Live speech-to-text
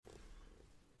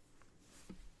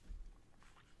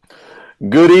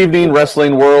Good evening,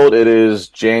 Wrestling World. It is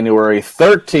January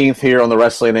 13th here on the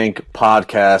Wrestling Inc.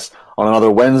 podcast on another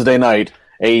Wednesday night,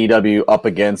 AEW up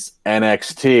against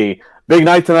NXT. Big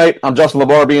night tonight. I'm Justin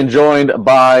LaBar, being joined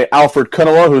by Alfred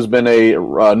Kunawa, who's been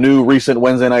a new recent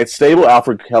Wednesday night stable.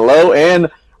 Alfred, hello. And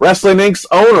Wrestling Inc.'s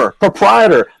owner,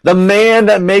 proprietor, the man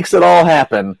that makes it all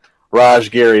happen, Raj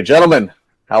Giri. Gentlemen,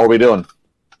 how are we doing?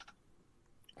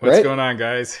 What's going on,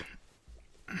 guys?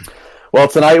 Well,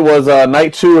 tonight was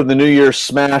night 2 of the New Year's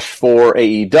Smash for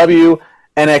AEW.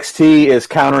 NXT is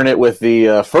countering it with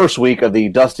the first week of the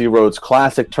Dusty Rhodes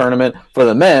Classic tournament. For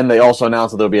the men, they also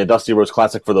announced that there'll be a Dusty Rhodes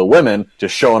Classic for the women,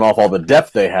 just showing off all the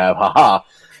depth they have.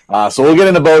 So we'll get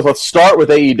into both. Let's start with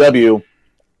AEW,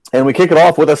 and we kick it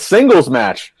off with a singles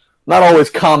match. Not always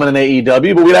common in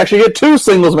AEW, but we'd actually get 2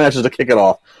 singles matches to kick it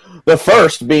off. The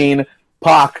first being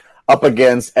Pac up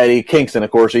against Eddie Kingston.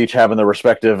 Of course, each having the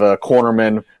respective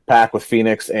cornermen, Pac with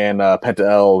Phoenix and Penta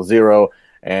El Zero,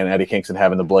 and Eddie Kingston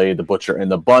having the Blade, the Butcher,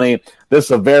 and the Bunny. This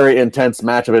is a very intense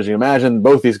matchup, as you imagine.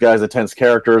 Both these guys intense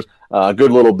characters. A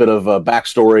good little bit of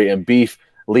backstory and beef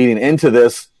leading into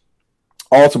this.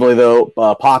 Ultimately, though,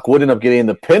 Pac would end up getting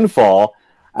the pinfall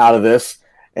out of this.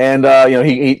 And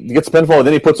he gets the pinfall, and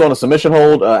then he puts on a submission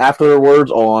hold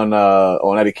afterwards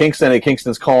on Eddie Kingston. Eddie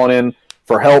Kingston's calling in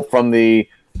for help from the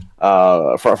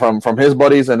from his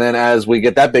buddies, and then as we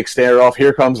get that big stare off,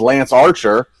 here comes Lance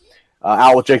Archer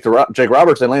out with Jake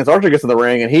Roberts, and Lance Archer gets in the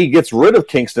ring, and he gets rid of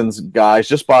Kingston's guys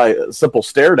just by a simple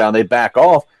stare down. They back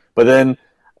off, but then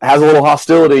has a little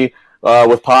hostility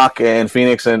with Pac and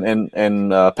Phoenix and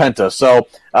Penta. So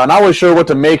not really sure what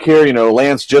to make here.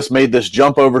 Lance just made this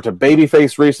jump over to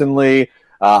babyface recently.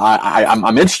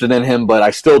 I'm interested in him, but I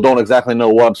still don't exactly know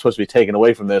what I'm supposed to be taking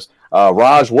away from this.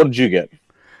 Raj, what did you get?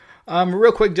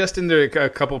 Real quick, Justin, there are a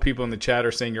couple people in the chat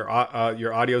are saying your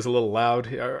audio is a little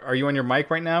loud. Are you on your mic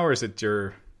right now, or is it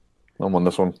your... I'm on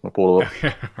this one. I pulled it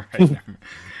up.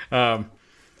 All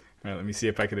right, let me see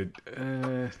if I could...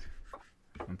 I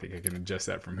don't think I can adjust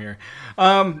that from here.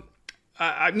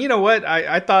 You know what?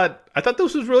 I thought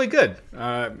this was really good.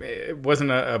 It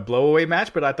wasn't a blowaway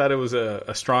match, but I thought it was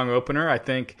a strong opener. I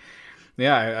think,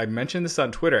 I mentioned this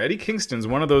on Twitter. Eddie Kingston's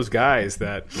one of those guys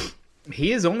that...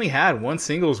 he has only had one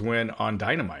singles win on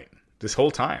Dynamite this whole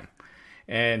time.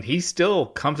 And he still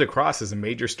comes across as a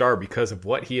major star because of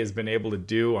what he has been able to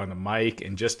do on the mic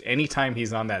and just anytime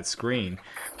he's on that screen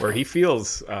where he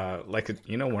feels like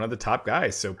one of the top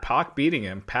guys. So Pac beating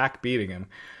him,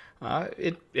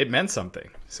 it meant something.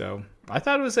 So I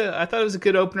thought it was a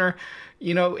good opener.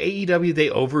 AEW,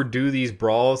 they overdo these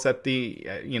brawls at the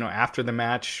after the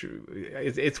match.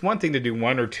 It's one thing to do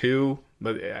one or two,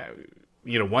 but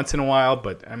once in a while,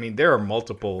 but I mean, there are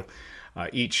multiple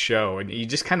each show, and you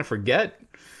just kind of forget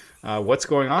what's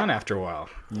going on after a while.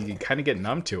 You kind of get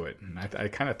numb to it, and I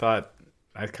kind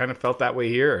of felt that way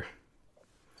here.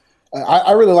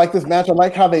 I really like this match. I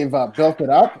like how they've built it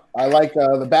up. I like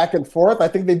the back and forth. I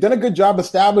think they've done a good job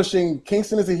establishing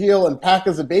Kingston as a heel and Pac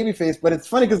as a babyface, but it's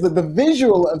funny because the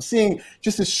visual of seeing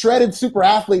just a shredded super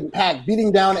athlete in Pac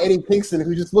beating down Eddie Kingston,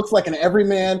 who just looks like an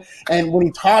everyman, and when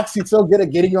he talks, he's so good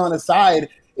at getting you on his side.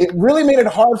 It really made it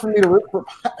hard for me to root for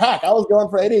Pac. I was going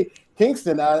for Eddie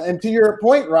Kingston. And to your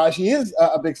point, Raj, he is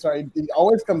a big star. He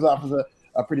always comes off as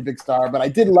a pretty big star, but I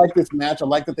did like this match. I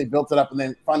like that they built it up and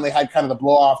then finally had kind of the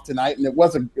blow off tonight, and it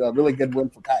was a really good win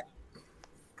for Pac.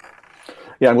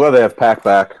 Yeah, I'm glad they have Pac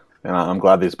back, and I'm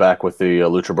glad he's back with the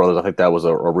Lucha Brothers. I think that was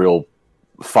a real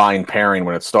fine pairing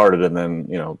when it started, and then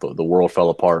the world fell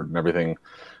apart and everything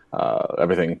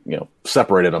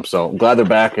separated them. So I'm glad they're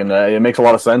back, and it makes a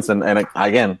lot of sense. And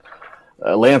again,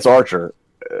 Lance Archer.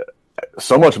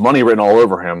 So much money written all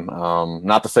over him.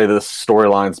 Not to say that this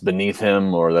storyline's beneath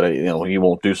him or that he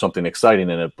won't do something exciting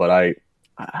in it, but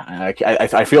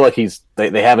I feel like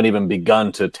they haven't even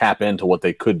begun to tap into what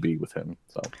they could be with him.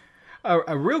 So,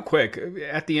 real quick,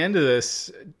 at the end of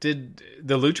this, did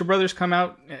the Lucha Brothers come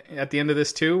out at the end of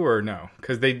this too, or no?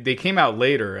 Because they came out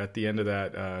later at the end of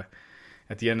that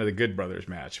at the end of the Good Brothers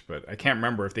match, but I can't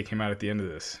remember if they came out at the end of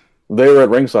this. They were at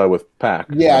ringside with Pac.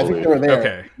 Yeah, I think they were there.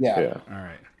 Okay. Yeah. All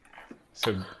right.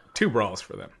 So 2 brawls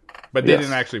for them, but they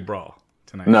didn't actually brawl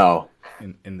tonight. No,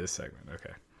 in this segment.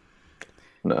 Okay.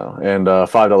 No, and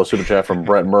 $5 super chat from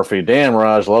Brett Murphy. Damn,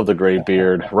 Raj, love the great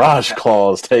beard. Raj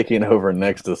Claus taking over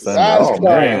next December. Oh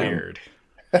man, beard.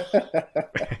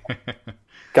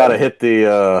 Got to hit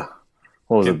the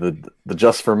what was it? The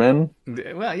Just for Men.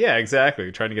 Well, yeah,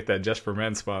 exactly. Trying to get that Just for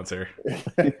Men sponsor.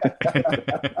 I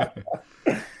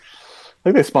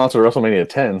think they sponsor WrestleMania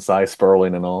 10, Cy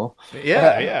Sperling and all.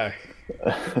 Yeah.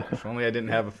 If only I didn't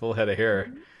have a full head of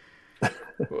hair.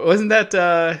 Wasn't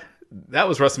that that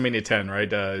was WrestleMania 10,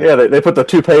 right? Yeah, they put the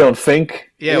toupee on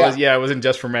Fink. Yeah, it wasn't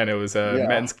just for men. It was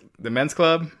the men's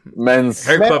club,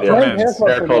 hair club for men,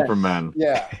 hair club for men.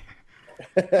 Yeah.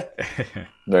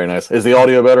 Very nice. Is the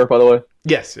audio better, by the way?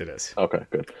 Yes, it is. Okay,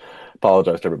 good.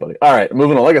 Apologize to everybody. All right,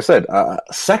 moving on. Like I said,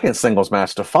 second singles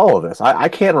match to follow this. I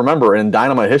can't remember in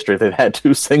Dynamite history if they've had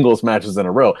 2 singles matches in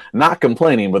a row. Not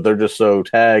complaining, but they're just so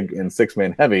tag and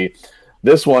 6-man heavy.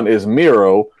 This one is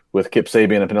Miro with Kip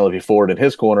Sabian and Penelope Ford in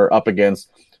his corner up against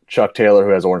Chuck Taylor,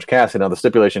 who has Orange Cassidy. Now, the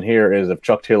stipulation here is if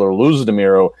Chuck Taylor loses to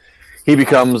Miro, he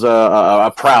becomes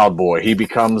a proud boy. He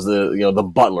becomes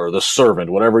the butler, the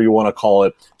servant, whatever you want to call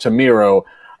it, to Miro.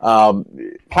 Kind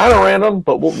of random,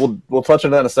 but we'll touch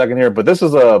on that in a second here. But this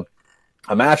is a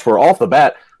match where off the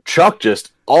bat, Chuck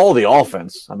just all the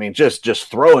offense. I mean, just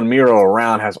throwing Miro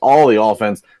around, has all the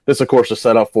offense. This, of course, is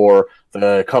set up for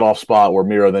the cutoff spot where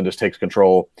Miro then just takes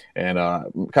control and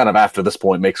kind of after this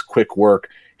point makes quick work,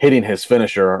 hitting his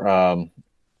finisher. I'm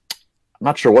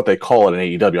not sure what they call it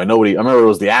in AEW. I remember it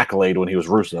was the Accolade when he was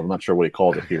Rusev. I'm not sure what he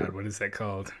called it here. God, what is that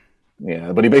called?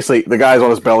 Yeah, but he basically, the guy's on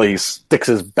his belly, he sticks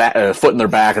his foot in their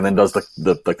back and then does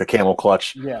the camel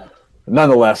clutch. Yeah.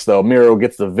 Nonetheless, though, Miro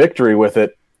gets the victory with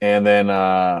it, and then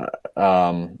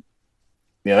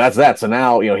that's that. So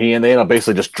now they end up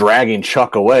basically just dragging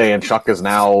Chuck away, and Chuck is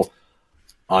now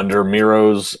under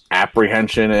Miro's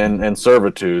apprehension and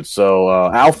servitude.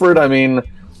 So Alfred, I mean,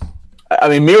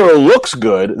 Miro looks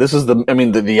good. This is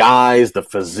the eyes, the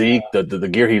physique, the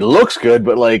gear. He looks good,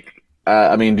 but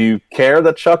do you care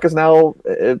that Chuck is now?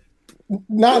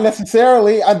 Not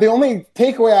necessarily. The only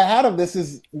takeaway I had of this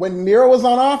is when Miro was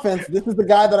on offense, this is the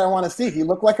guy that I want to see. He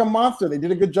looked like a monster. They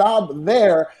did a good job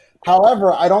there.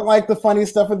 However, I don't like the funny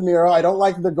stuff with Miro. I don't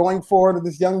like the going forward of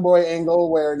this young boy angle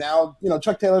where now,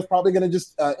 Chuck Taylor's probably going to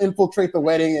just infiltrate the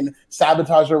wedding and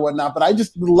sabotage or whatnot. But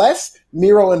less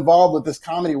Miro involved with this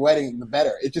comedy wedding, the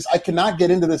better. I cannot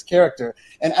get into this character.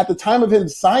 And at the time of him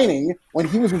signing, when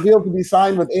he was revealed to be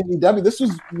signed with AEW, this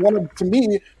was one of, to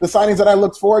me, the signings that I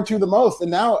looked forward to the most.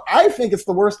 And now I think it's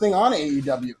the worst thing on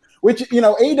AEW, which,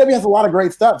 AEW has a lot of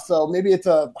great stuff. So maybe it's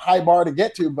a high bar to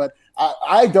get to, but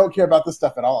I don't care about this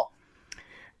stuff at all.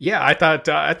 Yeah, I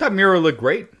thought Miro looked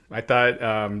great. I thought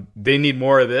they need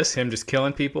more of this, him just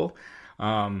killing people.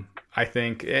 I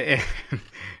think,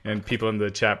 and people in the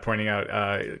chat pointing out,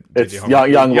 it's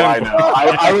young Rhino.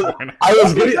 I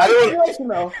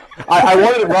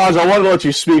wanted to let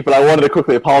you speak, but I wanted to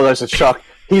quickly apologize to Chuck.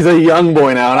 He's a young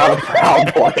boy now, not a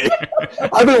proud boy.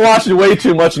 I've been watching way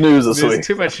too much news this week.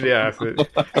 Too much, yeah.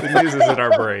 The news is in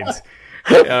our brains.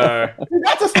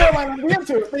 That's a storyline I'd be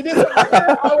into. If they did something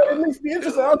here, I would at least be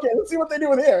interested. Okay, let's see what they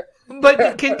do with here.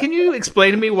 But can you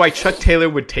explain to me why Chuck Taylor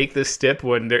would take this step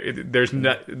when there's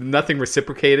nothing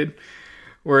reciprocated?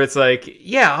 Where it's like,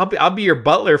 yeah, I'll be your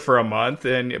butler for a month,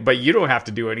 but you don't have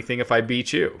to do anything if I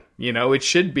beat you. It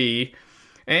should be.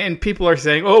 And people are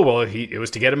saying, oh, well, it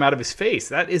was to get him out of his face.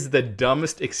 That is the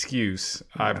dumbest excuse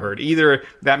I've heard. Either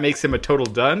that makes him a total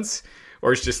dunce,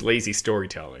 or it's just lazy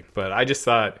storytelling. But I just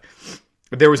thought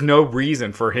there was no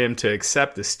reason for him to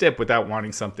accept the stip without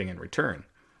wanting something in return.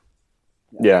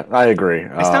 Yeah, I agree.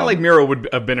 It's not like Miro would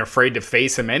have been afraid to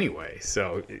face him anyway.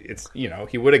 So it's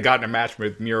he would have gotten a match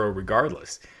with Miro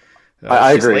regardless.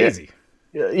 I agree. Lazy.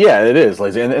 Yeah, it is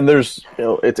lazy, and there's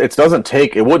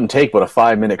it wouldn't take but a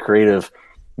 5-minute creative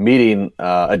meeting,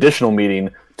 additional meeting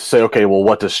to say, okay, well,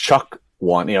 what does Chuck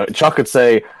want? Chuck could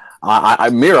say,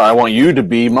 Miro, I want you to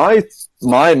be my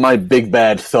big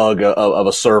bad thug of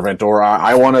a servant, or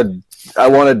I want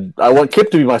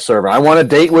Kip to be my servant. I want to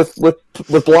date with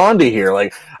Blondie here.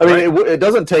 It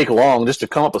doesn't take long just to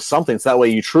come up with something. So that way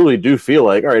you truly do feel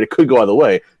like, all right, it could go either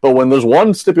way. But when there's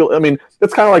one stipulation,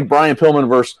 it's kind of like Brian Pillman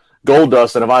versus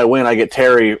Goldust, and if I win, I get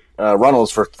Terry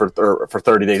Runnels for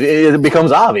 30 days. It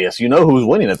becomes obvious, who's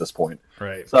winning at this point.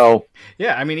 Right. So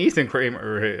yeah, Ethan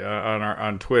Kramer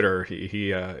on Twitter, he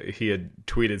had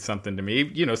tweeted something to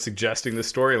me, suggesting the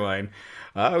storyline,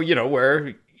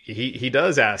 where he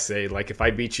does ask, say, like, if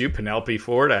I beat you, Penelope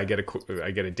Ford, I get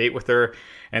a date with her,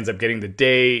 ends up getting the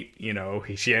date,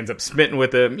 she ends up smitten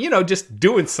with him, just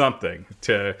doing something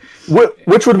to,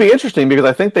 which would be interesting because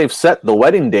I think they've set the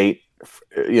wedding date.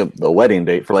 The wedding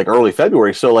date for early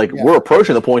February, so we're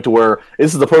approaching the point to where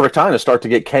this is the perfect time to start to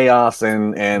get chaos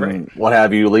and right. What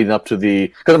have you leading up to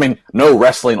because no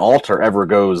wrestling altar ever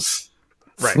goes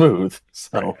smooth.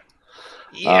 So right.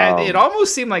 Yeah, it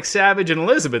almost seemed like Savage and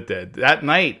Elizabeth did that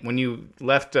night when you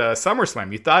left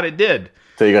SummerSlam. You thought it did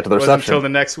till you got to the reception. Until the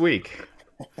next week.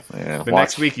 Yeah,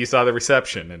 next week you saw the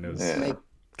reception and it was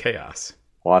chaos.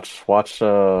 Watch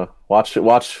the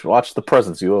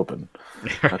presents you open.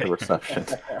 not the reception.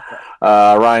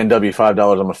 Ryan W,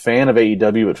 $5. I'm a fan of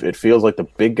AEW. It feels like the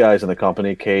big guys in the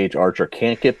company, Cage, Archer,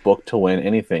 can't get booked to win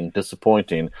anything.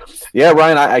 Disappointing. Yeah,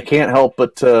 Ryan, I can't help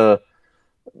but to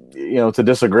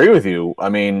disagree with you. I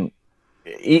mean,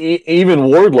 even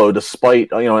Wardlow,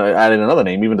 despite adding another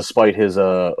name, even despite his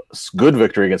good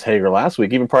victory against Hager last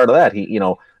week, even prior to that,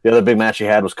 the other big match he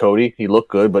had was Cody. He looked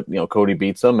good, but Cody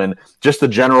beats him, and just the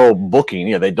general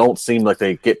booking. They don't seem like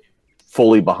they get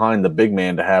fully behind the big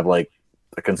man to have like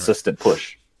a consistent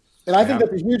push. And I think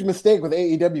that's a huge mistake with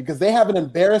AEW because they have an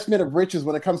embarrassment of riches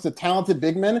when it comes to talented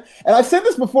big men. And I've said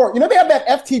this before. They have that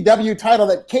FTW title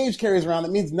that Cage carries around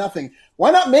that means nothing.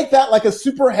 Why not make that like a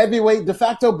super heavyweight de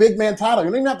facto big man title? You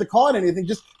don't even have to call it anything.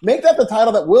 Just make that the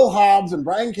title that Will Hobbs and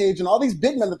Brian Cage and all these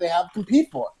big men that they have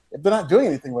compete for if they're not doing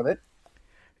anything with it.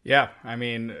 Yeah, I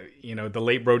mean, the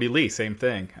late Brody Lee, same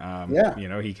thing.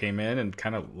 He came in and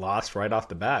kind of lost right off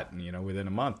the bat, within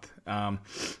a month.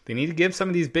 They need to give some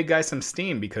of these big guys some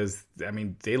steam because, I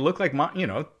mean, they look like,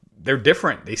 they're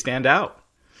different. They stand out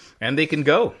and they can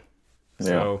go.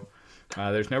 So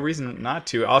there's no reason not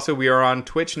to. Also, we are on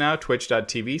Twitch now,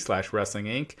 twitch.tv/Wrestling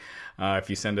Inc. If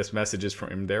you send us messages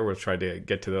from there, we'll try to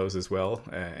get to those as well.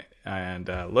 And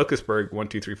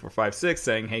Locustberg123456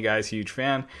 saying, "Hey guys, huge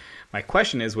fan. My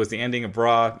question was the ending of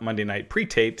Raw Monday night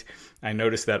pre-taped? I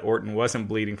noticed that Orton wasn't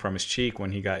bleeding from his cheek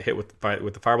when he got hit with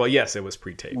the fireball. Yes, it was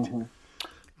pre-taped." Mm-hmm.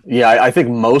 Yeah, I think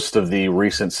most of the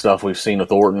recent stuff we've seen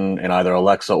with Orton and either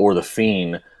Alexa or The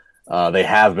Fiend, they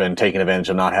have been taking advantage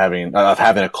of not having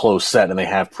a closed set, and they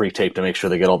have pre-taped to make sure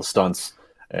they get all the stunts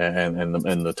and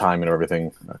the timing and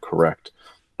everything correct.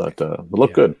 But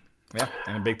look good. Yeah,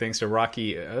 and a big thanks to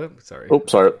Rocky. Sorry. Oh,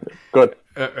 sorry. Good.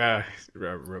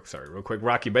 Real quick.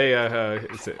 Rocky Baya,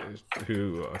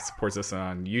 who supports us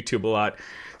on YouTube a lot,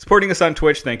 supporting us on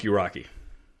Twitch. Thank you, Rocky.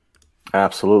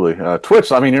 Absolutely.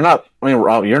 Twitch. I mean, you're not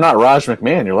Raj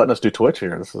McMahon. You're letting us do Twitch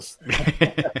here. This is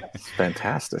it's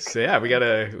fantastic. So yeah, we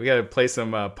gotta play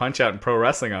some Punch Out and Pro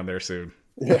Wrestling on there soon.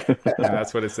 And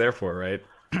that's what it's there for, right?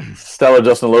 Stella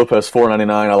Justin Lopez, $4.99.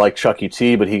 I like Chucky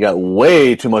T, but he got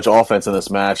way too much offense in this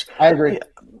match. I agree.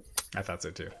 I thought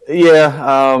so too.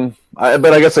 Yeah, but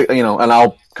I guess and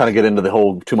I'll kind of get into the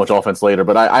whole too much offense later.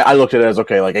 But I looked at it as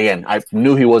okay. Like again, I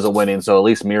knew he wasn't winning, so at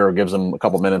least Miro gives him a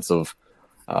couple minutes of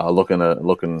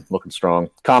looking strong.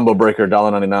 Combo breaker,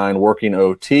 $1.99. Working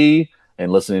OT and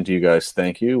listening to you guys.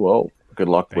 Thank you. Well, good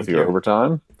luck with your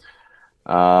overtime.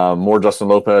 More Justin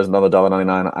Lopez, another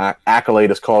 $1.99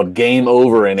 accolade is called Game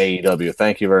Over in AEW.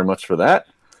 Thank you very much for that.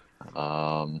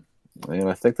 And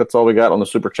I think that's all we got on the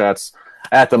super chats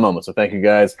at the moment. So thank you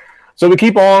guys. So we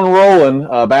keep on rolling.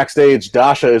 Backstage,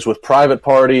 Dasha is with Private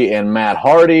Party and Matt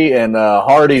Hardy, and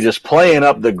Hardy just playing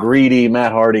up the greedy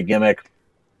Matt Hardy gimmick.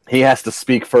 He has to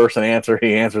speak first and answer.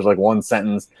 He answers like one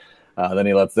sentence. Then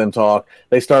he lets them talk.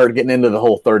 They start getting into the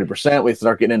whole 30%. We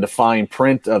start getting into fine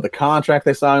print of the contract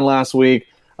they signed last week.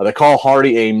 They call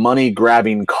Hardy a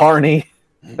money-grabbing carny,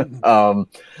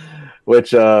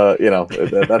 which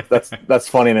that's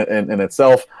funny in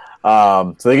itself.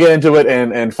 So they get into it,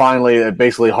 and finally,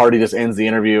 basically, Hardy just ends the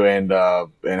interview, and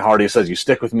Hardy says, "You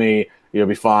stick with me, you'll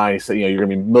be fine." He said, "You're going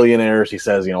to be millionaires." He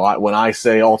says, "When I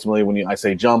say ultimately, I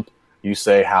say jump, you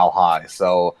say how high."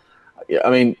 So,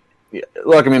 I mean.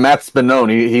 Look, I mean, Matt's been known.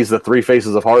 He's the three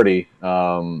faces of Hardy,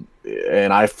 and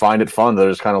I find it fun. They're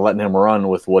just kind of letting him run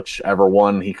with whichever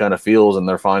one he kind of feels, and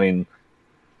they're finding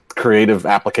creative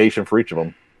application for each of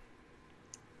them.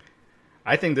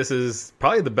 I think this is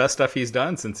probably the best stuff he's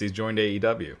done since he's joined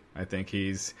AEW. I think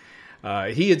he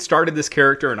had started this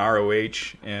character in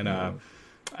ROH, and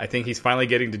I think he's finally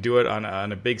getting to do it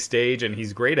on a big stage, and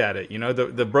he's great at it.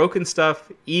 The broken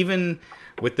stuff, even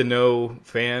with the no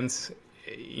fans.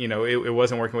 It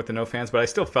wasn't working with the no fans, but I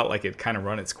still felt like it kind of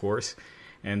run its course.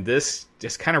 And this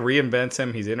just kind of reinvents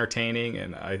him. He's entertaining,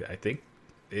 and I think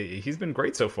he's been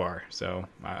great so far. So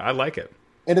I like it.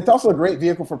 And it's also a great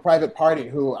vehicle for Private Party,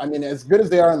 who, I mean, as good as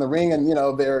they are in the ring and,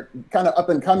 they're kind of up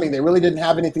and coming, they really didn't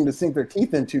have anything to sink their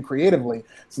teeth into creatively.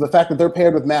 So the fact that they're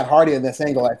paired with Matt Hardy in this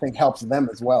angle, I think, helps them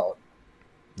as well.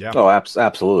 Yeah. Oh,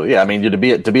 absolutely. Yeah, I mean, to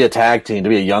be a tag team, to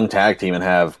be a young tag team and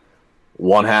have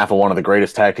one half of one of the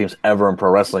greatest tag teams ever in pro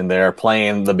wrestling there,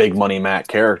 playing the big money Matt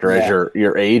character as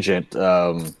your agent.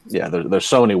 There's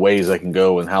so many ways they can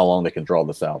go and how long they can draw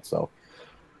this out. So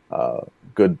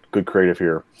good creative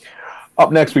here.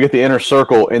 Up next, we get the Inner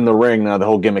Circle in the ring. Now, the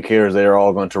whole gimmick here is they are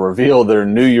all going to reveal their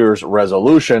New Year's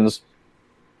resolutions.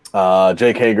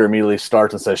 Jake Hager immediately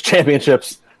starts and says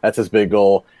championships. That's his big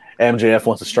goal. MJF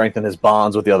wants to strengthen his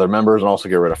bonds with the other members and also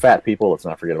get rid of fat people. Let's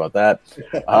not forget about that.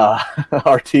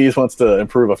 Ortiz wants to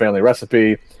improve a family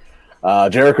recipe.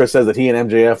 Jericho says that he and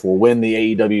MJF will win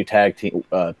the AEW tag team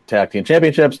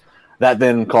championships. That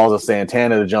then causes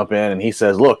Santana to jump in, and he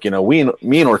says, "Look, me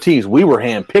and Ortiz, we were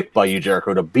handpicked by you,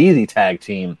 Jericho, to be the tag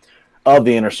team of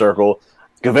the Inner Circle."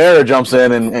 Guevara jumps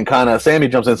in, and kind of Sammy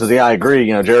jumps in and says, "Yeah, I agree.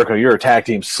 Jericho, you're a tag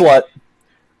team slut."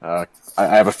 I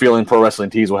have a feeling Pro Wrestling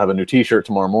Tees will have a new T-shirt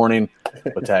tomorrow morning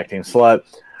with tag team slut.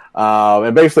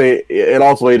 And basically, it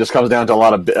ultimately just comes down to a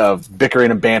lot of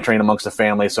bickering and bantering amongst the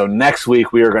family. So next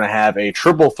week, we are going to have a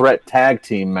triple threat tag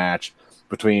team match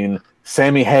between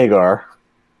Sammy Hagar,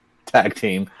 tag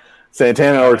team,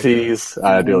 Santana Ortiz,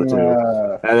 I do it too,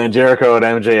 and then Jericho and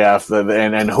MJF,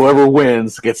 and whoever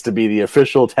wins gets to be the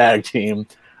official tag team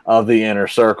of the Inner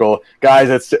Circle. Guys,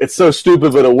 it's so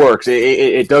stupid, but it works.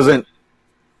 It doesn't.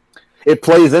 It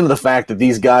plays into the fact that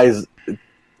these guys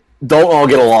don't all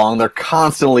get along. They're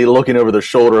constantly looking over their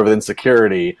shoulder with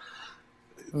insecurity.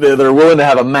 They're willing to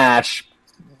have a match.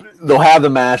 They'll have the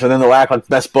match, and then they'll act like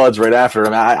best buds right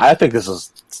after. I think this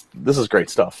is great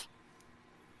stuff.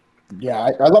 Yeah,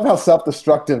 I love how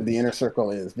self-destructive the Inner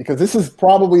Circle is, because this is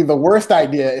probably the worst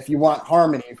idea if you want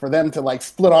harmony, for them to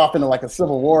split off into a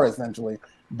civil war essentially.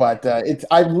 But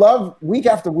I love week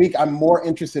after week. I'm more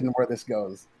interested in where this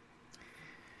goes.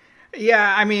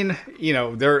 Yeah, I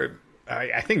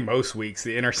think most weeks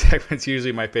the inner segment's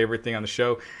usually my favorite thing on the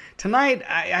show. Tonight,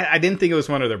 I didn't think it was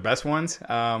one of their best ones.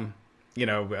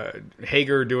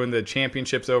 Hager doing the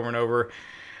championships over and over,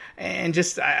 and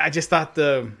I just thought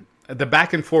the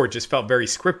back and forth just felt very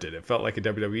scripted. It felt like a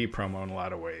WWE promo in a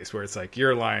lot of ways, where it's like,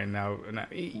 you're lying now.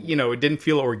 It didn't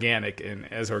feel organic,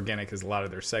 and as organic as a lot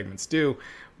of their segments do.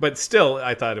 But still,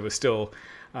 I thought it was still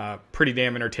pretty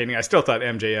damn entertaining. I still thought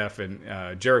MJF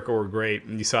and Jericho were great,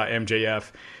 and you saw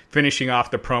MJF finishing off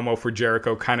the promo for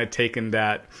Jericho, kind of taking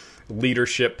that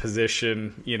leadership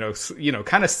position,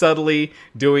 kind of subtly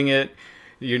doing it.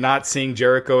 You're not seeing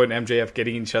Jericho and MJF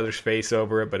getting each other's face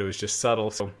over it, but it was just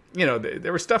subtle. So,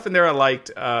 there was stuff in there I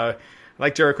liked. I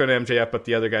liked Jericho and MJF, but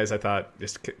the other guys I thought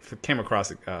just came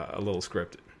across a little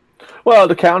scripted. Well,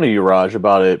 to counter you, Raj,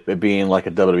 about it being like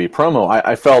a WWE promo,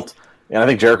 I felt, and I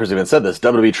think Jericho's even said this,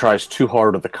 WWE tries too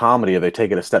hard with the comedy, if they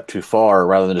take it a step too far,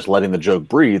 rather than just letting the joke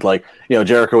breathe.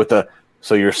 Jericho with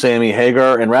so you're Sammy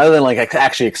Hagar, and rather than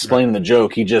actually explaining the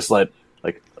joke, he just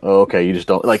oh, okay, you just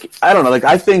don't, I don't know,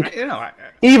 I think,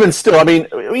 even still,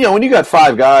 when you got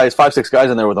 5, 6 guys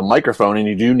in there with a microphone, and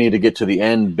you do need to get to the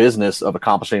end business of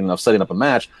setting up a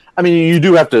match, you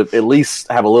do have to at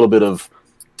least have a little bit of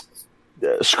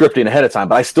scripting ahead of time,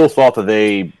 but I still thought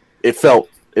that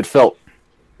it felt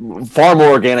far more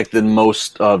organic than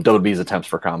most of WWE's attempts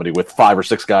for comedy with 5 or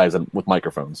 6 guys with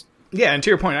microphones. Yeah, and to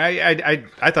your point,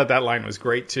 I thought that line was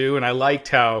great too, and I liked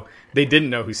how they didn't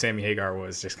know who Sammy Hagar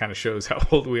was. Just kind of shows how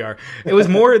old we are. It was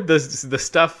more the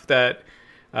stuff that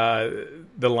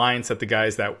the lines that the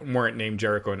guys that weren't named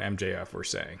Jericho and MJF were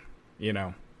saying.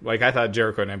 I thought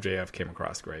Jericho and MJF came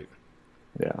across great.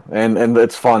 Yeah, and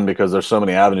it's fun because there's so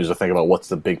many avenues to think about what's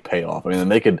the big payoff.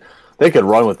 They could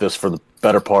run with this for the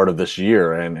better part of this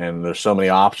year, and there's so many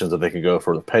options that they could go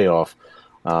for the payoff.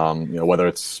 Whether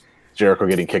it's Jericho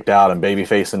getting kicked out and baby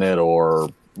facing it, or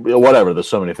whatever. There's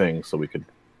so many things that we could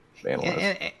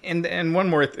analyze. And one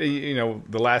more, the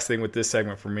last thing with this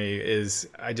segment for me is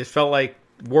I just felt like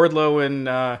Wardlow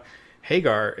and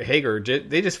Hager,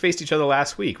 they just faced each other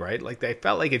last week, right? They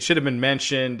felt like it should have been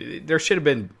mentioned. There should have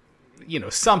been,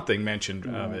 something mentioned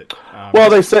of it. Well,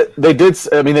 they did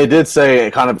say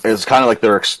it's kind of like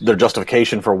their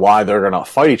justification for why they're going to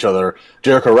fight each other.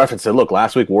 Jericho referenced it. Look,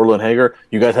 last week Wardlow and Hager,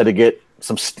 you guys had to get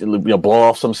some, blow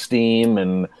off some steam,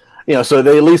 and so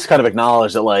they at least kind of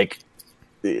acknowledge that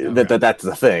that's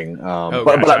the thing.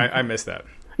 I missed that.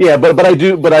 Yeah, but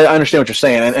I understand what you're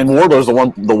saying, and Wardlow's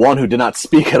the one who did not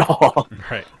speak at all.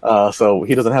 Right. So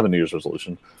he doesn't have a New Year's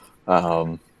resolution. We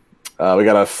got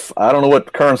I don't know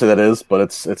what currency that is, but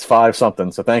it's 5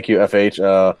 something. So thank you,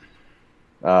 FH.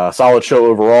 Solid show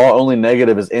overall. Only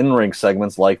negative is in-ring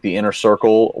segments like the Inner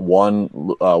Circle. One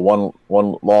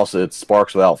loss at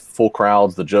Sparks without full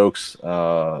crowds. The jokes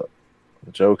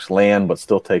land, but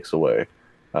still takes away.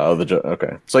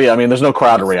 Okay. So yeah, there's no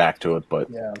crowd to react to it, but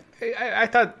yeah.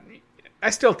 I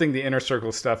still think the Inner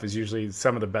Circle stuff is usually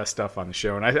some of the best stuff on the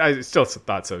show, and I still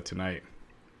thought so tonight.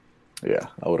 Yeah,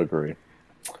 I would agree.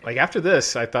 After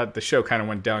this, I thought the show kind of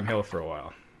went downhill for a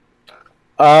while.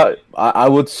 I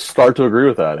would start to agree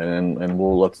with that, and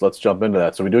let's jump into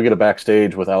that. So we do get a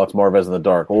backstage with Alex Marvez in the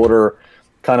Dark Order,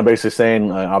 kind of basically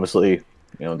saying, obviously,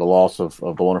 the loss of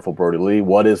the wonderful Brody Lee.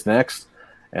 What is next?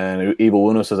 And Evil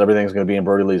Uno says everything's going to be in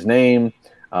Brody Lee's name.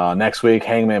 Next week,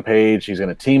 Hangman Page, he's going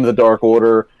to team the Dark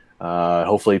Order.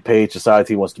 Hopefully, Page decides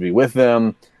he wants to be with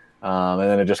them. and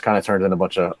then it just kind of turned into a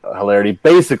bunch of hilarity.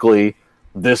 Basically,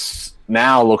 this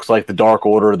now looks like the Dark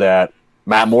Order that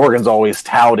Matt Morgan's always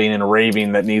touting and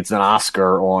raving that needs an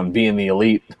Oscar on Being the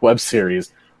Elite web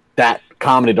series. That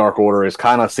comedy Dark Order is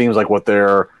kind of seems like what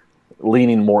they're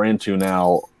leaning more into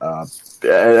now, as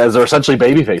they're essentially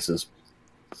baby faces.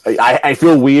 I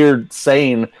feel weird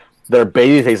saying they're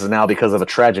baby faces now because of a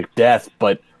tragic death,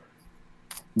 but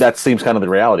that seems kind of the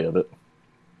reality of it.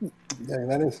 Yeah,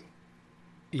 that is.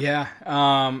 Yeah,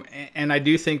 and I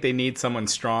do think they need someone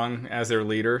strong as their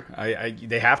leader.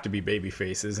 They have to be baby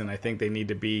faces, and I think they need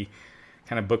to be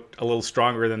kind of booked a little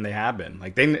stronger than they have been.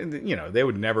 Like they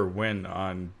would never win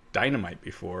on Dynamite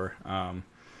before,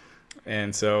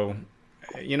 and so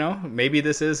maybe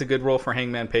this is a good role for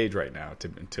Hangman Page right now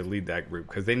to lead that group,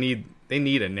 because they need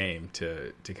a name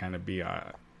to kind of be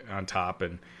on top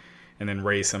and then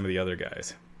raise some of the other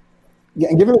guys. Yeah,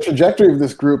 and given the trajectory of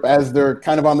this group as they're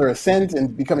kind of on their ascent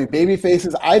and becoming baby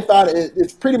faces, I thought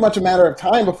it's pretty much a matter of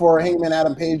time before Hangman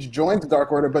Adam Page joins the Dark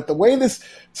Order. But the way this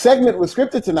segment was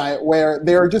scripted tonight, where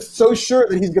they're just so sure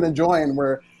that he's going to join,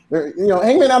 where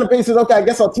Hangman Adam Page says, "Okay, I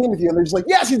guess I'll team with you," and they're just like,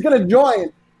 "Yes, he's going to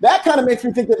join." That kind of makes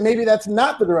me think that maybe that's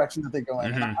not the direction that they go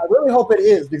in. Mm-hmm. And I really hope it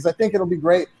is, because I think it'll be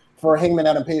great for Hangman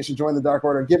Adam Page to join the Dark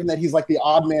Order, given that he's like the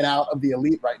odd man out of the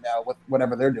Elite right now with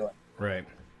whatever they're doing. Right.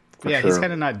 Yeah, he's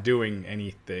kind of not doing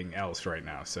anything else right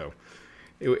now, so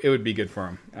it would be good for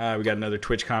him. We got another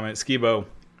Twitch comment. Skibo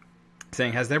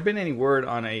saying, has there been any word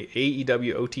on a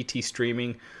AEW OTT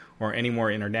streaming or any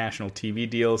more international TV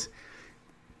deals?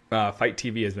 Fight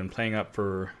TV has been playing up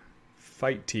for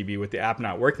Fight TV with the app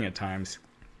not working at times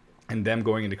and them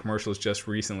going into commercials just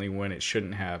recently when it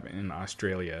shouldn't have in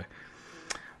Australia.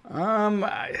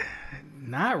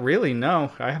 Not really,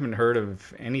 no. I haven't heard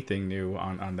of anything new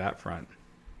on that front.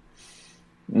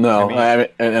 No,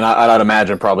 I'd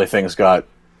imagine probably things got,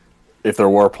 if there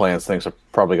were plans, things have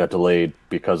probably got delayed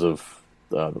because of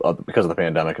the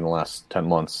pandemic in the last 10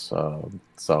 months.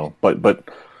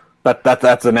 But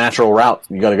that's a natural route.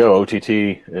 You got to go. OTT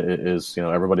is,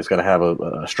 everybody's got to have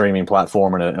a streaming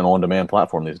platform and an on-demand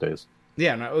platform these days.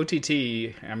 Yeah, now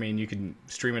OTT, I mean, you can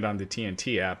stream it on the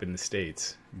TNT app in the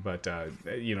States, but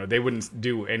they wouldn't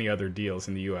do any other deals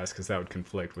in the US because that would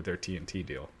conflict with their TNT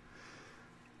deal.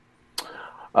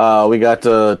 We got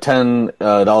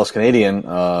 $10 Canadian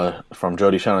from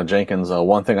Jody Shauna Jenkins.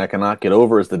 One thing I cannot get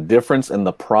over is the difference in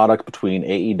the product between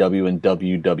AEW and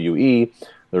WWE.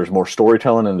 There's more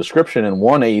storytelling and description in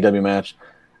one AEW match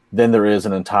than there is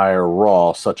an entire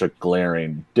Raw. Such a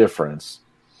glaring difference.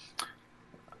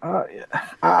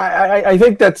 I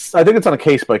think it's on a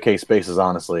case by case basis.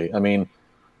 Honestly, I mean,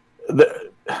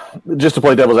 just to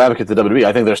play devil's advocate to WWE,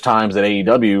 I think there's times that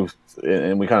AEW,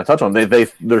 and we kind of touch on them,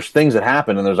 there's things that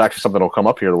happen, and there's actually something that'll come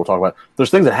up here that we'll talk about. There's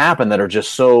things that happen that are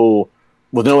just so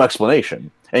with no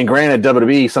explanation. And granted,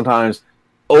 WWE sometimes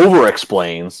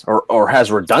over-explains or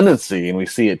has redundancy, and we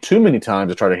see it too many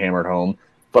times to try to hammer it home.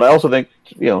 But I also think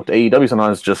AEW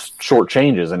sometimes just short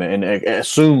changes and it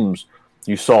assumes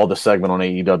you saw the segment on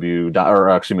AEW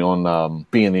on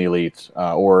Being the Elite,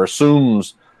 or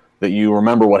assumes that you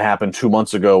remember what happened 2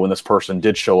 months ago when this person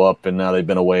did show up and now they've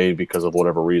been away because of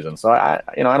whatever reason. So I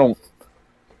don't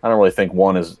really think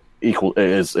one is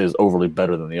overly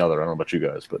better than the other. I don't know about you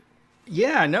guys, but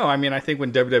yeah, no, I mean, I think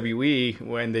when WWE,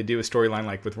 when they do a storyline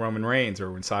like with Roman Reigns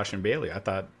or when Sasha and Bayley, I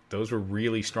thought those were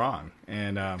really strong.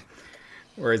 And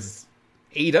whereas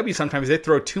AEW, sometimes they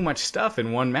throw too much stuff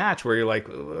in one match where you're like,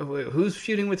 who's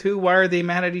feuding with who? Why are they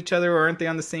mad at each other? Or aren't they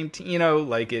on the same team?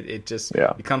 It just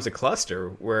becomes a cluster.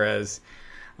 Whereas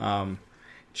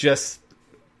just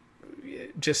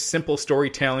simple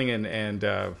storytelling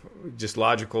and just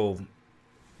logical,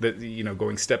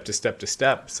 going step to step to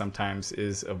step sometimes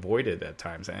is avoided at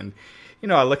times. And,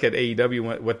 I look at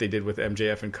AEW, what they did with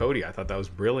MJF and Cody. I thought that was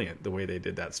brilliant, the way they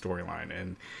did that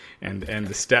storyline and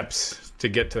the steps to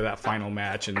get to that final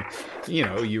match. And,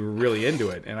 you were really into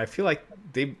it. And I feel like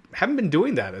they haven't been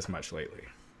doing that as much lately.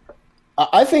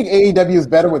 I think AEW is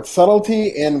better with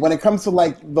subtlety, and when it comes to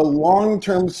like the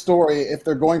long-term story, if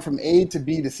they're going from A to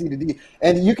B to C to D.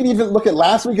 And you can even look at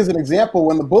last week as an example.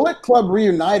 When the Bullet Club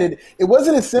reunited, it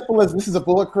wasn't as simple as this is a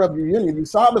Bullet Club reunion. You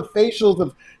saw the facials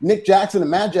of Nick Jackson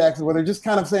and Matt Jackson where they're just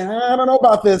kind of saying, I don't know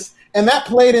about this. And that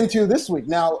played into this week.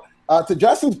 Now, to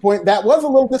Justin's point, that was a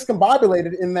little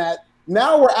discombobulated in that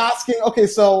now we're asking, okay,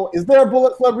 so is there a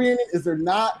Bullet Club reunion? Is there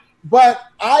not? But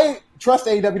I trust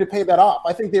AEW to pay that off.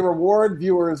 I think they reward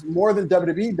viewers more than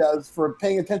WWE does for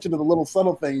paying attention to the little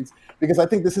subtle things, because I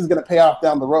think this is going to pay off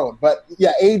down the road. But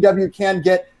yeah, AEW can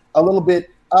get a little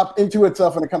bit up into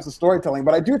itself when it comes to storytelling,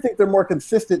 but I do think they're more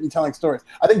consistent in telling stories.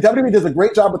 I think WWE does a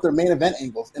great job with their main event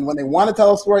angles, and when they want to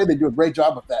tell a story, they do a great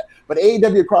job with that. But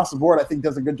AEW across the board, I think,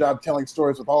 does a good job telling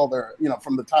stories with all their,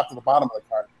 from the top to the bottom of the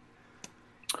card.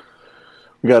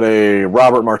 We got a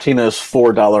Robert Martinez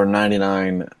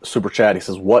 $4.99 super chat. He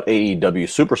says, "What AEW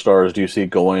superstars do you see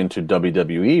going to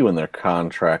WWE when their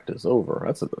contract is over?"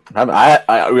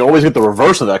 We always get the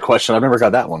reverse of that question. I've never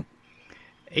got that one.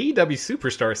 AEW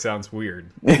superstar sounds weird.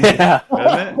 Yeah,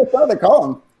 doesn't it? That's what they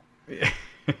call them.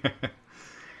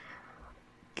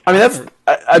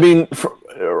 I mean, for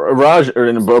Raj,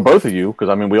 or both of you,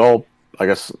 because we all, I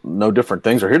guess, know different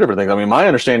things or hear different things. I mean, my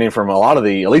understanding from at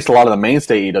least a lot of the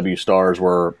mainstay AEW stars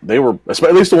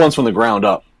at least the ones from the ground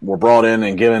up, were brought in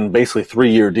and given basically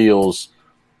 3-year deals,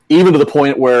 even to the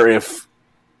point where if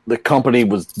the company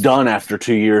was done after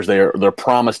 2 years, they're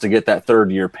promised to get that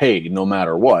third year paid no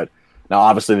matter what. Now,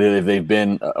 obviously, they've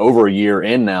been over a year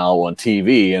in now on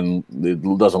TV, and it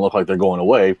doesn't look like they're going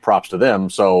away. Props to them.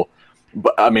 So,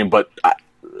 I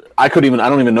don't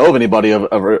even know of anybody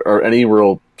or any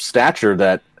real stature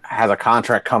that has a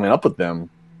contract coming up with them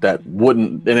that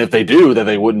wouldn't, and if they do, that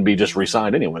they wouldn't be just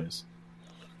re-signed anyways.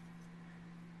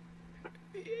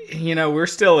 We're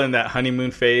still in that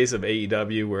honeymoon phase of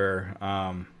AEW where,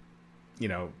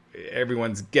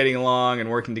 everyone's getting along and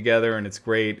working together, and it's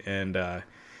great. And,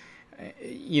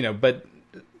 but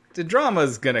the drama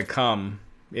is going to come.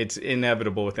 It's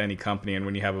inevitable with any company, and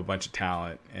when you have a bunch of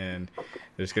talent, and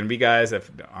there's going to be guys that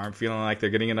aren't feeling like they're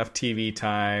getting enough TV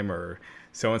time, or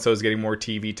so-and-so is getting more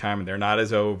TV time and they're not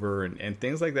as over, and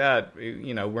things like that.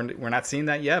 We're not seeing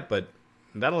that yet, but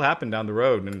that'll happen down the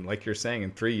road. And like you're saying,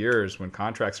 in 3 years when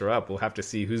contracts are up, we'll have to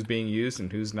see who's being used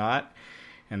and who's not.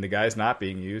 And the guys not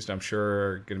being used, I'm sure,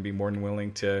 are going to be more than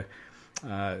willing to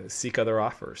seek other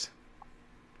offers.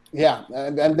 Yeah,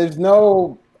 and there's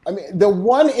no... the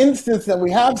one instance that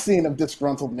we have seen of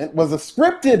disgruntlement was a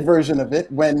scripted version of it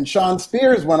when Sean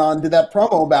Spears went on, did that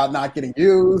promo about not getting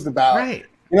used, about, right.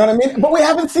 You know what I mean? But we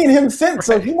haven't seen him since,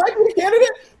 so he might be a candidate,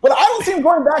 but I don't see him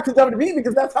going back to WWE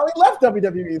because that's how he left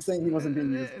WWE, saying he wasn't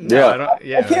being used.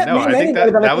 I think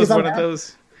that was one of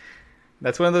those,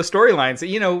 that's one of those storylines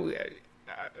that,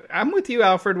 I'm with you,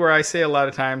 Alfred, where I say a lot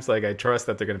of times, like, I trust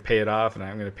that they're going to pay it off, and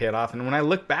I'm going to pay it off. And when I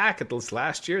look back at this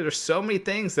last year, there's so many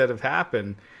things that have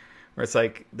happened where it's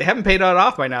like, they haven't paid it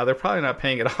off by now. They're probably not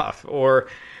paying it off. Or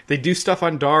they do stuff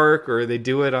on Dark, or they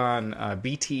do it on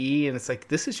BTE, and it's like,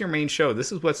 this is your main show.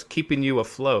 This is what's keeping you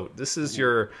afloat. This is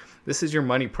your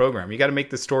money program. You got to make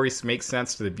the stories make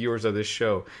sense to the viewers of this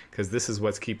show, because this is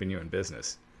what's keeping you in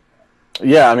business.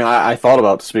 Yeah, I thought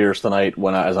about Spears tonight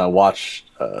as I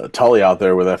watched Tully out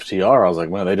there with FTR. I was like,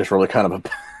 man, they just really kind of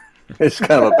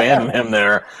abandoned him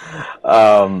there.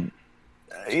 But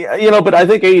I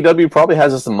think AEW probably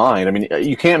has this in mind.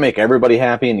 You can't make everybody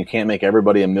happy, and you can't make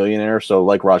everybody a millionaire. So,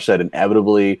 like Raj said,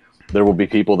 inevitably there will be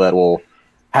people that will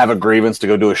have a grievance to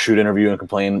go do a shoot interview and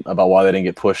complain about why they didn't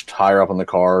get pushed higher up on the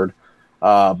card.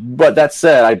 But that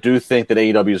said, I do think that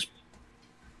AEW is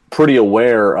pretty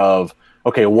aware of,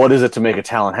 okay, what is it to make a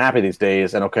talent happy these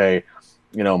days? And okay,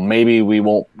 maybe we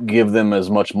won't give them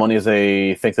as much money as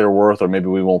they think they're worth, or maybe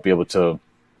we won't be able to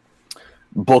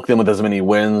book them with as many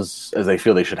wins as they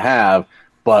feel they should have,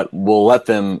 but we'll let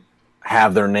them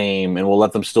have their name, and we'll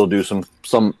let them still do some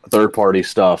third-party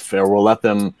stuff, or we'll let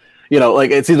them,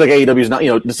 it seems like AEW's not,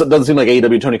 it doesn't seem like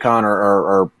AEW, Tony Khan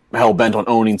are hell-bent on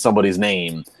owning somebody's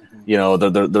name. They're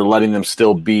letting them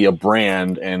still be a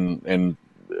brand, and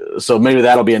so maybe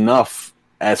that'll be enough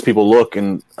as people look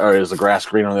or is the grass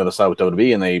green on the other side with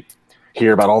WWE, and they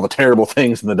hear about all the terrible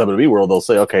things in the WWE world, they'll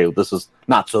say, okay, this is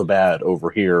not so bad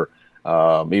over here,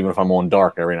 even if I'm on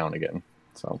Dark every now and again.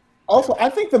 So Also, I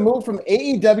think the move from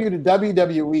AEW to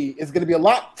WWE is going to be a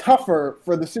lot tougher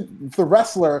for the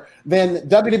wrestler than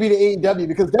WWE to AEW,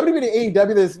 because WWE to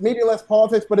AEW, there's maybe less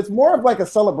politics, but it's more of like a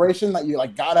celebration that you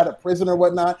like got out of prison or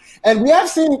whatnot. And we have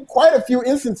seen quite a few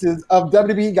instances of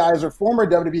WWE guys or former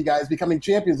WWE guys becoming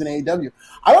champions in AEW.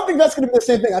 I don't think that's going to be the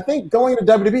same thing. I think going to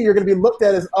WWE, you're going to be looked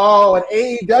at as, oh, an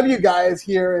AEW guy is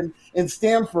here in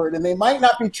Stamford, and they might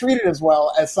not be treated as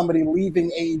well as somebody leaving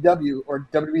AEW or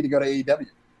WWE to go to AEW.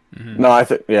 Mm-hmm. No, I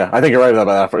think you're right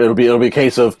about that. It'll be a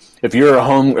case of if you're a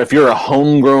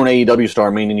homegrown AEW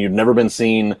star, meaning you've never been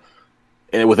seen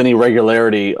with any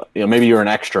regularity, maybe you're an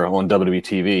extra on WWE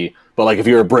TV. But like if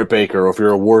you're a Britt Baker or if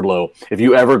you're a Wardlow, if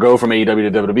you ever go from AEW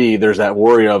to WWE, there's that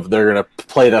worry of they're going to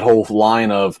play that whole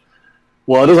line of,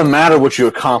 well, it doesn't matter what you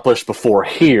accomplished before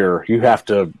here, you have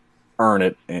to earn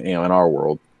it, in our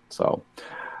world. So,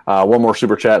 One more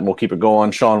super chat, and we'll keep it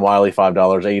going. Sean Wiley, $5.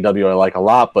 AEW I like a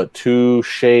lot, but too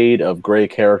shade of gray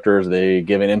characters. They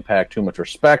give an Impact too much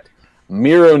respect.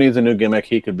 Miro needs a new gimmick.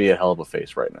 He could be a hell of a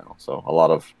face right now. So a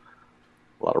lot of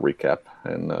recap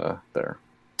in there.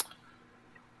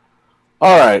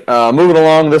 All right, moving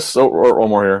along. One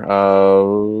more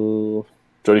here.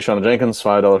 Jody Shauna Jenkins,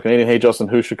 $5 Canadian. Hey Justin,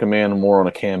 who should command more on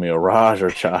a cameo, Raj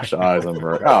or Josh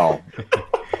Eisenberg? Oh,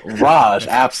 Raj,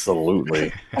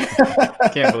 absolutely.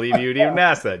 Can't believe you would even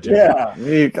ask that, Jim. Yeah.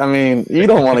 I mean, you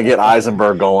don't want to get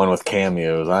Eisenberg going with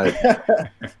cameos.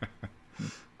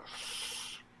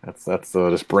 That's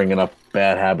just bringing up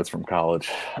bad habits from college.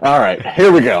 All right,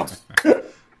 here we go.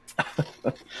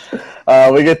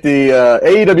 We get the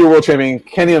AEW World Champion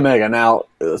Kenny Omega. Now,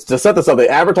 to set this up, they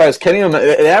advertised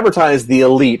the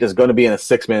Elite is going to be in a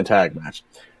 6-man tag match.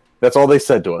 That's all they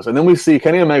said to us. And then we see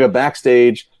Kenny Omega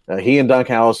backstage, he and Don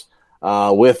Callis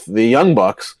with the Young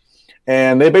Bucks.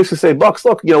 And they basically say, Bucks,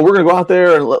 look, we're going to go out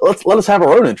there and let us have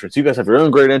our own entrance. You guys have your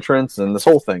own great entrance and this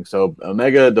whole thing. So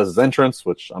Omega does his entrance,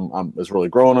 which is really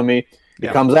growing on me. He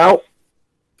comes out,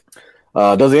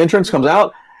 does the entrance, comes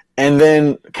out, and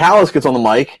then Callis gets on the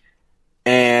mic,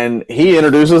 and he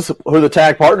introduces who the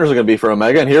tag partners are going to be for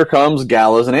Omega. And here comes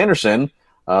Gallows and Anderson,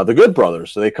 the Good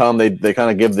Brothers. So they come, they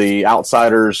kind of give the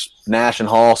Outsiders Nash and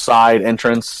Hall side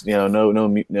entrance,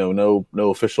 no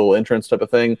official entrance type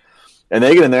of thing. And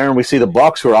they get in there, and we see the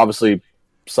Bucks, who are obviously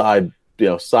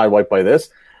sidewiped by this,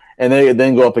 and they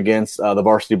then go up against the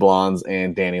Varsity Blondes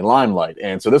and Danny Limelight.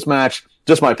 And so this match,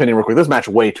 just my opinion real quick, this match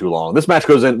way too long. This match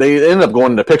goes in, they end up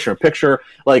going into picture-in-picture,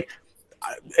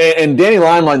 and Danny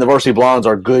Limelight and the Varsity Blondes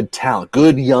are good talent,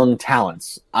 good young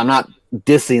talents. I'm not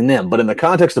dissing them, but in the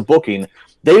context of booking,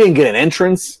 they didn't get an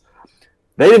entrance.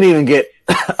 They didn't even get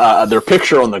their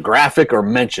picture on the graphic or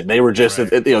mentioned. They were just,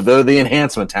 they're the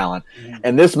enhancement talent.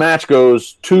 And this match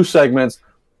goes 2 segments.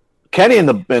 Kenny and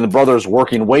the brothers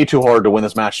working way too hard to win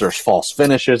this match. There's false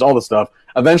finishes, all this stuff.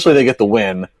 Eventually, they get the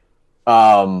win.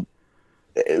 So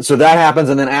that happens,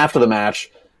 and then after the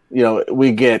match,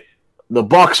 we get the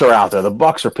Bucks are out there. The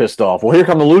Bucks are pissed off. Well, here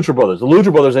come the Lucha Brothers. The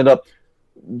Lucha Brothers end up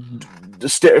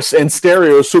in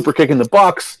stereo super kicking the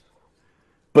Bucks.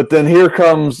 But then here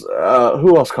comes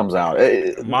who else comes out?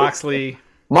 Moxley.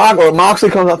 Moxley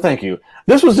comes out. Thank you.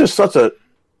 This was just such a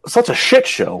shit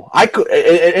show.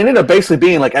 It ended up basically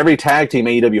being like every tag team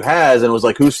AEW has, and it was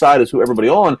like whose side is who everybody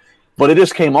on. But it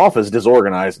just came off as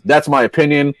disorganized. That's my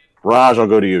opinion. Raj, I'll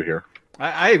go to you here.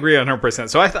 I agree 100%.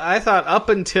 So I thought up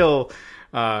until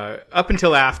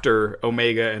after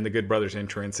Omega and the Good Brothers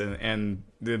entrance and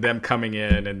them coming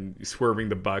in and swerving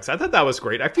the Bucks, I thought that was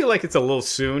great. I feel like it's a little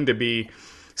soon to be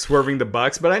swerving the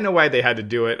Bucks, but I know why they had to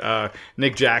do it.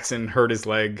 Nick Jackson hurt his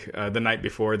leg the night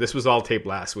before. This was all taped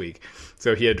last week,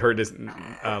 so he had hurt his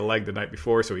leg the night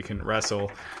before, so he couldn't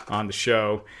wrestle on the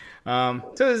show. So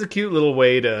it was a cute little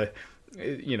way to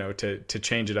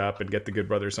change it up and get the Good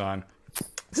Brothers on.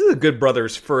 This is the Good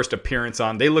Brothers' first appearance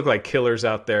on. They look like killers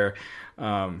out there.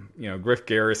 Griff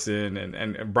Garrison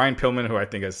and Brian Pillman, who I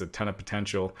think has a ton of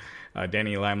potential.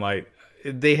 Danny Limelight.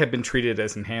 They have been treated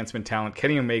as enhancement talent.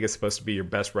 Kenny Omega is supposed to be your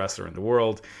best wrestler in the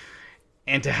world.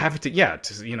 And to have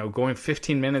it going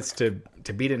 15 minutes to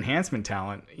beat enhancement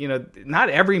talent, not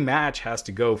every match has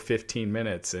to go 15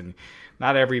 minutes, and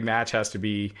not every match has to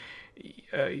be,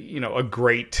 a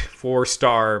great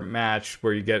 4-star match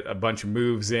where you get a bunch of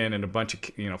moves in and a bunch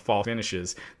of fall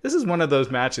finishes. This is one of those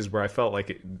matches where I felt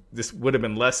like this would have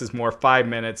been less is more. 5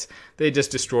 minutes, they just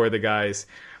destroy the guys.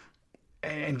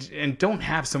 And don't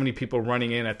have so many people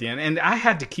running in at the end. And I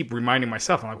had to keep reminding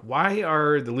myself, I'm like, why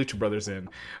are the Lucha Brothers in?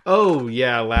 Oh,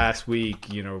 yeah, last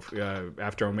week,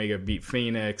 after Omega beat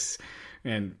Phoenix.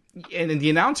 And the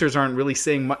announcers aren't really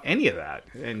saying any of that.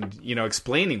 And,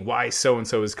 explaining why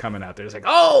so-and-so is coming out there. It's like,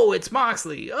 oh, it's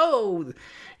Moxley. Oh,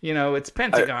 it's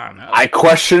Pentagon. I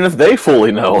question if they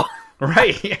fully know.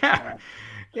 Right, yeah.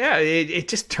 Yeah, it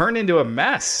just turned into a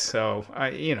mess. So,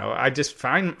 I just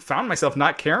found myself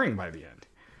not caring by the end.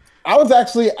 I was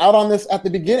actually out on this at the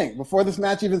beginning, before this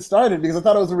match even started, because I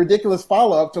thought it was a ridiculous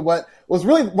follow-up to what was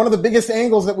really one of the biggest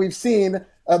angles that we've seen,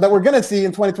 that we're going to see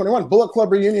in 2021. Bullet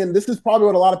Club Reunion, this is probably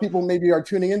what a lot of people maybe are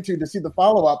tuning into to see the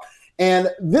follow-up. And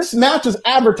this match was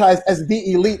advertised as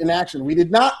the Elite in action. We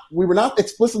were not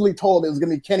explicitly told it was going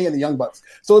to be Kenny and the Young Bucks.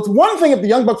 So it's one thing if the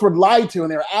Young Bucks were lied to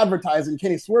and they were advertised and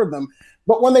Kenny swerved them.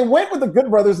 But when they went with the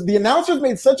Good Brothers, the announcers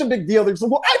made such a big deal. They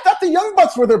said, well, I thought the Young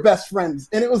Bucks were their best friends.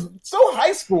 And it was so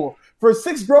high school for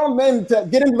 6 grown men to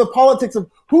get into the politics of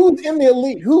who's in the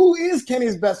Elite, who is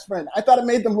Kenny's best friend. I thought it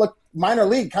made them look minor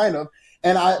league, kind of.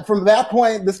 And from that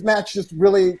point, this match just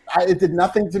really, it did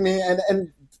nothing to me.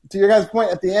 And to your guys'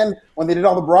 point at the end, when they did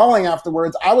all the brawling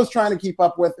afterwards, I was trying to keep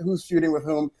up with who's feuding with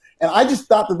whom. And I just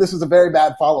thought that this was a very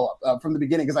bad follow-up from the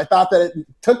beginning, because I thought that it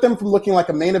took them from looking like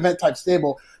a main event type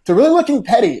stable to really looking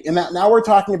petty, in that now we're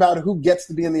talking about who gets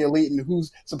to be in the elite and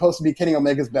who's supposed to be Kenny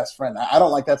Omega's best friend. I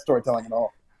don't like that storytelling at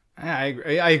all.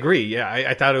 I agree. Yeah,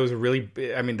 I thought it was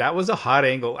that was a hot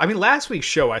angle. I mean, last week's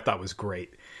show I thought was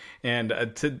great. And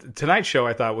tonight's show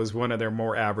I thought was one of their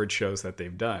more average shows that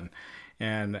they've done.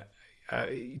 And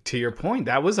to your point,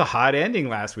 that was a hot ending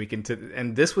last week,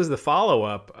 and this was the follow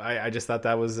up. I just thought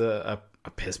that was a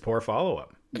piss poor follow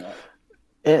up.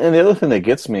 And the other thing that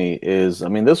gets me is, I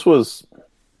mean, this was,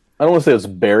 I don't want to say it's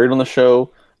buried on the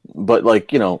show, but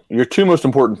like, you know, your two most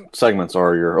important segments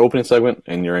are your opening segment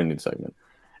and your ending segment,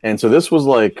 and so this was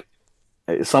like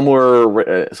somewhere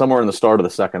in the start of the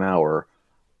second hour,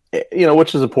 you know,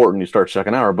 which is important. You start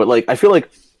second hour, but like I feel like,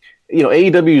 you know,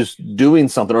 AEW's doing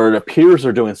something, or it appears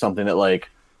they're doing something that like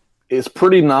is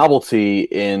pretty novelty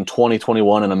in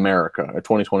 2021 in America, or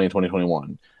 2020 and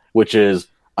 2021, which is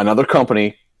another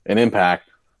company, an Impact,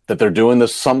 that they're doing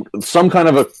this some kind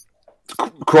of a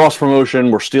cross promotion.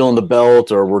 We're stealing the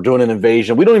belt, or we're doing an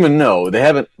invasion. We don't even know. We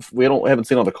haven't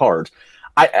seen all the cards.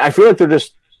 I feel like they're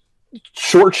just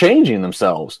shortchanging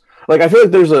themselves. Like I feel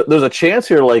like there's a chance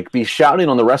here, like be shouting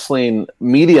on the wrestling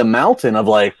media mountain of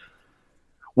like,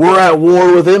 we're at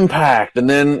war with Impact, and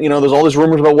then, you know, there's all these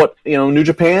rumors about what, you know, New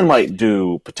Japan might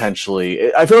do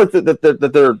potentially. I feel like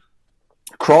that they're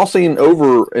crossing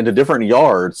over into different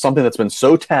yards, something that's been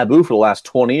so taboo for the last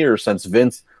 20 years since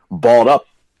Vince balled up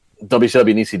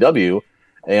WCW and ECW,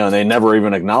 and they never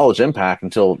even acknowledged Impact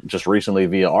until just recently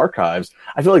via archives.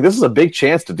 I feel like this is a big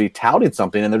chance to be touting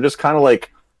something, and they're just kind of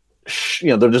like, you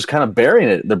know, they're just kind of burying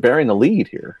it. They're burying the lead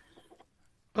here.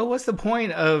 Well, what's the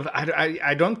point of?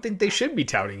 I don't think they should be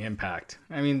touting Impact.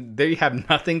 I mean, they have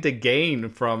nothing to gain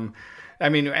from. I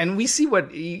mean, and we see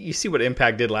what you see what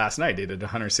Impact did last night. They did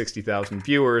 160,000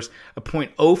 viewers, a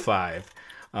 .05,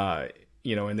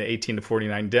 you know, in the 18 to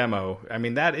 49 demo. I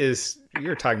mean, that is,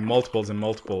 you're talking multiples and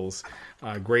multiples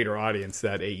greater audience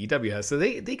that AEW has. So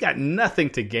they got nothing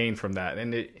to gain from that,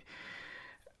 and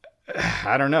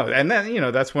I don't know. And then, you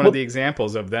know, that's one of the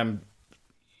examples of them,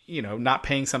 you know, not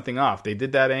paying something off. They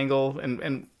did that angle,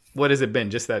 and what has it been?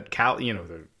 Just that you know,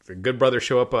 the Good Brothers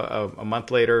show up a month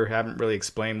later, haven't really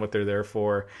explained what they're there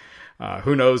for.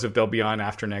 Who knows if they'll be on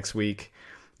after next week?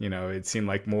 You know, it seemed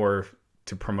like more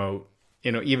to promote,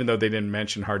 you know, even though they didn't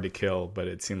mention Hard to Kill, but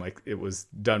it seemed like it was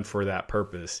done for that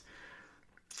purpose.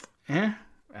 I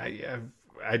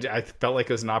felt like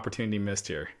it was an opportunity missed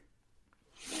here.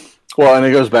 Well, and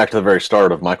it goes back to the very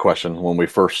start of my question when they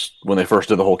first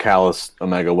did the whole Callis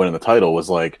Omega winning the title, was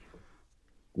like,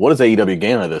 what does AEW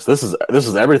gain out of this? This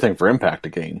is everything for Impact to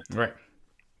gain. Right.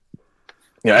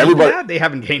 Yeah, everybody. They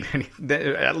haven't gained any,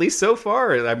 at least so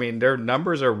far. I mean, their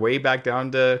numbers are way back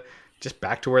down to just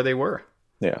back to where they were.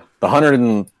 Yeah, the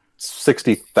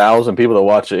 160,000 people that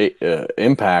watch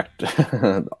Impact,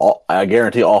 I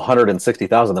guarantee all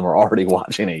 160,000 of them are already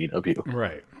watching AEW.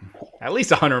 Right. At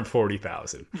least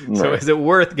 140,000. Right. So is it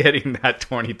worth getting that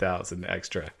 20,000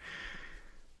 extra?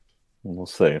 We'll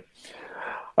see.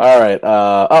 All right.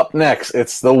 Up next,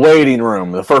 it's the waiting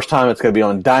room. The first time it's going to be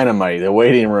on Dynamite. The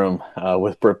waiting room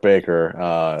with Britt Baker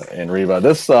and Reba.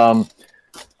 This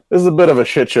is a bit of a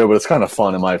shit show, but it's kind of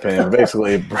fun in my opinion.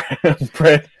 Basically,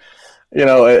 Britt. You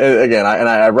know, again,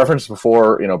 I referenced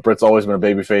before. You know, Britt's always been a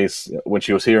babyface when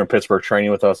she was here in Pittsburgh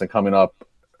training with us and coming up.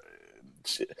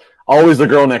 Always the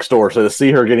girl next door. So to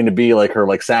see her getting to be like her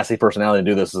like sassy personality and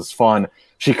do this is fun.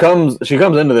 She comes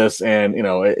into this, and you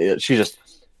know, she just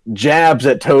jabs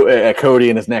at Cody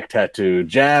and his neck tattoo.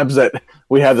 Jabs at,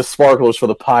 we have the sparklers for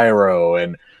the pyro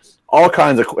and all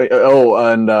kinds of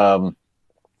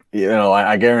you know,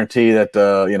 I guarantee that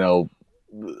you know,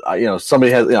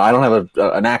 somebody has, you know, I don't have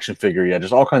an action figure yet.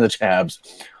 Just all kinds of jabs,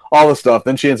 all this stuff.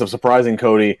 Then she ends up surprising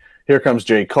Cody. Here comes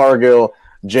Jade Cargill.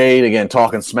 Jade, again,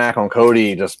 talking smack on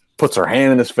Cody, just puts her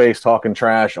hand in his face, talking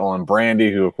trash on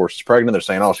Brandy, who, of course, is pregnant. They're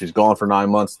saying, oh, she's gone for 9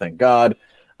 months, thank God.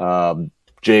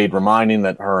 Jade reminding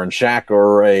that her and Shaq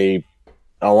are a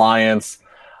alliance.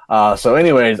 So,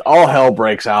 anyways, all hell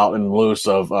breaks out and loose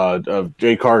of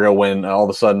Jade Cargill when all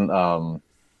of a sudden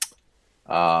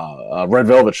Red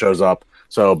Velvet shows up.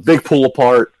 So, big pull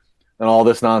apart and all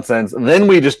this nonsense. And then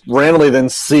we just randomly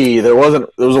see, there was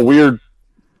a weird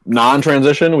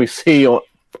non-transition. We see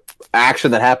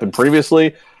action that happened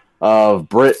previously of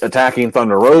Britt attacking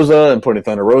Thunder Rosa and putting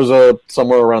Thunder Rosa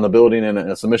somewhere around the building in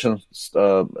a submission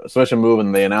move,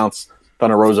 and they announce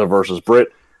Thunder Rosa versus Britt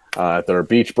at their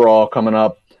beach brawl coming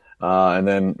up. And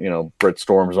then, Britt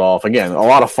storms off. Again, a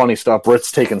lot of funny stuff.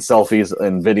 Britt's taking selfies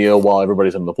and video while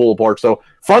everybody's in the pool park. So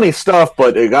funny stuff,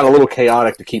 but it got a little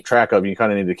chaotic to keep track of. You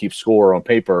kind of need to keep score on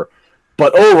paper.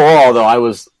 But overall, though, I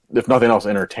was, if nothing else,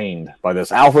 entertained by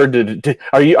this. Alfred,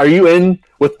 are you in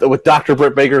with Dr.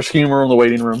 Britt Baker's humor in the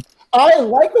waiting room? I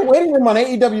like the waiting room on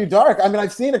AEW Dark. I mean,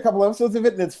 I've seen a couple episodes of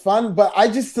it and it's fun, but I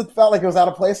just felt like it was out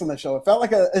of place on the show. It felt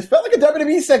like a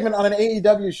WWE segment on an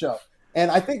AEW show. And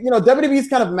I think, WWE's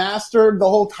kind of mastered the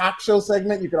whole talk show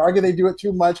segment. You could argue they do it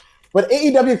too much, but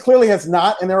AEW clearly has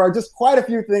not. And there are just quite a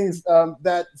few things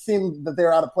that seem that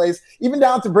they're out of place, even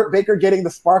down to Britt Baker getting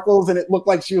the sparkles. And it looked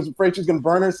like she was afraid she was going to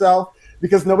burn herself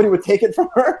because nobody would take it from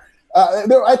her.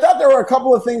 I thought there were a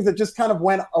couple of things that just kind of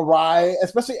went awry,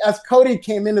 especially as Cody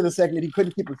came into the segment. He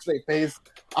couldn't keep a straight face.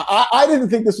 I didn't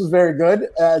think this was very good,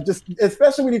 just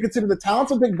especially when you consider the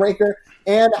talents of Big Breaker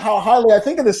and how highly I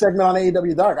think of this segment on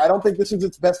AEW Dark. I don't think this was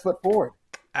its best foot forward.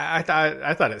 I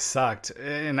thought it sucked,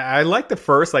 and I liked the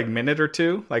first minute or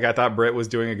two. I thought Britt was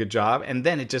doing a good job, and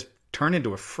then it just turned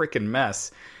into a freaking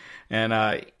mess. And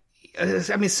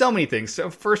so many things. So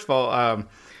first of all,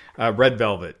 Red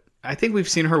Velvet. I think we've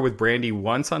seen her with Brandy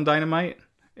once on Dynamite,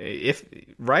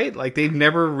 right? They've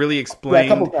never really explained.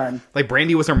 Yeah, a couple times.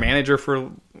 Brandy was her manager for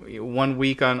 1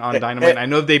 week on Dynamite. I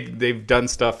know they've done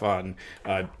stuff on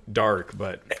Dark,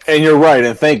 but and you're right.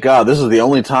 And thank God, this is the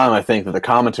only time I think that the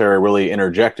commentary really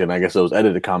interjected. I guess it was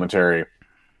edited commentary,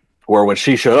 where when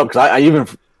she showed up,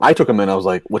 because I took them in, I was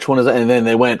like, which one is that? And then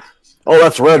they went, oh,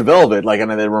 that's Red Velvet.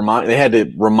 And they had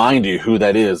to remind you who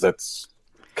that is that's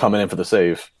coming in for the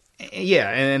save. Yeah,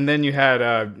 and then you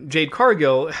had Jade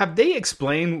Cargill. Have they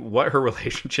explained what her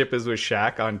relationship is with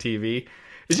Shaq on TV?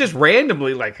 It's just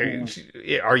randomly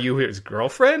are you his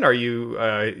girlfriend? Are you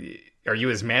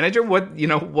his manager? What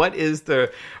is are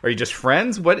you just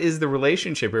friends? What is the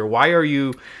relationship here? Why are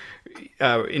you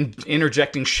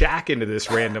interjecting Shaq into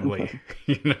this randomly?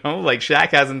 Shaq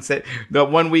hasn't said the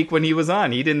 1 week when he was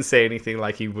on, he didn't say anything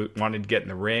like he wanted to get in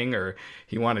the ring or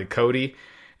he wanted Cody.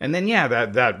 And then,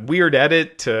 that weird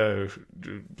edit to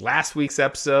last week's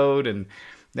episode. And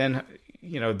then,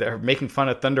 they're making fun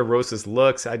of Thunder Rosa's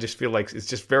looks. I just feel like it's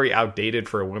just very outdated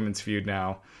for a women's feud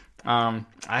now.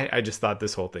 I just thought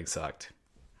this whole thing sucked.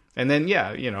 And then,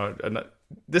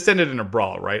 this ended in a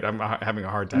brawl, right? I'm having a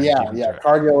hard time. Yeah,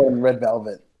 Cargill and Red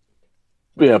Velvet.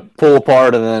 Yeah, pull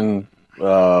apart and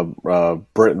then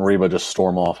Britt and Reba just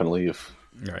storm off and leave.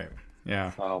 Right.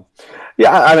 Yeah.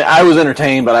 I was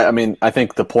entertained, but I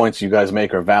think the points you guys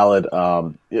make are valid.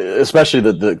 Especially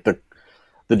the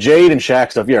Jade and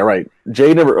Shaq stuff. Yeah, right.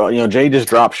 Jade Jade just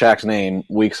dropped Shaq's name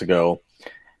weeks ago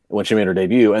when she made her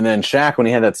debut, and then Shaq, when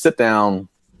he had that sit down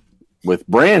with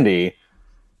Brandy,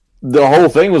 the whole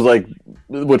thing was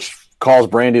which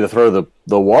caused Brandy to throw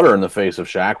the water in the face of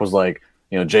Shaq, was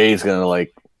Jade's gonna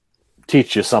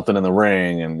teach you something in the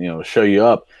ring and show you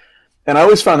up. And I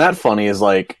always found that funny is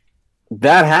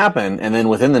that happened, and then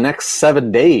within the next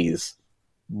 7 days,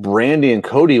 Brandy and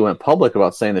Cody went public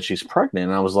about saying that she's pregnant.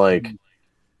 And I was like,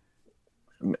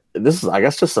 this is, I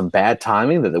guess, just some bad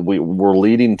timing that we're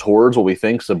leading towards what we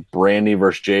think is a Brandy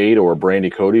versus Jade or a Brandy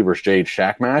Cody versus Jade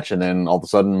Shaq match, and then all of a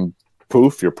sudden,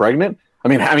 poof, you're pregnant. I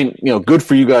mean, good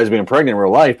for you guys being pregnant in real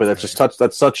life, but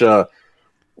that's such an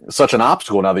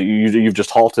obstacle now that you've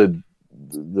just halted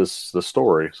the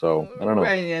story. So I don't know,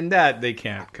 and that they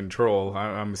can't control.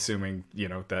 I'm assuming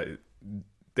that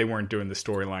they weren't doing the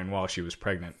storyline while she was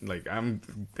pregnant. I'm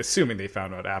assuming they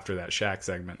found out after that Shaq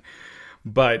segment.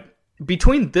 But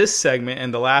between this segment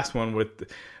and the last one with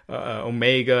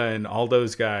Omega and all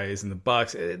those guys and the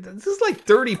Bucks, this is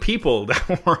 30 people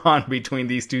that were on between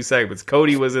these two segments.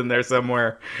 Cody was in there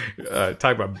somewhere.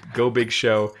 Talk about Go Big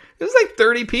Show. It was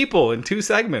 30 people in 2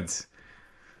 segments.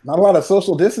 Not a lot of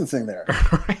social distancing there.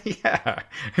 Yeah.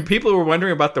 And people were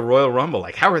wondering about the Royal Rumble.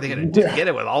 How are they going to get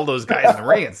it with all those guys in the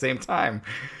ring at the same time?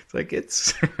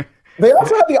 It's They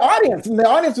also had the audience, and the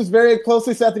audience was very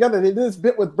closely set together. They did this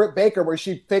bit with Britt Baker where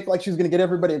she faked like she was going to get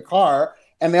everybody a car,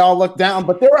 and they all looked down,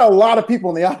 but there were a lot of people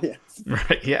in the audience.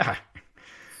 Right, yeah.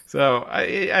 So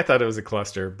I thought it was a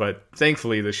cluster, but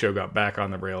thankfully the show got back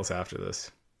on the rails after this.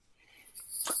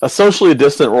 A socially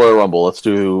distant Royal Rumble. Let's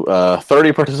do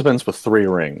 30 participants with 3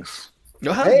 rings.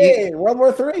 Hey, World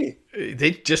War III. They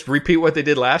just repeat what they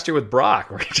did last year with Brock,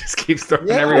 where he just keeps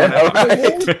throwing everyone out.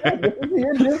 Right.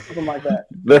 Something like that.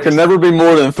 There can never be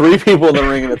more than 3 people in the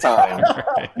ring at a time.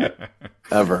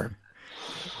 Ever.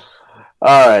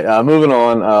 All right, moving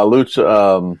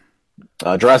on.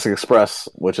 Jurassic Express,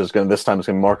 which is this time it's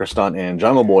going to be Marcus Stunt and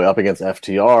Jungle Boy up against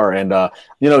FTR.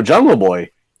 And, Jungle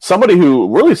Boy, somebody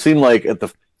who really seemed like at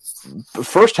the the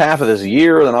first half of this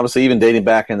year, then obviously even dating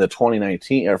back into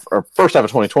 2019 or first half of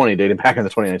 2020, dating back into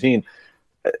 2019,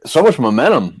 so much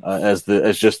momentum as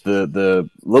just the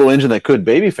little engine that could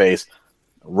babyface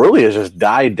really has just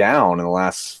died down in the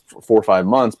last 4 or 5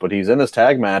 months. But he's in this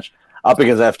tag match up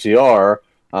against FTR.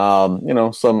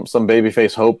 Some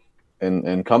babyface hope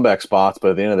and comeback spots,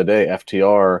 but at the end of the day,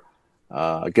 FTR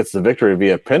gets the victory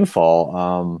via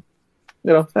pinfall.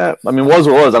 Was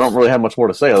what was. I don't really have much more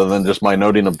to say other than just my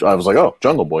noting of. I was like, oh,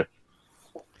 Jungle Boy.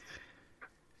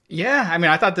 Yeah, I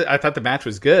mean, I thought the match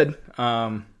was good.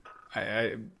 It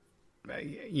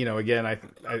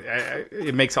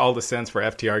makes all the sense for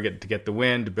FTR to get the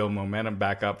win, to build momentum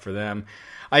back up for them.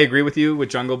 I agree with you with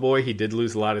Jungle Boy. He did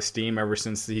lose a lot of steam ever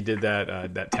since he did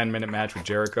that 10-minute match with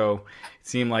Jericho. It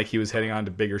seemed like he was heading on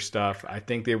to bigger stuff. I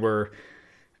think they were.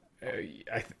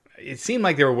 It seemed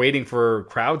like they were waiting for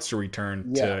crowds to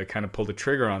return to kind of pull the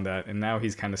trigger on that, and now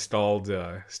he's kind of stalled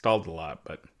a lot.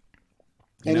 But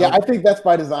I think that's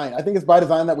by design. I think it's by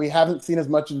design that we haven't seen as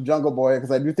much of Jungle Boy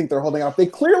because I do think they're holding off. They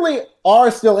clearly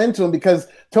are still into him because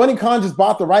Tony Khan just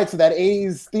bought the rights to that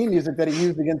A's theme music that he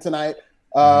used again tonight.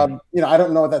 I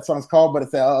don't know what that song's called, but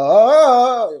it's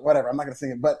whatever. I'm not going to sing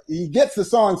it, but he gets the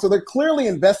song, so they're clearly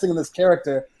investing in this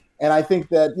character. And I think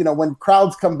that when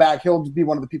crowds come back, he'll be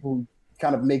one of the people who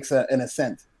kind of makes an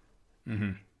ascent.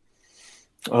 Mm-hmm.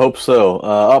 I hope so.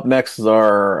 Up next is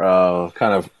our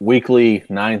kind of weekly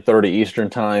 9:30 Eastern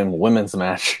Time women's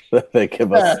match that they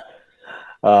give us.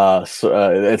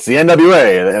 It's the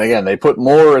NWA, and again, they put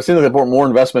more. It seems like they put more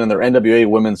investment in their NWA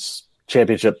Women's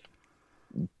Championship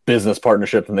business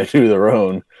partnership than they do their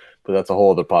own. But that's a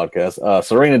whole other podcast.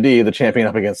 Serena D, the champion,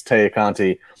 up against Taya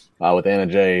Conti with Anna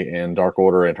Jay and Dark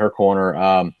Order in her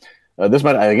corner. This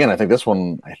might I think this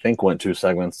one went 2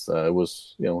 segments. It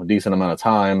was a decent amount of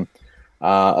time.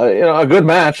 A good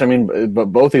match. I mean, but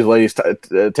both these ladies,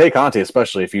 Tay Conti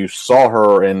especially, if you saw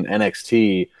her in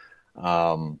NXT,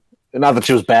 not that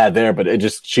she was bad there, but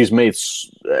she's made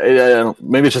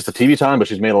maybe it's just the TV time, but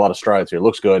she's made a lot of strides here.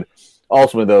 Looks good.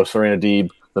 Ultimately, though, Serena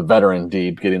Deeb, the veteran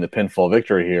Deeb, getting the pinfall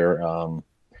victory here.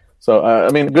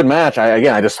 Good match.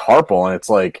 I just harp on it's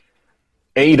like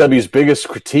AEW's biggest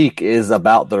critique is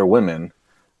about their women,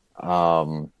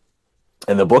 and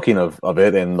the booking of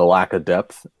it and the lack of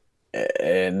depth.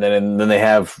 And then they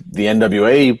have the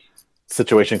NWA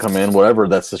situation come in, whatever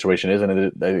that situation is,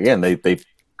 and they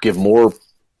give more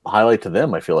highlight to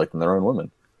them, I feel like, than their own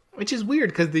women. Which is weird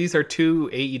because these are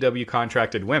 2 AEW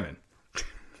contracted women.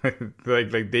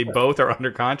 like they both are under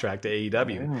contract to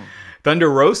AEW. Yeah. Thunder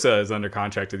Rosa is under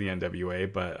contract to the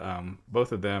NWA, but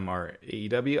both of them are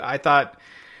AEW. I thought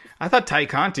Tay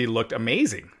Conti looked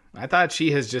amazing. I thought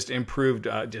she has just improved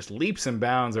just leaps and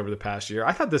bounds over the past year.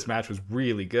 I thought this match was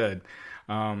really good.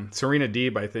 Serena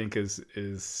Deeb, I think,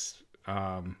 is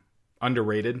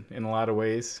underrated in a lot of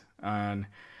ways. And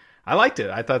I liked it.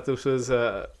 I thought this was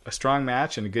a strong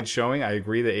match and a good showing. I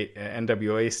agree the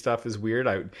NWA stuff is weird.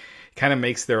 It kind of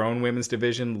makes their own women's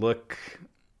division look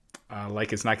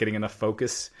like it's not getting enough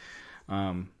focus.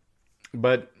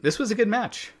 But this was a good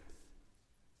match.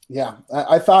 Yeah,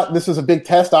 I thought this was a big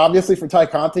test, obviously, for Tay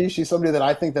Conti. She's somebody that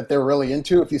I think that they're really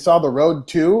into. If you saw The Road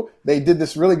 2, they did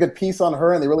this really good piece on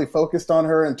her, and they really focused on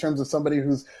her in terms of somebody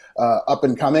who's up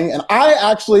and coming. And I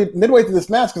actually, midway through this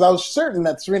match, because I was certain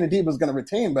that Serena Deeb was going to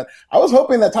retain, but I was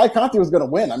hoping that Tay Conti was going to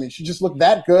win. I mean, she just looked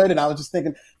that good, and I was just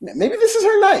thinking, maybe this is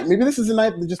her night. Maybe this is the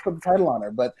night to just put the title on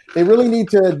her. But they really need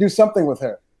to do something with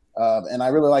her, and I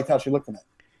really liked how she looked in it.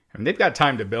 And they've got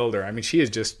time to build her. I mean, she is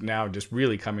just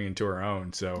really coming into her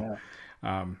own. So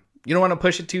you don't want to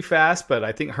push it too fast, but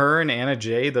I think her and Anna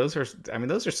Jay, those are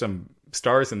some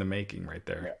stars in the making right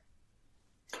there.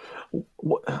 Yeah.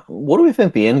 What do we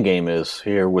think the end game is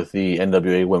here with the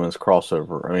NWA women's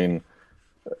crossover? I mean,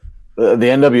 the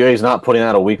NWA is not putting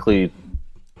out a weekly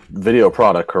video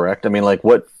product, correct? I mean, like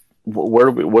what's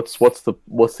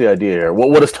the idea here?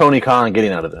 What is Tony Khan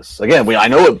getting out of this? Again, I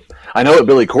know what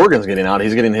Billy Corgan's getting out.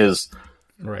 He's getting his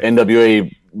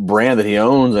NWA brand that he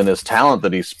owns and his talent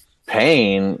that he's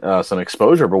paying some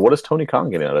exposure. But what is Tony Khan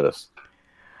getting out of this?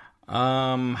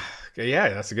 Yeah,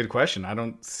 that's a good question. I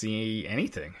don't see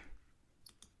anything.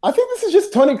 I think this is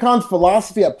just Tony Khan's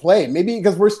philosophy at play. Maybe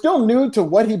because we're still new to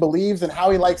what he believes and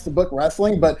how he likes to book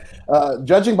wrestling. But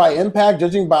judging by Impact,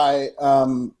 judging by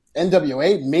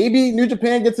NWA, maybe New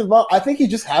Japan gets involved. I think he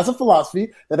just has a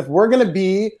philosophy that if we're going to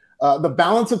be the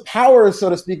balance of power, so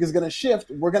to speak, is going to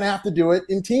shift, we're going to have to do it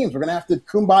in teams. We're going to have to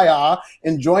kumbaya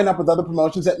and join up with other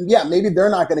promotions that, maybe they're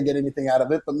not going to get anything out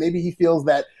of it, but maybe he feels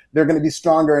that they're going to be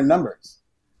stronger in numbers.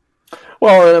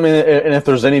 Well, I mean, and if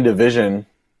there's any division,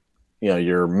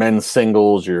 your men's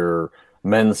singles, your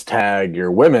men's tag,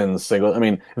 your women's single. I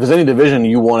mean, if there's any division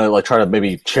you want to like try to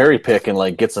maybe cherry pick and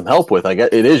like get some help with, I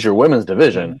get it is your women's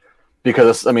division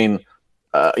because I mean,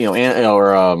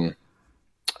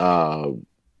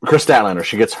 Chris Statlander,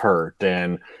 she gets hurt,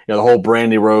 and the whole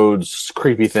Brandy Rhodes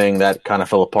creepy thing that kind of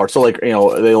fell apart. So like they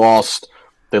lost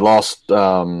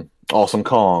Awesome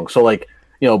Kong. So like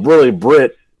really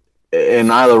Britt and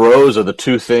Nyla Rose are the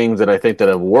two things that I think that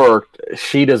have worked.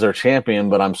 Sheeta's our champion,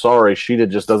 but I'm sorry, Sheeta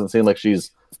just doesn't seem like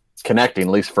she's connecting,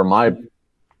 at least for my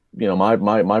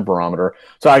my barometer.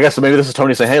 So I guess maybe this is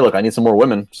Tony saying, hey, look, I need some more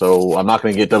women, so I'm not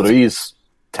going to get WWE's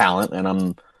talent, and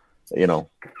I'm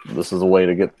this is a way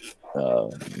to get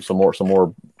some more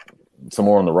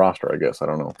on the roster, I guess. I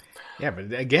don't know. Yeah,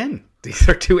 but again, these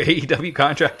are two AEW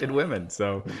contracted women.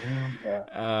 So,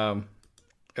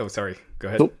 sorry. Go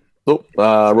ahead.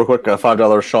 Real quick,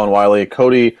 $5 Sean Wiley.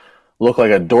 Cody looked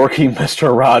like a dorky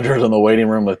Mr. Rogers in the waiting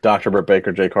room with Dr. Britt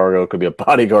Baker. Jay Cargill could be a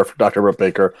bodyguard for Dr. Britt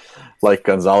Baker, like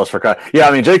Gonzalez for Kai. Yeah,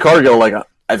 I mean, Jay Cargill, like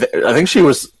I think she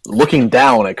was looking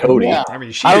down at Cody. Yeah. I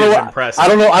mean, she is impressive. I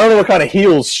don't know what kind of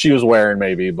heels she was wearing,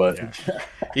 maybe, but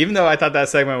even though I thought that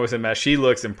segment was a mess, she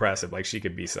looks impressive. Like she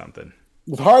could be something.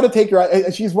 It's hard to take her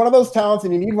out. She's one of those talents,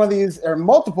 and you need one of these, or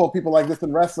multiple people like this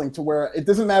in wrestling, to where it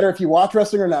doesn't matter if you watch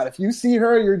wrestling or not. If you see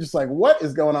her, you're just like, what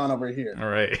is going on over here? All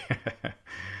right.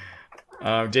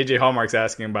 JJ Hallmark's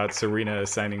asking about Serena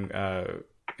signing.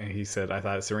 And he said, I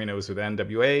thought Serena was with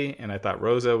NWA, and I thought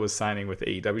Rosa was signing with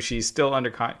AEW. She's still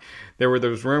under there were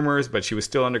those rumors, but she was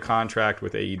still under contract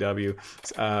with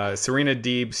AEW. Serena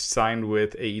Deeb signed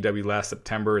with AEW last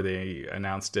September. They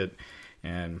announced it.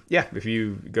 And yeah, if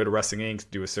you go to Wrestling Inc.,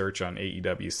 do a search on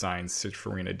AEW signs, search for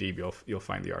Serena Deeb, you'll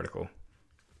find the article.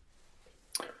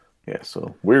 Yeah,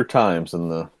 so weird times in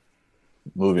the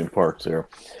moving parts here.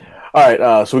 All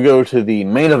right, so we go to the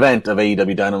main event of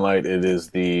AEW Dynamite. It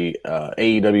is the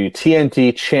AEW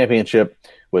TNT Championship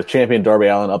with champion Darby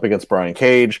Allin up against Brian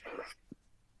Cage.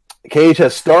 Cage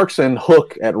has Starks and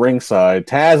Hook at ringside.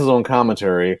 Taz is on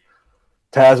commentary.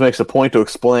 Taz makes a point to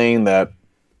explain that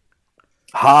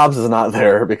Hobbs is not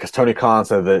there because Tony Khan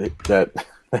said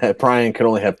that Brian could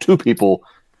only have two people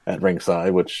at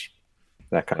ringside, which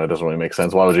that kind of doesn't really make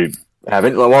sense. Why would you let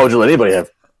anybody have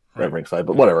at ringside?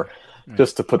 But whatever.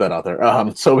 Just to put that out there.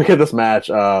 So we get this match.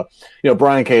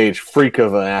 Brian Cage, freak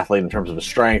of an athlete in terms of his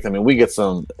strength. I mean, we get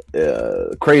some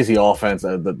crazy offense.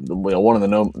 One of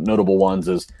the notable ones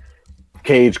is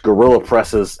Cage gorilla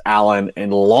presses Allen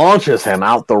and launches him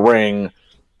out the ring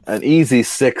an easy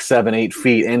 6, 7, 8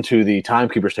 feet into the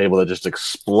timekeeper's table that just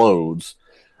explodes.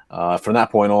 From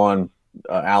that point on,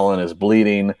 Allen is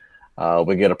bleeding.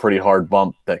 We get a pretty hard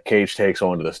bump that Cage takes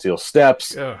onto the steel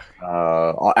steps.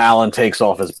 Allen takes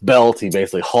off his belt. He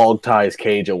basically hog ties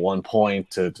Cage at one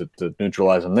point to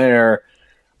neutralize him there.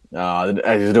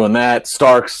 As he's doing that,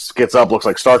 Starks gets up. Looks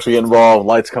like Starks will get involved.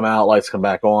 Lights come out. Lights come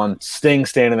back on. Sting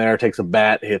standing there takes a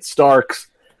bat, hits Starks,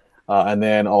 and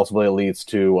then ultimately it leads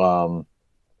to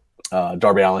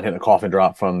Darby Allin hitting a coffin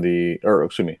drop he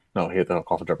hit the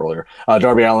coffin drop earlier.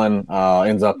 Darby Allin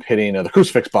ends up hitting the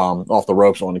crucifix bomb off the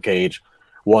ropes on the Cage.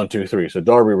 1, 2, 3. So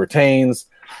Darby retains.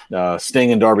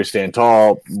 Sting and Darby stand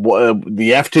tall.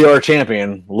 The FTR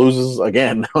champion loses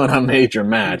again on a major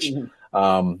match.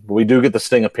 We do get the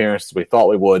Sting appearance we thought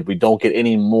we would. We don't get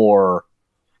any more.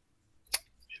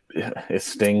 Is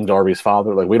Sting Darby's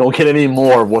father? Like, we don't get any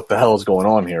more of what the hell is going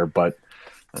on here, but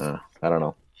I don't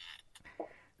know.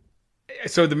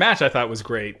 So the match I thought was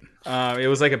great. It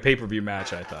was like a pay-per-view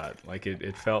match, I thought. Like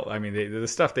it felt, I mean, the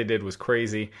stuff they did was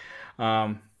crazy.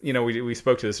 We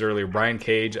spoke to this earlier. Brian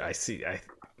Cage, I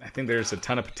think there's a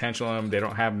ton of potential in him. They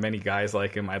don't have many guys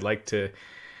like him. I'd like to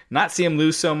not see him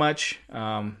lose so much.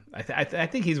 I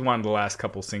think he's won the last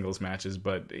couple singles matches,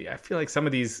 but I feel like some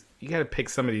of these, you got to pick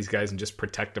some of these guys and just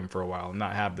protect them for a while and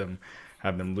not have them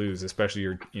lose,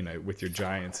 especially with your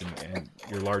giants and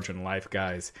your larger than life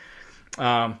guys.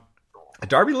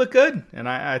 Darby looked good, and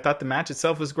I thought the match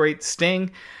itself was great.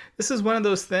 Sting, this is one of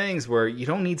those things where you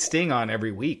don't need Sting on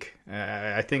every week.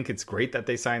 I think it's great that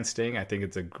they signed Sting. I think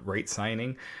it's a great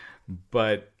signing,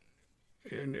 but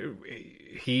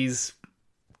he's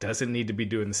doesn't need to be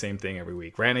doing the same thing every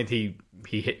week. Granted, he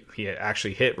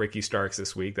actually hit Ricky Starks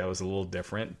this week. That was a little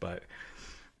different, but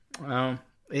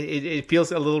it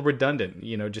feels a little redundant.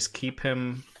 Just keep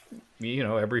him,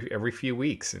 every few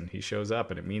weeks, and he shows up,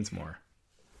 and it means more.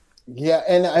 Yeah,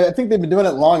 and I think they've been doing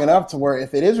it long enough to where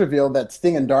if it is revealed that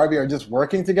Sting and Darby are just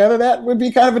working together, that would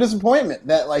be kind of a disappointment.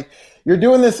 That like you're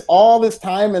doing this all this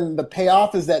time, and the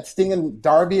payoff is that Sting and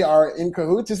Darby are in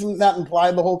cahoots. Isn't that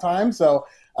implied the whole time? So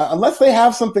unless they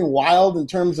have something wild in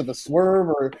terms of a swerve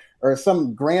or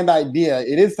some grand idea,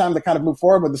 it is time to kind of move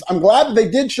forward with this. I'm glad that they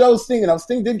did show Sting.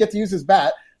 Sting did get to use his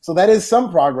bat. So that is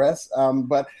some progress.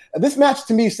 But this match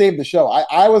to me saved the show.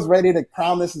 I was ready to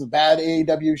crown this as a bad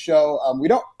AEW show.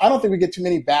 I don't think we get too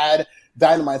many bad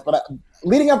Dynamites, but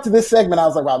leading up to this segment, I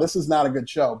was like, wow, this is not a good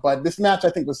show. But this match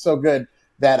I think was so good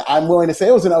that I'm willing to say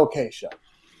it was an okay show.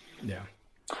 Yeah.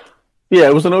 Yeah,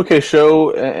 it was an okay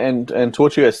show. And to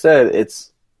what you guys said,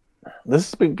 this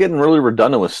has been getting really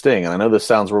redundant with Sting. And I know this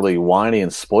sounds really whiny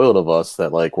and spoiled of us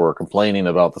that like we're complaining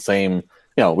about the same,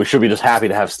 we should be just happy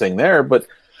to have Sting there, but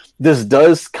this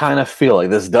does kind of feel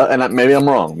like and maybe I'm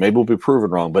wrong. Maybe we'll be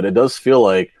proven wrong, but it does feel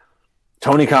like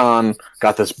Tony Khan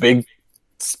got this big,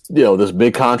 this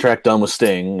big contract done with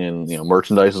Sting, and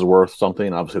merchandise is worth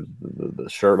something. Obviously, the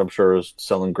shirt I'm sure is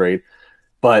selling great,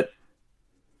 but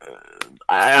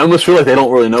I almost feel like they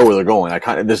don't really know where they're going.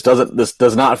 This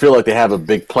does not feel like they have a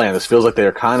big plan. This feels like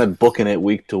they're kind of booking it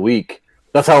week to week.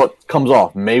 That's how it comes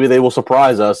off. Maybe they will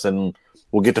surprise us and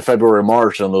we'll get to February,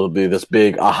 March, and there'll be this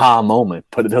big aha moment,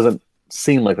 but it doesn't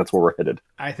seem like that's where we're headed.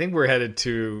 I think we're headed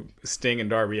to Sting and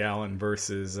Darby Allin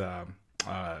versus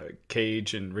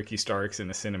Cage and Ricky Starks in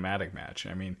a cinematic match.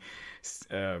 I mean,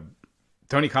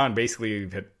 Tony Khan basically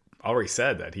had already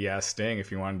said that he asked Sting if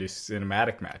he wanted to do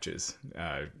cinematic matches,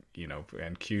 and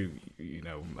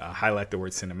highlight the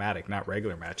word cinematic, not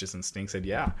regular matches, and Sting said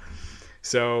yeah.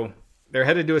 So they're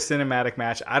headed to a cinematic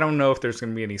match. I don't know if there's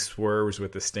going to be any swerves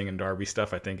with the Sting and Darby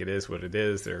stuff. I think it is what it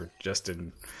is. They're just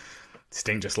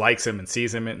Sting just likes him and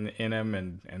sees him in him,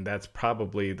 and that's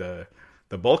probably the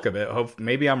bulk of it.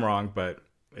 Maybe I'm wrong, but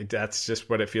that's just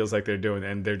what it feels like they're doing,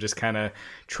 and they're just kind of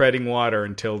treading water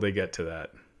until they get to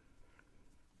that.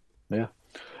 Yeah.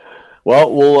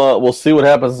 Well, we'll see what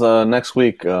happens next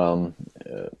week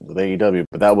with AEW.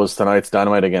 But that was tonight's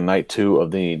Dynamite, again, night 2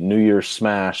 of the New Year's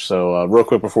Smash. So real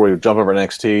quick before we jump over to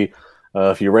NXT,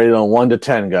 if you're rated on 1 to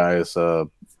 10, guys,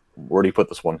 where do you put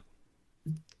this one?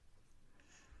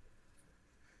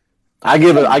 I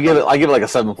give it like a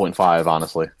 7.5,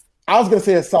 honestly. I was gonna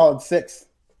say a solid 6.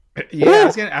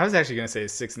 Yeah, I was actually gonna say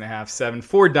 6.5, 7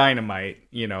 for Dynamite.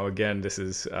 Again, this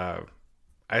is I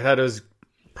thought it was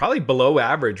probably below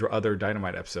average other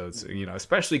Dynamite episodes,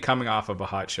 especially coming off of a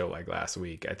hot show like last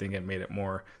week. I think it made it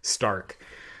more stark.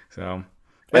 So,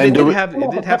 but it did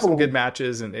have some good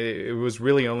matches, and it was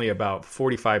really only about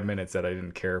 45 minutes that I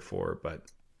didn't care for. But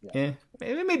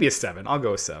maybe a 7. I'll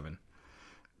go with 7.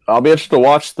 I'll be interested to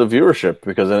watch the viewership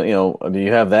because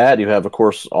you have that. You have, of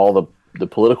course, all the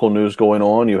political news going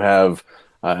on. You have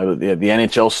the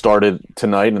NHL started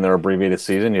tonight in their abbreviated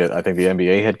season. I think the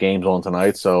NBA had games on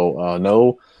tonight, so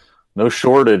no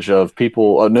shortage of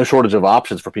people, no shortage of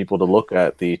options for people to look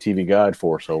at the TV guide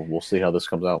for. So we'll see how this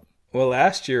comes out. Well,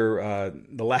 last year,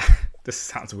 this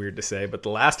sounds weird to say, but the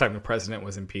last time the president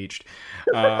was impeached,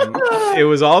 it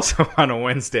was also on a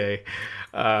Wednesday.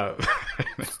 And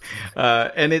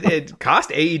it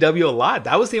cost AEW a lot.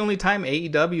 That was the only time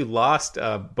AEW lost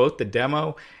both the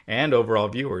demo and overall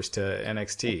viewers to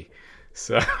NXT.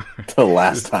 So the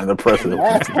last time the president.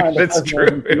 That's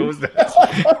true. It was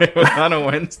on a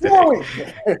Wednesday.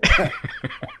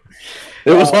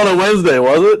 It was on a Wednesday,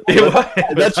 was it? It was.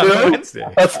 That's true. Wednesday.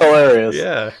 That's hilarious.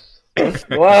 Yeah.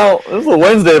 Well, it was a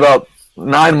Wednesday about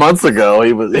 9 months ago.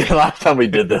 He was the last time we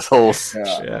did this whole.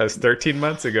 Yeah, it was 13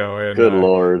 months ago. And, good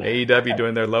Lord. AEW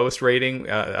doing their lowest rating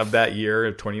of that year,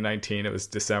 of 2019. It was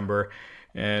December,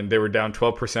 and they were down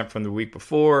 12% from the week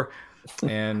before.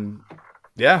 And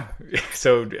yeah,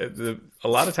 so a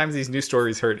lot of times these news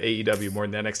stories hurt AEW more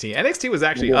than NXT. NXT was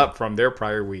actually up from their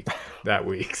prior week that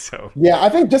week. So yeah, I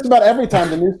think just about every time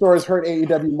the news stories hurt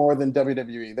AEW more than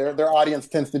WWE. Their audience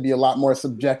tends to be a lot more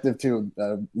subjective to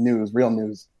news, real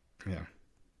news. Yeah.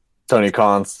 Tony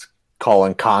Khan's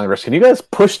calling Congress. Can you guys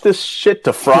push this shit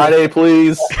to Friday,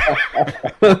 please?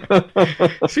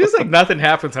 Feels like nothing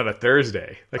happens on a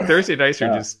Thursday. Like Thursday nights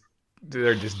are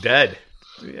they're just dead.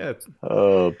 Yeah.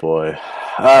 Oh boy.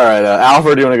 All right,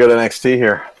 Alfred, do you want to go to NXT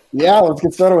here? Yeah, let's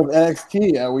get started with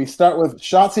NXT. We start with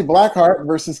Shotzi Blackheart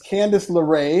versus Candice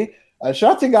LeRae.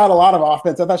 Shotzi got a lot of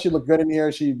offense. I thought she looked good in here.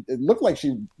 It looked like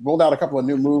she rolled out a couple of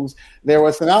new moves. There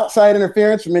was some outside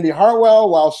interference from Indy Hartwell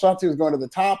while Shotzi was going to the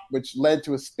top, which led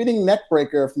to a spinning neck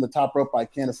breaker from the top rope by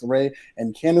Candice LeRae,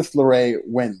 and Candice LeRae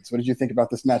wins. What did you think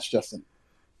about this match, Justin?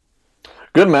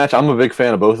 Good match. I'm a big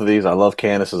fan of both of these. I love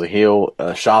Candice as a heel.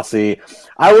 Shotzi.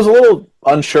 I was a little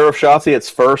unsure of Shotzi at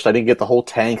first. I didn't get the whole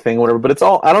tank thing, or whatever. But it's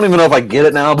all. I don't even know if I get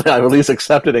it now, but I've at least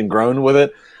accepted and grown with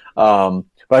it. But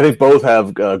I think both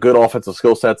have good offensive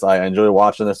skill sets. I enjoy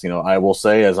watching this. I will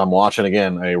say, as I'm watching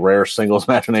again a rare singles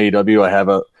match in AEW, I have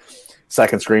a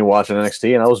second screen watching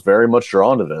NXT, and I was very much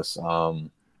drawn to this.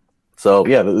 So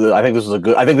yeah, I think this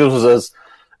was as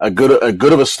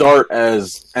good of a start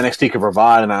as NXT could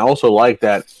provide, and I also like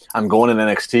that I'm going in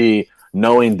NXT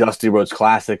knowing Dusty Rhodes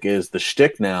Classic is the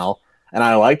shtick now, and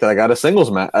I like that I got a singles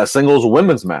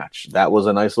women's match. That was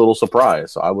a nice little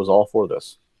surprise. So I was all for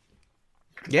this.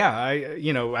 Yeah, I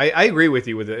agree with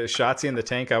you with the Shotzi and the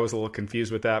tank. I was a little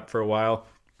confused with that for a while.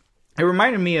 It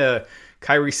reminded me of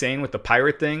Kairi Sane with the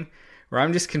pirate thing, where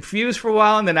I'm just confused for a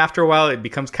while, and then after a while it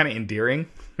becomes kind of endearing.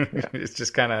 It's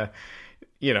just kind of,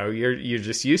 you're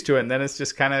just used to it, and then it's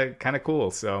just kind of cool.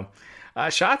 So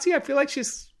Shotzi, I feel like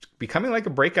she's becoming like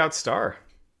a breakout star.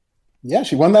 Yeah,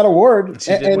 she won that award.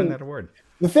 She did win that award.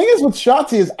 The thing is with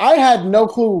Shotzi is I had no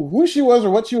clue who she was or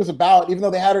what she was about, even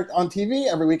though they had her on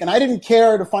TV every week, and I didn't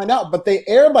care to find out. But they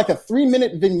aired like a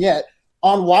 3-minute vignette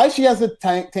on why she has a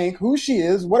tank, who she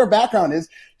is, what her background is.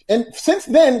 And since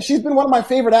then, she's been one of my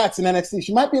favorite acts in NXT.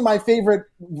 She might be my favorite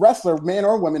wrestler, man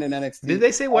or woman, in NXT. Did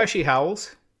they say why she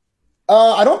howls?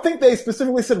 I don't think they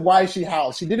specifically said why she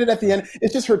howls. She did it at the end.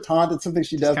 It's just her taunt. It's something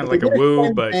she does. Kind of like a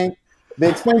woo, but... They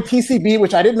explained TCB,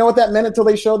 which I didn't know what that meant until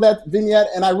they showed that vignette,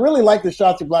 and I really like the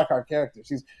Shotzi Blackheart character.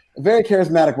 She's a very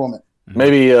charismatic woman.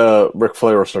 Maybe Ric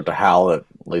Flair will start to howl at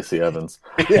Lacey Evans.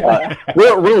 Yeah.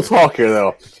 Real talk here,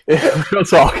 though. Real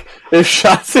talk. If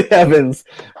Shotzi Evans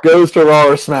goes to Raw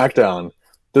or SmackDown,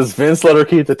 does Vince let her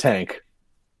keep the tank?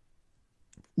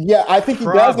 Yeah, I think he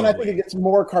does, and I think it gets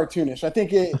more cartoonish. I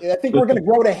think we're going to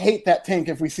grow to hate that tank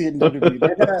if we see it in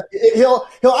WWE. He'll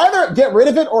either get rid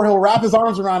of it or he'll wrap his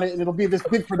arms around it, and it'll be this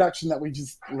big production that we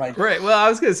just like. Right. Well, I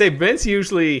was going to say Vince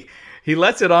usually he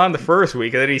lets it on the first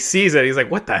week, and then he sees it. He's like,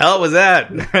 "What the hell was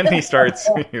that?" And he starts,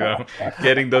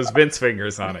 getting those Vince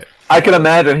fingers on it. I can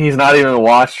imagine he's not even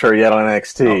watched her yet on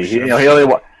NXT. Oh, sure. He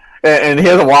only and he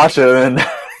hasn't watched it. And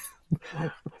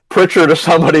Pritchard or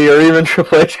somebody, or even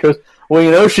Triple H goes,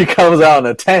 "Well, she comes out in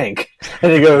a tank,"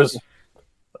 and he goes,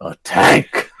 "A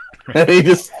tank," and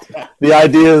the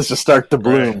ideas just start to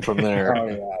bloom from there. Oh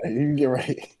yeah, you can get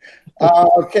ready.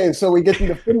 Okay, so we get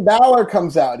into Finn Balor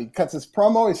comes out. He cuts his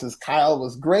promo. He says Kyle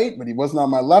was great, but he wasn't on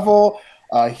my level.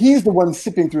 He's the one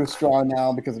sipping through a straw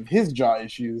now because of his jaw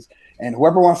issues. And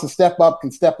whoever wants to step up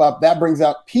can step up. That brings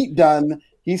out Pete Dunne.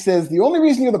 He says the only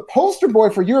reason you're the poster boy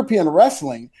for European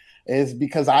wrestling is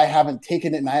because I haven't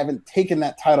taken it and I haven't taken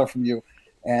that title from you.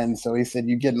 And so he said,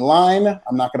 you get in line.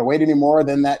 I'm not going to wait anymore.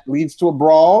 Then that leads to a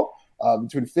brawl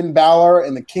between Finn Balor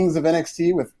and the Kings of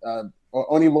NXT with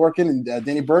Oney Lorcan and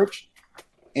Danny Burch.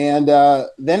 And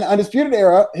then Undisputed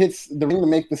Era hits the ring to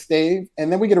make the stave.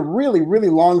 And then we get a really, really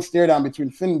long stare down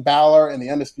between Finn Balor and the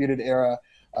Undisputed Era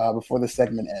before the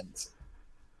segment ends.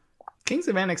 Kings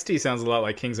of NXT sounds a lot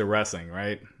like Kings of Wrestling,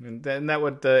 right? And then that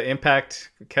would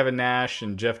Impact, Kevin Nash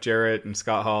and Jeff Jarrett and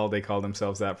Scott Hall, they called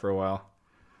themselves that for a while.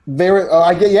 They were,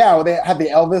 they had the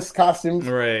Elvis costumes.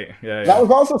 Right, yeah. That was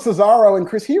also Cesaro and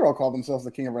Chris Hero called themselves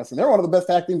the King of Wrestling. They're one of the best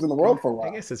tag teams in the world for a while.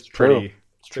 I guess it's a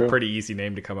pretty easy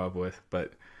name to come up with,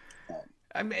 but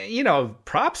I mean,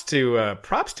 props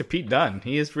to Pete Dunne.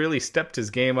 He has really stepped his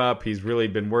game up. He's really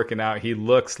been working out. He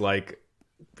looks like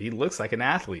an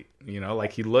athlete.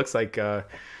 Like he looks like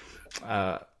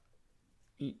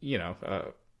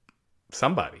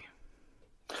somebody.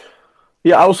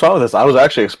 Yeah, I was fine with this. I was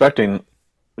actually expecting,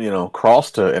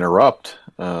 Cross to interrupt,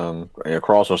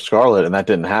 Cross or Scarlett, and that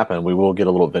didn't happen. We will get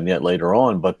a little vignette later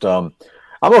on, but I'm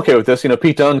okay with this.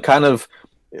 Pete Dunne, kind of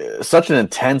such an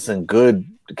intense and good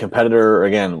competitor.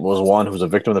 Again, was one who was a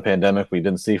victim of the pandemic we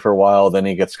didn't see for a while. Then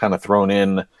he gets kind of thrown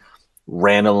in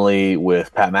randomly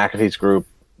with Pat McAfee's group.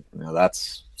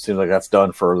 Seems like that's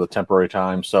done for the temporary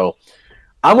time. So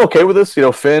I'm okay with this.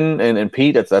 Finn and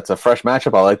Pete, that's a fresh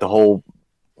matchup. I like the whole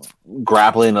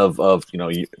grappling of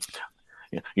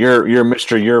you're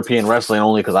Mr. European Wrestling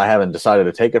only because I haven't decided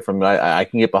to take it from you. I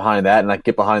can get behind that, and I can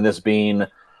get behind this being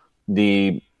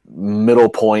the middle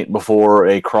point before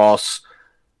a Cross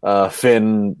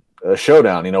Finn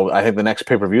showdown. I think the next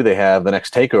pay-per-view they have, the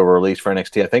next takeover at least for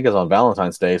NXT, I think is on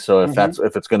Valentine's Day. So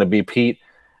if it's going to be Pete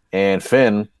and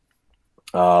Finn,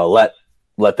 let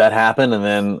that happen. And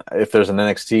then if there's an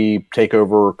NXT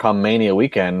takeover come Mania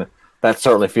weekend, that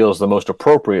certainly feels the most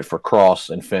appropriate for Cross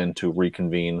and Finn to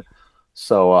reconvene.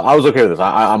 So I was okay with this.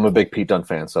 I'm a big Pete Dunne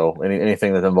fan, so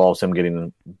anything that involves him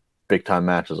getting big time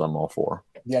matches, I'm all for.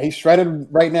 Yeah, he's shredded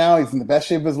right now. He's in the best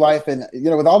shape of his life. And,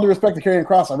 with all due respect to Karrion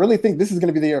Kross, I really think this is going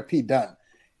to be the year of Pete Dunne.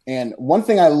 And one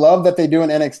thing I love that they do in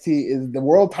NXT is the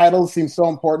world titles seem so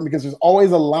important because there's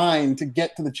always a line to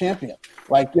get to the champion.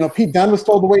 Like, Pete Dunne was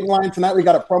told to wait in line. Tonight we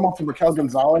got a promo from Raquel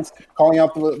Gonzalez calling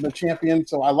out the champion.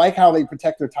 So I like how they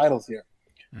protect their titles here.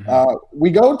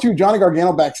 We go to Johnny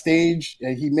Gargano backstage.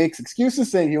 He makes excuses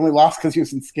saying he only lost because he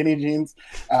was in skinny jeans.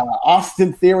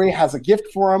 Austin Theory has a gift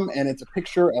for him, and it's a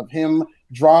picture of him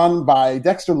drawn by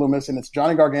Dexter Lumis, and it's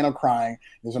Johnny Gargano crying.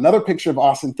 There's another picture of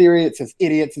Austin Theory. It says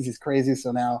idiot since he's crazy,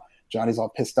 so now Johnny's all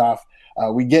pissed off.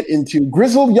 We get into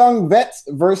Grizzled Young Vets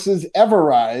versus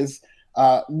Everrise.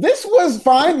 This was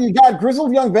fine. You got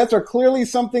Grizzled Young Vets are clearly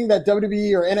something that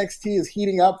WWE or NXT is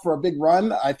heating up for a big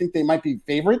run. I think they might be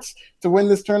favorites to win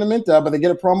this tournament, but they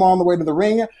get a promo on the way to the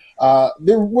ring.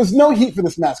 There was no heat for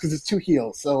this match because it's two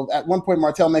heels. So at one point,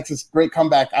 Martel makes this great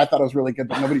comeback. I thought it was really good,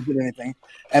 but nobody did anything.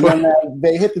 And then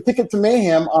they hit the ticket to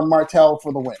Mayhem on Martel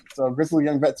for the win. So Grizzled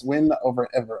Young Vets win over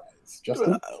Everrise.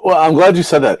 Justin? Well, I'm glad you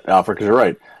said that, Alfred, because you're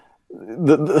right.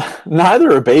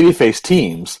 Neither are babyface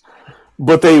teams,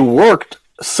 but they worked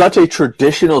such a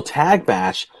traditional tag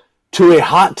match to a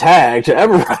hot tag to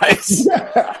Everrise.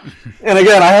 And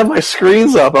again, I have my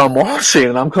screens up, I'm watching,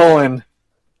 and I'm going,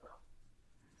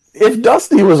 if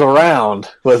Dusty was around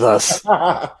with us,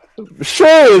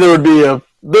 surely there would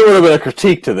have been a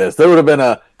critique to this. There would have been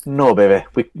a, no, baby,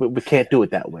 we can't do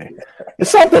it that way.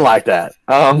 It's something like that.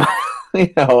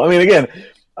 Again,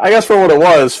 I guess for what it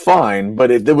was, fine,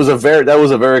 but that was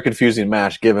a very confusing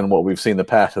match given what we've seen the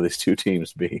path of these two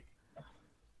teams be.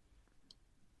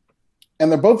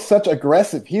 And they're both such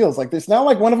aggressive heels. Like, it's not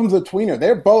like one of them's a tweener.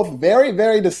 They're both very,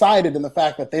 very decided in the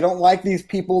fact that they don't like these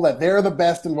people, that they're the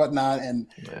best and whatnot, and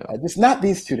just not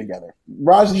these two together.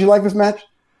 Raj, did you like this match?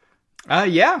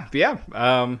 Yeah.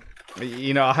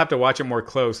 I'll have to watch it more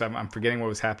close. I'm forgetting what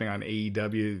was happening on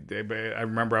AEW. I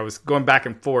remember I was going back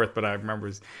and forth, but I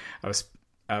remember I was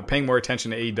paying more attention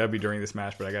to AEW during this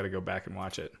match, but I got to go back and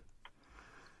watch it.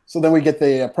 So then we get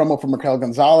the promo from Raquel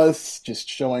Gonzalez, just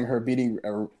showing her beating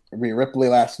Rhea Ripley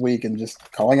last week and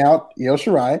just calling out Io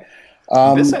Shirai.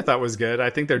 This I thought was good. I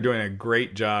think they're doing a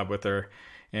great job with her.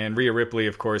 And Rhea Ripley,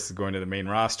 of course, is going to the main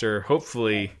roster.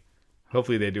 Hopefully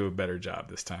they do a better job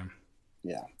this time.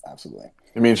 Yeah, absolutely.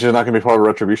 You mean she's not going to be part of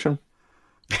Retribution?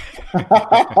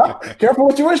 Careful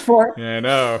what you wish for. Yeah,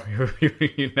 no.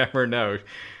 You never know.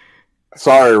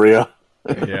 Sorry, Rhea.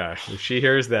 Yeah, if she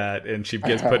hears that and she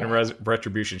gets put in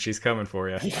Retribution, she's coming for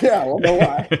you. Yeah, we'll know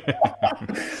why.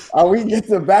 We get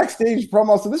the backstage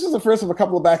promo. So this is the first of a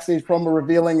couple of backstage promo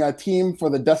revealing a team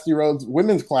for the Dusty Rhodes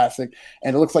Women's Classic,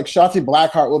 and it looks like Shotzi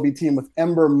Blackheart will be teamed with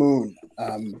Ember Moon.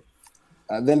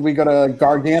 Then we go to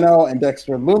Gargano and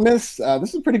Dexter Lumis. This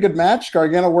is a pretty good match.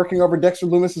 Gargano working over Dexter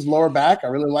Lumis's lower back. I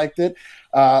really liked it.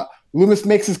 Lumis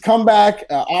makes his comeback.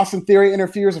 Austin Theory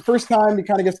interferes the first time. He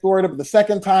kind of gets scored up the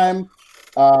second time.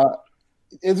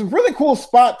 It's a really cool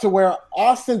spot to where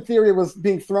Austin Theory was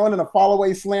being thrown in a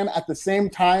fall-away slam at the same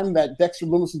time that Dexter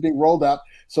Lumis was being rolled up.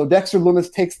 So Dexter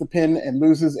Lumis takes the pin and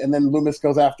loses, and then Lumis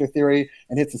goes after Theory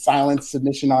and hits a silent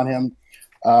submission on him.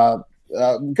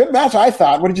 Good match, I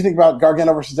thought. What did you think about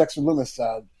Gargano versus Dexter Lumis,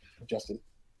 Justin?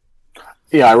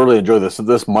 Yeah, I really enjoyed this.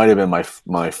 This might have been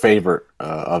my favorite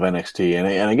of NXT,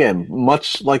 and again,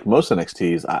 much like most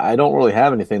NXTs, I don't really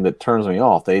have anything that turns me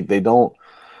off. They don't.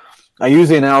 I use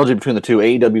the analogy between the two.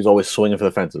 AEW is always swinging for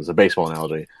the fences, a baseball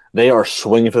analogy. They are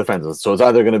swinging for the fences. So it's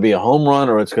either going to be a home run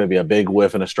or it's going to be a big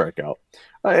whiff and a strikeout.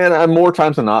 And more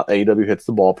times than not, AEW hits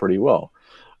the ball pretty well.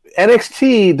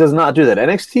 NXT does not do that.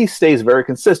 NXT stays very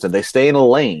consistent. They stay in a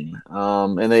lane,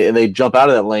 and they jump out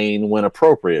of that lane when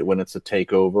appropriate, when it's a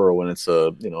takeover or when it's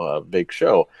a big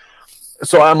show.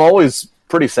 So I'm always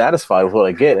pretty satisfied with what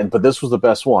I get. But this was the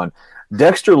best one.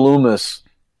 Dexter Lumis.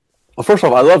 Well, first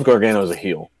off, I love Gargano as a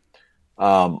heel.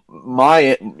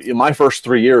 My first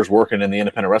 3 years working in the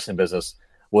independent wrestling business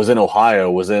was in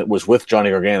Ohio, was with Johnny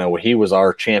Gargano, where he was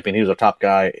our champion. He was our top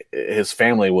guy. His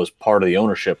family was part of the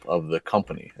ownership of the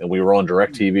company, and we were on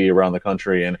DirecTV around the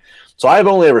country. And so I've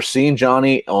only ever seen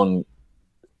Johnny on,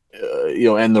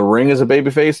 in the ring as a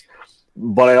babyface,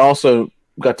 but I also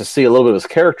got to see a little bit of his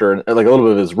character, and like a little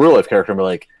bit of his real life character, and be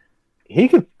like, he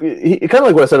kind of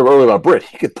like what I said earlier about Britt.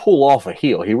 He could pull off a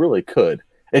heel. He really could.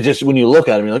 It's just when you look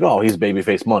at him, you're like, oh, he's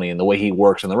babyface money, and the way he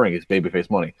works in the ring, he's babyface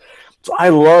money. So I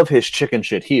love his chicken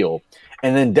shit heel.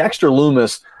 And then Dexter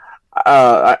Lumis,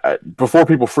 before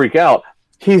people freak out,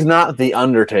 he's not the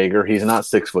Undertaker. He's not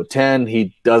 6'10".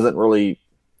 He doesn't really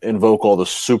invoke all the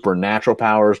supernatural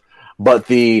powers, but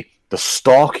the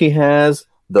stalk he has,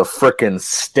 the frickin'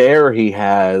 stare he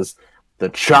has, the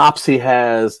chops he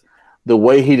has, the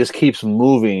way he just keeps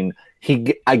moving,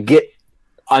 I get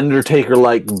Undertaker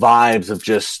like vibes of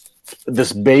just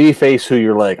this baby face who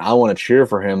you're like, I want to cheer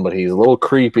for him, but he's a little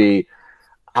creepy.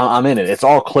 I'm in it. It's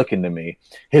all clicking to me.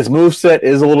 His moveset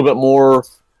is a little bit more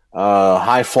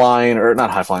high flying, or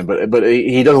not high flying, but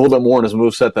he does a little bit more in his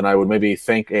moveset than I would maybe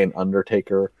think an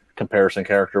Undertaker comparison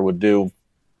character would do.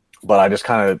 But I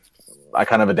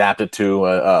kind of adapted to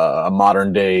a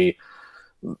modern day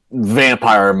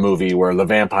vampire movie where the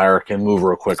vampire can move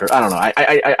real quicker. I don't know.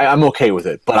 I'm okay with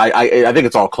it, but I think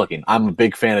it's all clicking. I'm a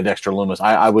big fan of Dexter Lumis.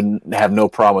 I wouldn't have no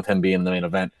problem with him being in the main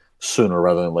event sooner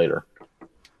rather than later.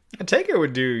 Taker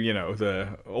would do,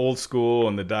 the old school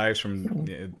and the dives from,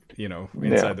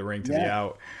 inside the ring to the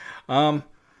out.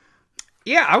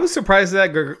 I was surprised that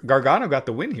Gargano got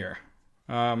the win here.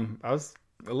 I was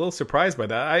a little surprised by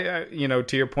that. I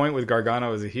to your point with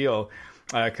Gargano as a heel,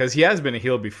 because he has been a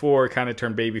heel before, kind of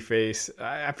turned babyface.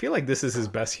 I feel like this is his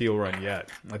best heel run yet.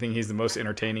 I think he's the most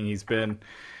entertaining he's been.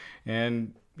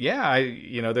 And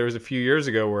there was a few years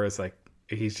ago where it's like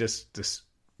he's just this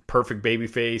perfect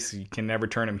babyface. You can never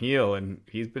turn him heel, and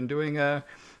he's been doing a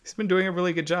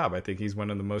really good job. I think he's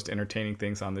one of the most entertaining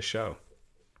things on the show.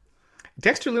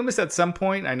 Dexter Lumis, at some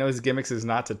point, I know his gimmicks is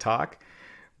not to talk,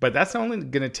 but that's only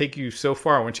going to take you so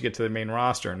far once you get to the main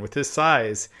roster. And with his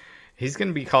size, he's going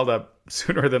to be called up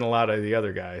sooner than a lot of the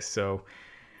other guys. So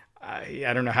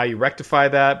I don't know how you rectify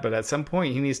that, but at some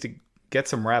point he needs to get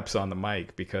some reps on the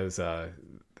mic, because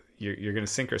you're going to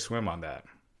sink or swim on that.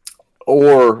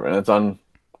 And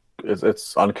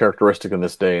it's uncharacteristic in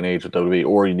this day and age of WWE,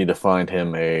 or you need to find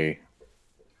him a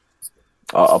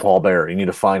Paul Bearer. You need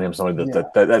to find him somebody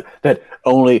that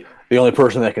only the only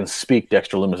person that can speak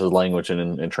Dexter Lumis' language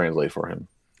and translate for him.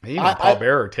 Even Paul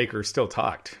Bearer or Taker still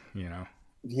talked,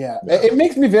 Yeah, it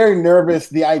makes me very nervous,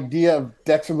 the idea of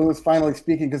Dexter Lumis finally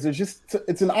speaking, because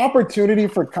it's an opportunity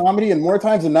for comedy, and more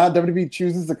times than not, WWE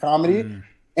chooses the comedy.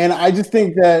 And I just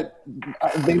think that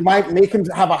they might make him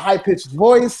have a high-pitched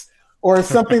voice or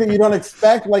something that you don't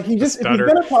expect. Like, if he's going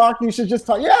to talk, he should just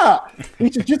talk. Yeah,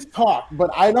 he should just talk. But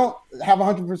I don't have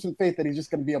 100% faith that he's just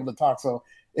going to be able to talk. So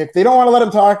if they don't want to let him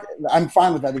talk, I'm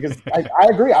fine with that, because I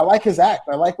agree. I like his act.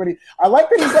 I like that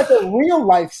he's like a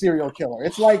real-life serial killer.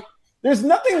 It's like, there's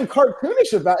nothing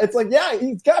cartoonish about it. It's like, yeah,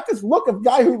 he's got this look of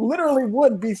guy who literally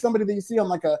would be somebody that you see on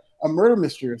like a murder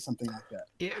mystery or something like that.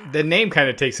 Yeah, the name kind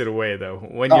of takes it away, though.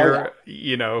 When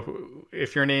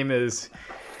if your name is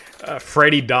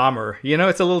Freddie Dahmer,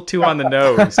 it's a little too on the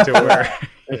nose to where,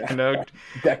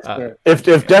 Dexter.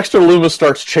 If Dexter Lumis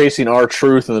starts chasing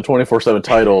R-Truth in the 24/7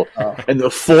 title, and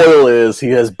the foil is he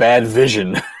has bad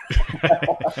vision,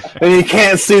 and he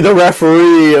can't see the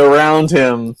referee around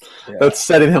him that's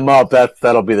setting him up,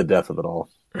 that'll be the death of it all.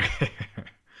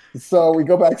 So we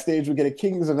go backstage, we get a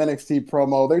Kings of NXT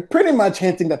promo. They're pretty much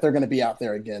hinting that they're going to be out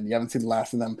there again. You haven't seen the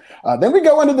last of them. Then we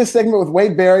go into this segment with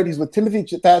Wade Barrett. He's with Timothy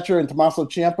Thatcher and Tommaso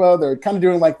Ciampa. They're kind of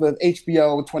doing like the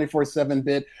HBO 24/7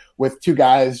 bit with two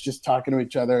guys just talking to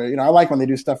each other. I like when they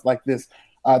do stuff like this.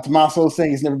 Tommaso is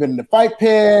saying he's never been in a fight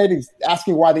pit. He's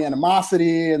asking why the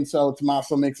animosity. And so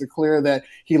Tommaso makes it clear that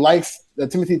he likes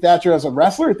Timothy Thatcher as a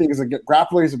wrestler. He thinks he's a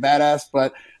grappler. He's a badass,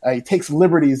 but he takes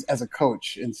liberties as a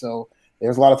coach. And so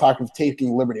there's a lot of talk of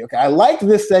taking liberty. Okay, I like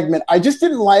this segment. I just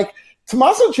didn't like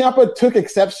Tommaso Ciampa took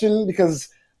exception because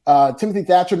Timothy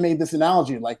Thatcher made this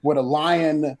analogy, like, would a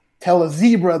lion tell a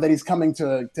zebra that he's coming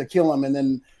to kill him? And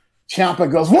then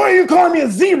Ciampa goes, "What are you calling me a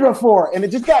zebra for?" And it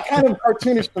just got kind of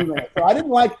cartoonish from there. So I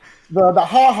didn't like the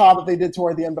ha-ha that they did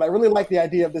toward the end, but I really like the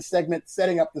idea of this segment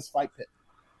setting up this fight pit.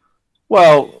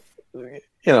 Well,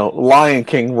 Lion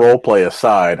King roleplay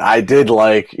aside, I did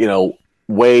like,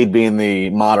 Wade being the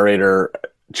moderator.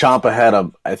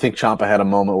 I think Ciampa had a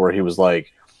moment where he was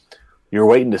like, "You're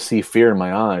waiting to see fear in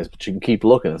my eyes, but you can keep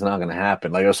looking. It's not going to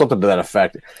happen." Like, it was something to that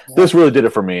effect. Yeah. This really did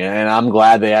it for me, and I'm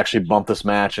glad they actually bumped this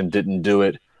match and didn't do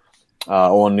it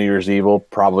on New Year's Eve,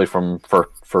 probably for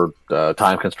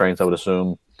time constraints, I would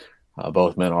assume.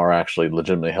 Both men are actually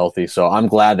legitimately healthy, so I'm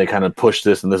glad they kind of pushed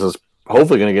this, and this is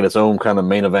hopefully going to get its own kind of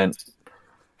main event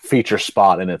feature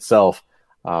spot in itself.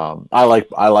 I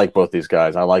like both these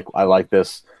guys. I like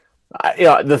this.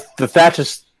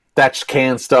 The Thatch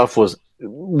Can stuff was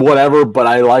whatever, but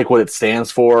I like what it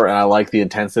stands for, and I like the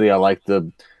intensity. I like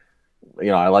the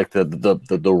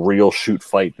real shoot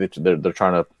fight that they're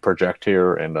trying to project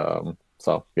here, and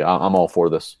so yeah, I'm all for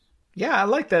this. Yeah, I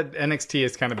like that NXT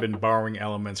has kind of been borrowing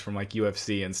elements from like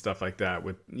UFC and stuff like that,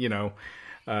 with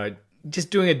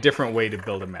just doing a different way to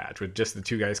build a match with just the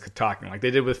two guys talking, like they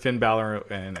did with Finn Balor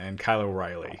and Kyle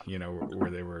O'Reilly.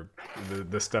 Where they were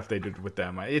the stuff they did with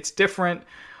them. It's different.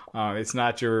 It's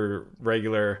not your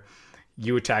regular,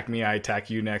 you attack me, I attack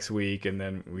you next week, and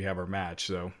then we have our match.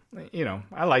 So,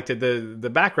 I liked it. The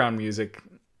background music,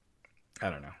 I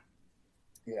don't know.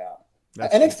 Yeah.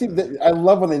 NXT, I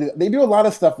love when they do a lot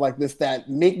of stuff like this that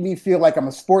make me feel like I'm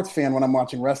a sports fan when I'm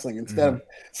watching wrestling instead of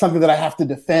something that I have to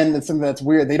defend and something that's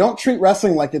weird. They don't treat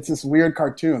wrestling like it's this weird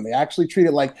cartoon. They actually treat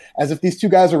it like as if these two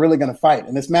guys are really going to fight.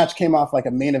 And this match came off like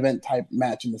a main event type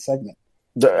match in the segment.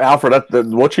 Alfred,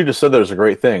 what you just said there is a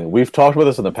great thing. We've talked about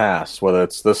this in the past, whether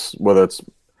it's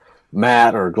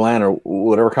Matt or Glenn or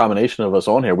whatever combination of us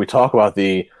on here. We talk about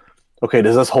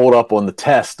does this hold up on the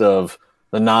test of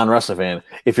the non-wrestling fan?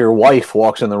 If your wife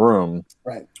walks in the room,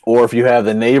 right, or if you have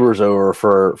the neighbors over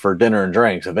for dinner and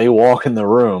drinks, if they walk in the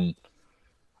room,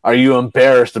 are you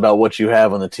embarrassed about what you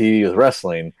have on the TV with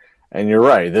wrestling? And you're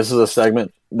right. This is a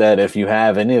segment that if you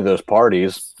have any of those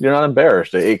parties, you're not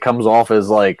embarrassed. It comes off as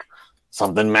like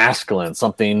something masculine,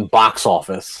 something box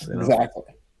office. Exactly.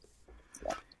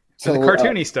 So the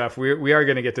cartoony stuff, we are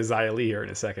going to get to Xia Li here in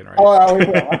a second, right?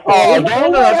 Don't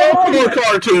more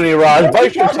cartoony, Raj.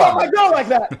 Bite your tongue. Go like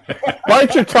that.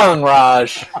 Bite your tongue,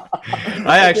 Raj.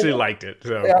 I actually liked it.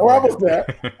 So. Yeah, we're almost there.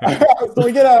 So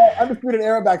we get a Undisputed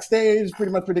Era backstage,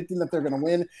 pretty much predicting that they're going to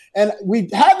win. And we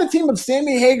have the team of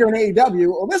Sammy Hagar in AEW.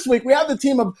 Well, this week we have the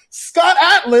team of Scott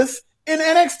Atlas in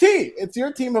NXT. It's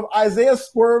your team of Isaiah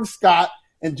Swerve Scott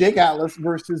and Jake Atlas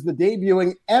versus the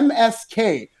debuting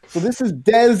MSK. So this is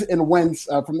Dez and Wentz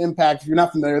from Impact. If you're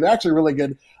not familiar, they're actually a really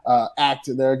good act.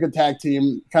 They're a good tag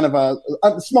team, kind of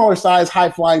a smaller size,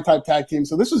 high-flying type tag team.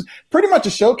 So this was pretty much a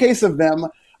showcase of them.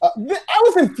 I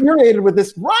was infuriated with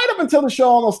this right up until the show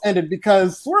almost ended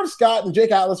because Swerve Scott and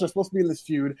Jake Atlas are supposed to be in this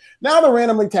feud. Now they're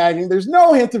randomly tagging. There's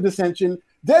no hint of dissension.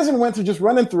 Dez and Wentz are just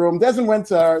running through them. Dez and Wentz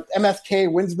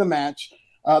MSK wins the match.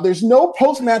 There's no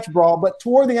post-match brawl, but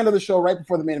toward the end of the show, right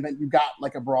before the main event, you got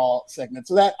like a brawl segment.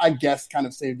 So that, I guess, kind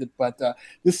of saved it. But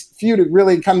this feud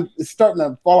really kind of is starting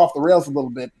to fall off the rails a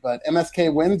little bit. But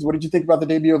MSK wins. What did you think about the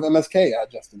debut of MSK,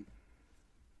 Justin?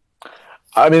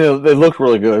 I mean, they looked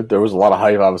really good. There was a lot of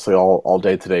hype, obviously, all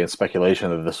day today and speculation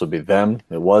that this would be them.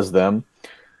 It was them.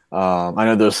 I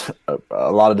know there's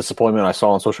a lot of disappointment I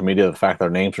saw on social media, the fact their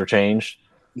names were changed.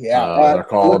 Yeah, they're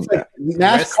called like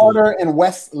Nash Carter and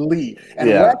Wes Lee, and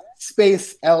Wes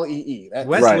space Lee.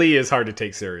 Wes Lee is hard to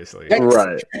take seriously,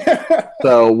 right?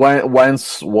 So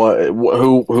Wentz, who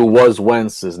was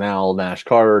Wentz, is now Nash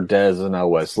Carter. Dez is now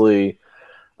Wes Lee.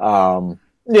 I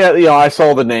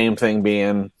saw the name thing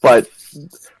being, but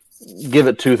give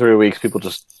it 2-3 weeks, people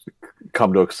just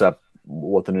come to accept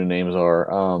what the new names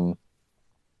are.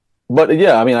 But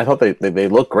yeah, I mean, I thought they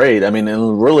look great. I mean,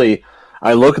 and really.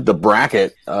 I look at the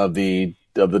bracket of the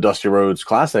Dusty Rhodes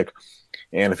Classic,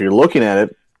 and if you're looking at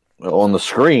it on the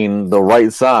screen, the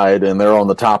right side, and they're on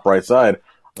the top right side,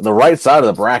 the right side of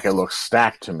the bracket looks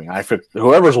stacked to me.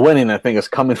 Whoever's winning, I think, is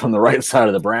coming from the right side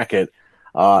of the bracket.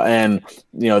 And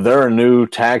they're a new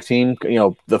tag team.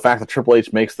 The fact that Triple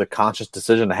H makes the conscious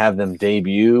decision to have them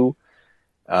debut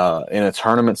in a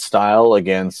tournament style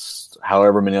against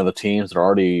however many other teams that are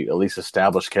already at least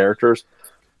established characters,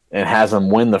 and has them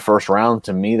win the first round,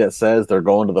 to me that says they're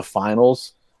going to the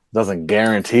finals. Doesn't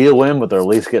guarantee a win, but they're at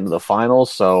least getting to the finals.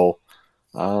 So,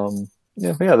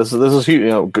 this is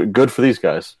huge. Good for these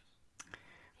guys.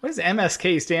 What does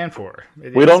MSK stand for?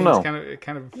 We don't know. Kind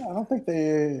of. Yeah, I don't think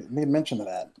they made mention of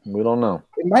that. We don't know.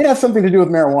 It might have something to do with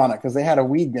marijuana because they had a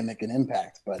weed gimmick in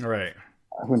Impact, but right.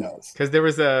 Who knows? Because there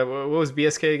was what was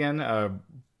BSK again?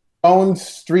 Bone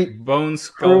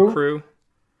Skull Crew.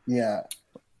 Yeah.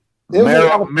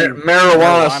 Marijuana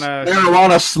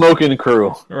smoking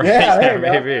crew. Right. Yeah,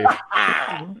 maybe.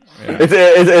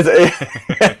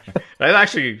 That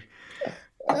actually.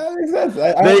 That makes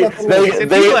sense.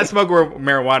 People that smoke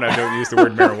marijuana don't use the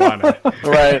word marijuana.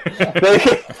 Right.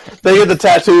 They get the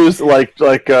tattoos like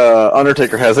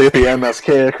Undertaker has. They get the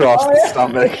MSK across the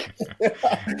stomach.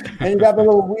 And you got the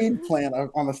little weed plant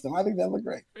on the stomach. I think that looked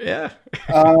great. Yeah.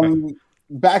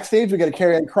 Backstage, we got a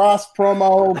Karrion Kross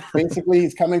promo. Basically,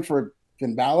 he's coming for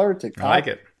Finn Balor to come. I like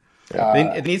it.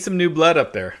 It needs some new blood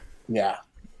up there. Yeah.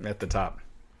 At the top.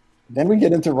 Then we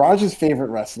get into Raj's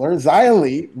favorite wrestler, Xia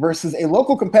Li, versus a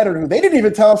local competitor who they didn't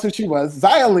even tell us who she was.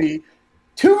 Xia Li,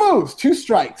 2 moves, 2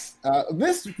 strikes.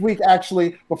 This week,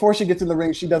 actually, before she gets in the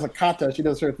ring, she does a kata. She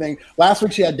does her thing. Last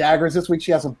week, she had daggers. This week,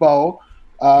 she has a bow.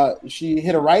 She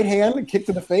hit a right hand and kicked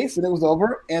to the face, and it was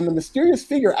over. And the mysterious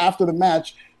figure after the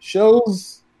match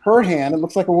shows her hand. It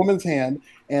looks like a woman's hand.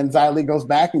 And Xia Li goes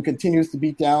back and continues to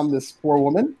beat down this poor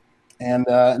woman. and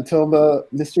until the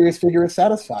mysterious figure is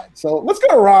satisfied. So let's go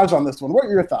to Raj on this one. What are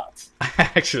your thoughts?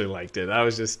 I actually liked it. I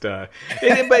was just, but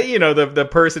the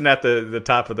person at the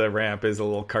top of the ramp is a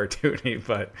little cartoony,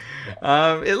 but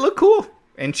it looked cool.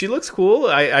 And she looks cool.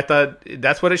 I thought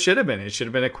that's what it should have been. It should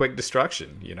have been a quick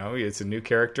destruction. It's a new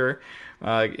character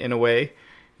in a way.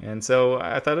 And so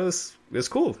I thought it was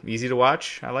cool. Easy to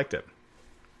watch. I liked it.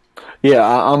 Yeah,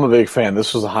 I'm a big fan.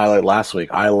 This was a highlight last week.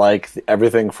 I like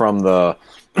everything from the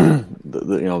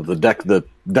the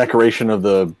decoration of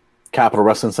the Capitol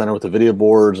Wrestling Center with the video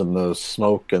boards and the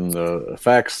smoke and the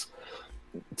effects,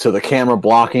 to the camera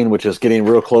blocking, which is getting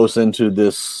real close into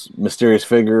this mysterious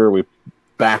figure. We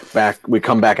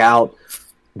come back out.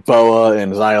 Boa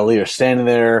and Xia Li are standing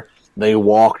there. They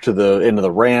walk to the end of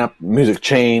the ramp. Music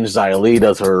changed. Xia Li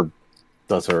does her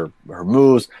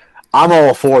moves. I'm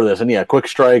all for this, and yeah, quick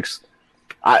strikes.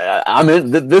 I'm in.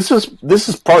 This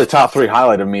is probably top 3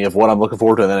 highlight of me of what I'm looking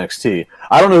forward to in NXT.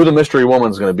 I don't know who the mystery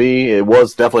woman's going to be. It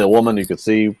was definitely a woman, you could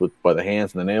see by the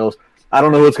hands and the nails. I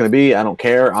don't know who it's going to be. I don't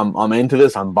care. I'm into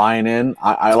this. I'm buying in.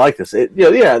 I like this.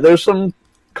 There's some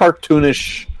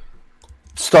cartoonish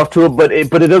stuff to it,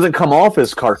 but it doesn't come off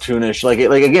as cartoonish. Like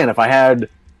again, if I had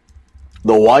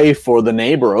the wife or the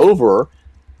neighbor over,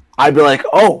 I'd be like,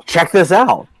 oh, check this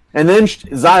out. And then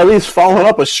Xia Li's following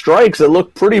up with strikes that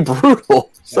look pretty brutal.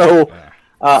 So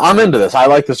I'm into this. I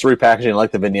like this repackaging. I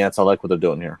like the vignettes. I like what they're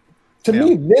doing here. To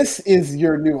me, this is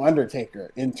your new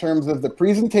Undertaker in terms of the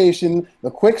presentation,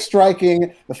 the quick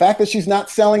striking, the fact that she's not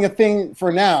selling a thing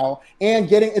for now, and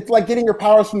it's like getting your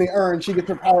powers from the urn. She gets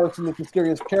her powers from this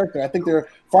mysterious character. I think there are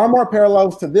far more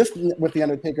parallels to this with the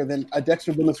Undertaker than a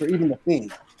Dexter Lumis or even the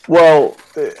Fiend. Well,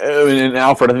 I mean,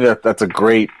 Alfred, I think that's a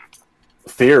great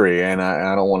theory, and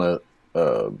I don't want to.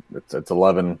 It's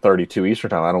 11:32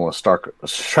 Eastern time. I don't want to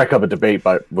strike up a debate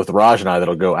with Raj and I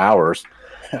that'll go hours.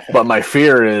 But my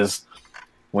fear is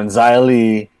when Xia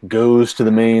Li goes to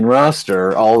the main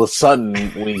roster, all of a sudden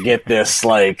we get this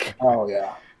like, oh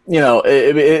yeah,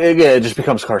 it just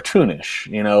becomes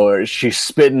cartoonish. Or she's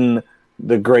spitting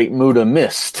the Great Muda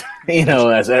Mist.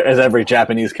 As every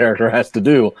Japanese character has to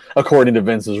do according to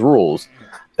Vince's rules.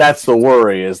 That's the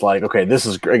worry, is like, okay, this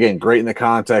is, again, great in the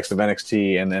context of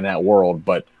NXT and that world,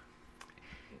 but...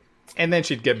 And then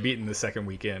she'd get beaten the second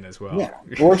weekend as well. Yeah.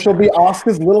 Or she'll be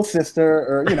Asuka's little sister,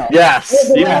 or,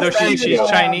 Yes! Even though she's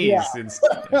Chinese. Yeah.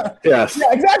 Yes.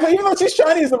 Yeah, exactly. Even though she's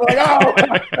Chinese, I'm like, oh!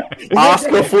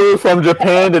 Asuka flew from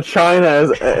Japan to China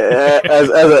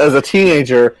as a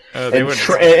teenager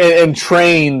and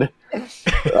trained...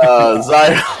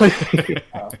 Xia Li.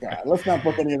 Oh God! Let's not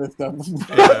book any of this stuff.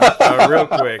 Real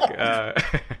quick,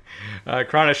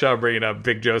 Chronoshaw bringing up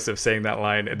Big Joseph saying that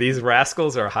line. These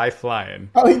rascals are high flying.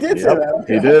 Oh, he did say that.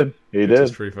 He did. Which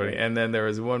is pretty funny. And then there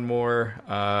was one more.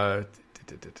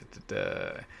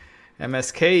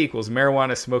 MSK equals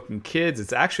marijuana smoking kids.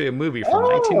 It's actually a movie from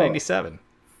 1997.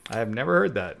 I have never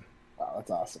heard that. Wow,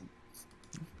 that's awesome.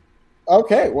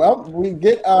 Okay, well, we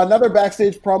get another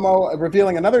backstage promo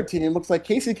revealing another team. Looks like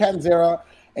Casey Catanzaro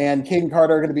and Caden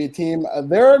Carter are going to be a team.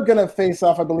 They're going to face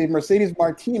off, I believe, Mercedes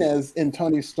Martinez and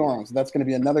Toni Storm. So that's going to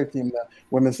be another team, the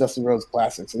Women's Dusty Rhodes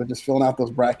Classic. So they're just filling out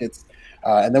those brackets.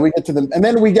 And then we get to them. And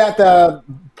then we got the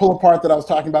pull apart that I was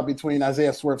talking about between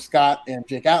Isaiah Swerve Scott and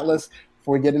Jake Atlas.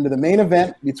 Before we get into the main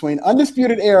event between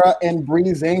Undisputed Era and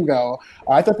Breezango.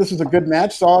 I thought this was a good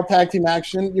match, solid tag team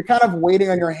action. You're kind of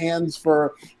waiting on your hands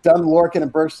for Dunn, Lorcan,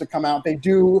 and Burch to come out. They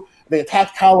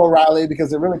attacked Kyle O'Reilly because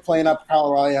they're really playing up.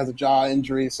 Kyle O'Reilly has a jaw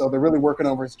injury, so they're really working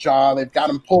over his jaw. They've got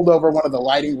him pulled over one of the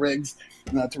lighting rigs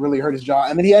to really hurt his jaw.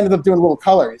 And then he ended up doing a little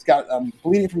color. He's got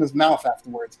bleeding from his mouth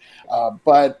afterwards.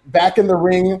 But back in the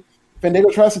ring, Fandango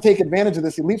tries to take advantage of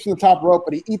this. He leaps from the top rope,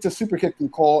 but he eats a super kick from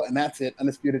Cole, and that's it.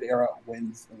 Undisputed Era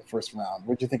wins in the first round.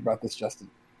 What did you think about this, Justin?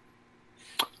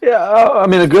 Yeah, I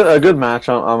mean, a good match.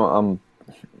 I'm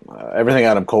everything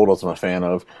Adam Cole was I'm a fan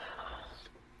of.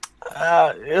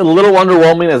 A little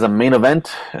underwhelming as a main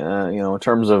event, in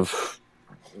terms of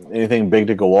anything big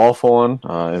to go off on.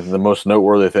 The most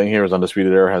noteworthy thing here is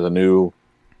Undisputed Era has a new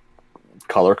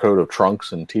color code of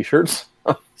trunks and T-shirts.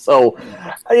 So,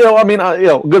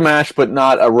 good match, but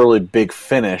not a really big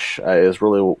finish is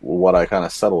really what I kind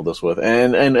of settled this with.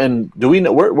 And do we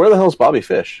know where the hell is Bobby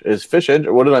Fish? Is Fish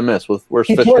injured? What did I miss? Where's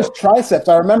he Fish? He tore his triceps.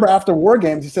 I remember after War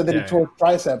Games, he said that he tore his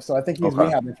triceps. So I think he's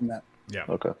rehabbing from that. Yeah.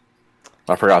 Okay.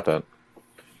 I forgot that.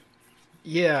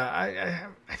 Yeah,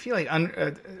 I feel like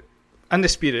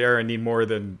Undisputed Era need more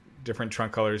than different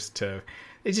trunk colors to.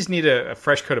 They just need a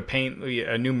fresh coat of paint,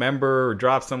 a new member, or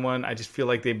drop someone. I just feel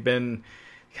like they've been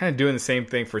kind of doing the same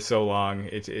thing for so long.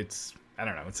 It's I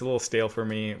don't know. It's a little stale for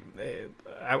me.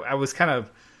 I was kind of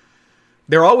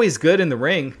they're always good in the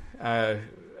ring.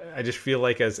 I just feel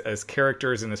like as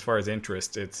characters and as far as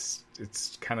interest, it's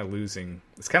kind of losing.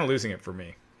 It's kind of losing it for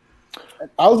me.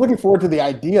 I was looking forward to the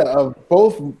idea of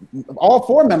all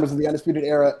 4 members of the Undisputed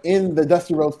Era in the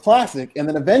Dusty Rhodes Classic, and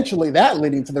then eventually that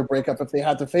leading to their breakup if they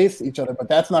had to face each other. But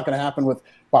that's not going to happen with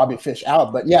Bobby Fish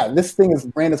out. But yeah, this thing has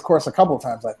ran its course a couple of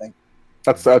times, I think.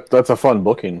 That's a fun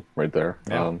booking right there.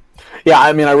 Yeah.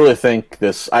 I mean, I really think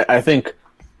this. I think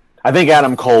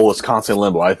Adam Cole is constantly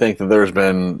limbo. I think that there's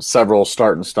been several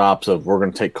start and stops of we're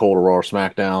going to take Cole to Raw or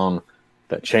SmackDown.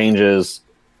 That changes.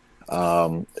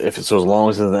 If it's so, as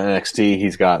long as it's in NXT,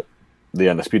 he's got the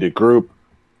Undisputed group.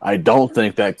 I don't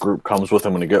think that group comes with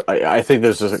him when he go. I think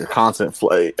there's just a constant.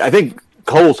 I think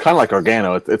Cole's kind of like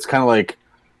Gargano. It's kind of like,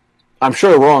 I'm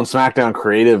sure Raw and SmackDown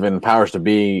creative and powers to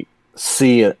be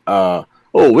see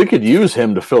we could use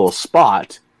him to fill a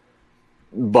spot.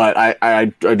 But I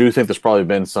do think there's probably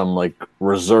been some like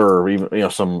reserve, even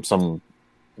some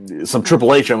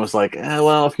Triple H almost like,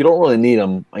 well, if you don't really need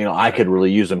him, I could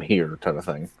really use him here, type of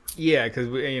thing. Yeah, because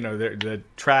the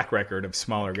track record of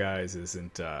smaller guys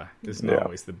isn't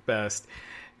always the best.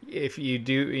 If you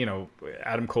do,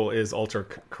 Adam Cole is ultra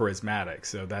charismatic,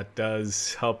 so that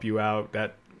does help you out.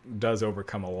 That does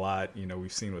overcome a lot.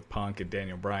 We've seen with Punk and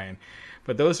Daniel Bryan,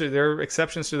 but they're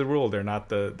exceptions to the rule. They're not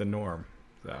the norm.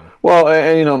 So. Well,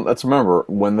 and let's remember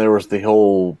when there was the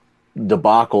whole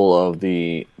debacle of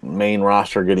the main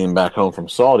roster getting back home from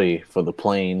Saudi for the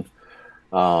plane.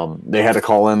 They had to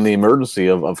call in the emergency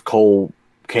of Cole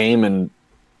came and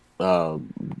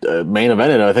main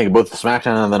evented, I think, both the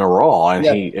SmackDown and then a Raw, and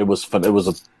it was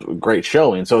a great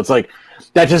showing. So it's like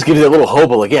that just gives you a little hope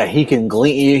of like, yeah, he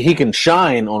can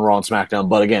shine on Raw and SmackDown,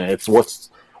 but again, it's what's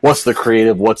the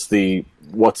creative, what's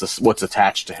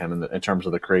attached to him in terms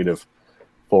of the creative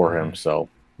for him. So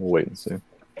we'll wait and see.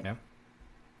 Yeah.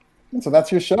 So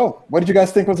that's your show. What did you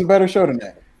guys think was a better show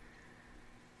tonight?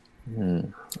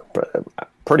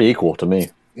 Pretty equal to me.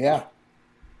 Yeah.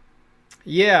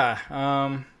 Yeah.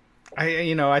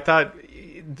 I thought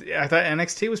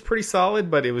NXT was pretty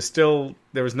solid, but it was still,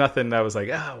 there was nothing that was like,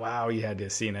 oh wow, you had to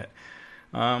have seen it.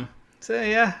 So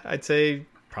yeah, I'd say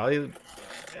probably,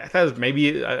 I thought it was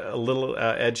maybe a little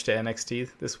edge to NXT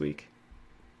this week.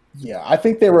 Yeah, I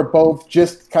think they were both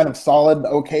just kind of solid,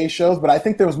 okay shows, but I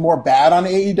think there was more bad on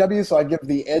AEW, so I'd give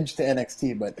the edge to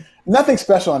NXT, but nothing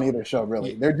special on either show,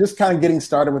 really. They're just kind of getting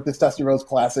started with this Dusty Rhodes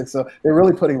Classic, so they're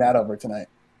really putting that over tonight.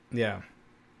 Yeah.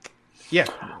 Yeah.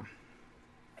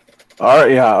 All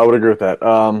right, yeah, I would agree with that.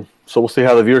 So we'll see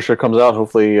how the viewership comes out.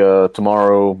 Hopefully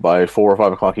tomorrow by 4 or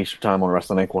 5 o'clock Eastern time on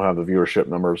Wrestling Inc. we'll have the viewership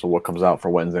numbers of what comes out for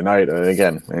Wednesday night. And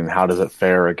again, and how does it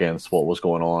fare against what was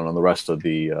going on the rest of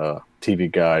the TV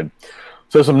guide.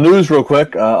 So some news real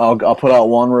quick. I'll put out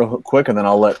one real quick, and then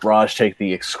I'll let Raj take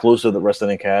the exclusive that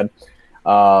Wrestling Inc. had.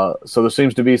 So there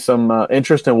seems to be some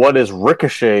interest in what is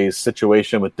Ricochet's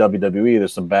situation with WWE.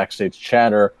 There's some backstage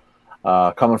chatter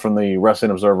coming from the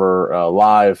Wrestling Observer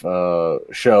live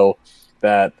show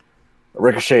that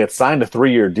Ricochet had signed a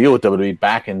 3-year deal with WWE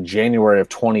back in January of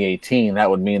 2018. That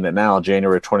would mean that now,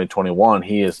 January 2021,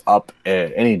 he is up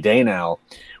any day now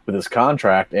with his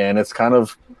contract, and it's kind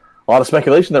of a lot of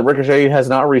speculation that Ricochet has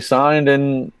not re-signed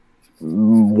and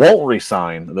won't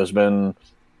re-sign. There's been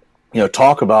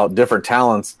talk about different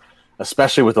talents,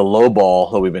 especially with the low ball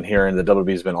that we've been hearing that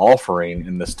WWE's been offering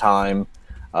in this time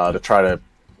to try to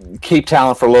keep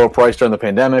talent for a lower price during the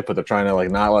pandemic, but they're trying to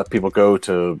not let people go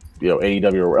to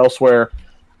AEW or elsewhere.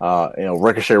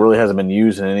 Ricochet really hasn't been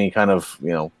used in any kind of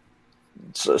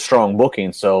strong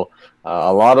booking. So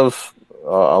a lot of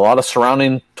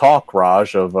surrounding talk,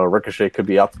 Raj, of Ricochet could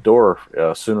be out the door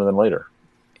sooner than later.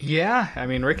 Yeah, I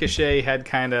mean Ricochet had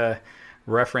kind of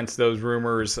referenced those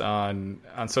rumors on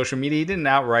social media. He didn't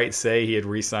outright say he had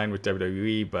re-signed with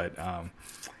WWE, but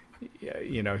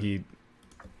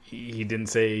he didn't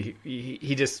say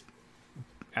he just,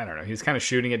 I don't know, he was kind of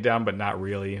shooting it down, but not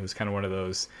really. It was kind of one of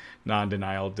those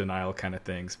denial kind of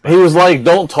things. But, he was like,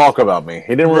 "Don't talk about me."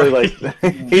 He didn't really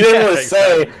he didn't really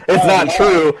say it's not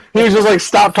true. He was just like,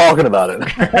 "Stop talking about it."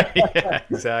 Yeah,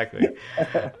 exactly.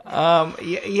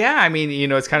 Yeah, I mean,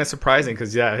 it's kind of surprising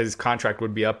because his contract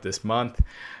would be up this month.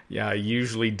 Yeah,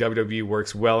 usually WWE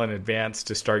works well in advance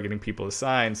to start getting people to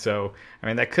sign. So, I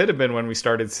mean, that could have been when we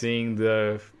started seeing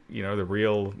the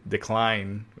real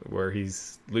decline where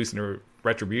he's losing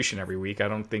Retribution every week. I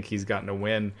don't think he's gotten a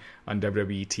win on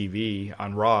WWE TV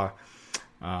on Raw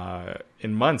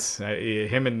in months.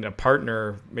 Him and a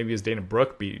partner, maybe it was Dana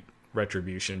Brooke, beat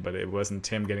Retribution, but it wasn't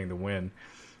him getting the win.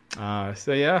 I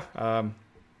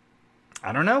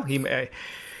don't know.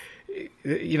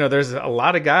 there's a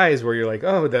lot of guys where you're like,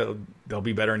 oh, they'll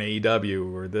be better in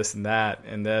AEW or this and that.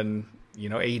 And then,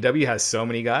 AEW has so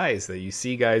many guys that you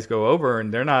see guys go over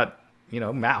and they're not,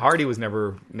 Matt Hardy was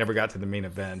never got to the main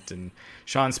event. And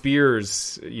Sean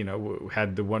Spears,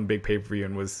 had the one big pay-per-view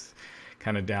and was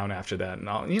kind of down after that. And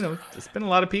all, it's been a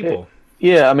lot of people.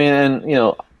 Yeah. I mean,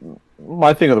 and,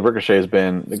 my thing with Ricochet has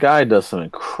been the guy does some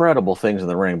incredible things in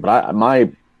the ring, but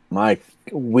my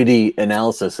witty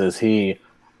analysis is he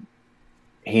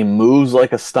moves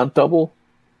like a stunt double,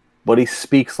 but he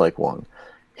speaks like one.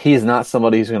 He's not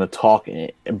somebody who's going to talk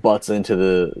and butts into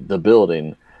the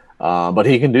building, but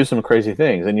he can do some crazy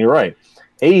things. And you're right,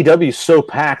 AEW is so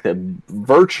packed that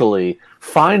virtually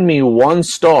find me one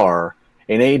star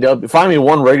in AEW, find me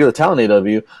one regular talent in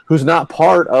AEW who's not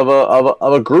part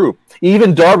of a group.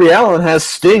 Even Darby Allin has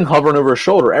Sting hovering over his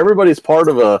shoulder. Everybody's part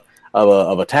of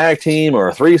a tag team or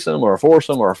a threesome or a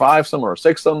foursome or a fivesome or a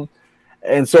sixsome.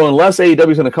 And so unless AEW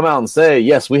is going to come out and say,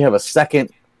 yes, we have a second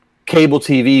cable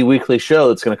TV weekly show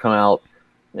that's going to come out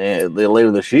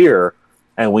later this year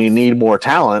and we need more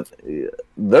talent,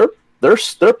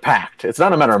 they're packed. It's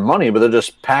not a matter of money, but they're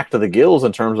just packed to the gills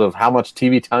in terms of how much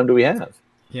TV time do we have.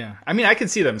 Yeah. I mean, I can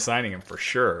see them signing him for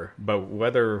sure, but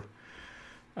whether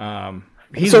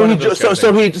he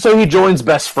joins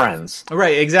Best Friends.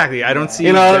 Right, exactly. I don't see.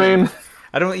 You know what I mean?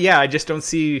 I just don't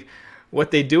see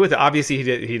what they do with it. Obviously,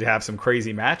 he'd have some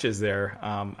crazy matches there.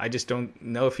 I just don't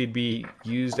know if he'd be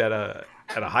used at a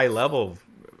high level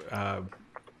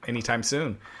anytime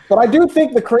soon. But I do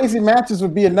think the crazy matches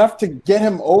would be enough to get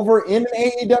him over in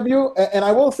AEW. And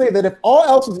I will say that if all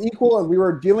else was equal and we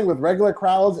were dealing with regular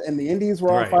crowds and the indies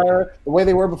were on fire the way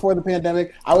they were before the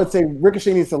pandemic, I would say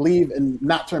Ricochet needs to leave and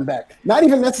not turn back. Not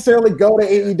even necessarily go to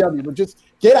AEW, but just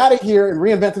get out of here and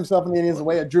reinvent himself in the indies the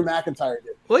way Drew McIntyre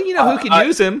did. Well, who could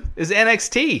use him is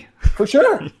NXT. For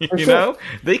sure.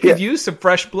 They could use some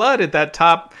fresh blood at that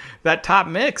top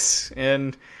mix.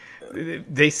 And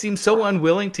they seem so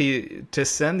unwilling to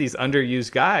send these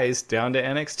underused guys down to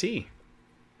NXT.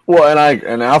 Well,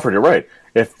 and Alfred, you're right.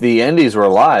 If the indies were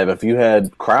alive, if you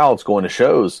had crowds going to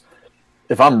shows,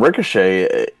 if I'm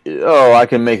Ricochet, I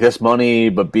can make this money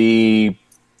but be,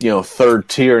 third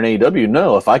tier in AEW.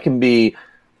 No, if I can be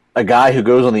a guy who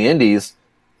goes on the indies,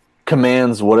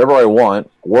 commands whatever I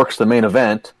want, works the main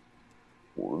event,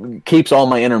 keeps all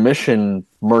my intermission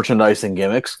merchandise and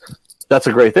gimmicks, that's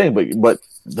a great thing. But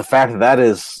the fact that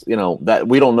is, that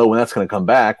we don't know when that's going to come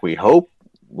back. We hope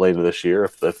later this year,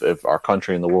 if our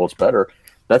country and the world's better,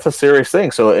 that's a serious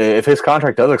thing. So if his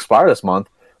contract does expire this month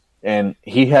and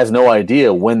he has no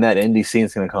idea when that indie scene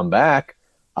is going to come back,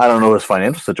 I don't know his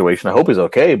financial situation. I hope he's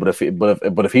okay. But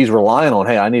if he's relying on,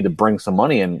 hey, I need to bring some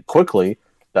money in quickly,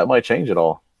 that might change it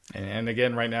all. And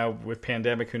again, right now with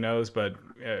pandemic, who knows? But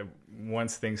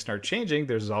once things start changing,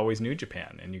 there's always New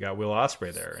Japan, and you got Will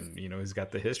Ospreay there, and he's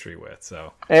got the history with.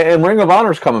 So and Ring of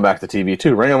Honor's coming back to TV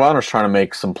too. Ring of Honor's trying to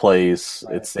make some plays.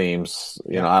 It seems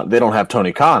they don't have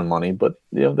Tony Khan money, but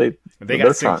they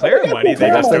got Sinclair money. They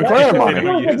got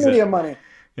Sinclair money.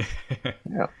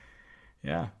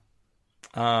 Yeah.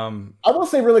 I will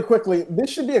say really quickly, this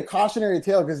should be a cautionary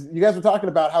tale because you guys were talking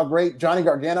about how great Johnny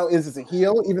Gargano is as a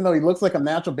heel, even though he looks like a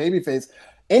natural babyface.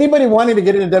 Anybody wanting to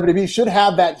get into WWE should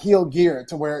have that heel gear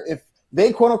to where if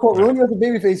they quote unquote ruin you as a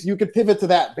babyface, you could pivot to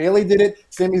that. Bayley did it.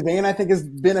 Sami Zayn, I think, has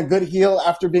been a good heel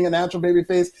after being a natural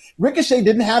babyface. Ricochet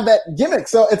didn't have that gimmick,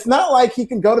 so it's not like he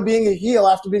can go to being a heel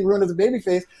after being ruined as a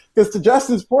babyface because to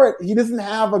Justin's point, he doesn't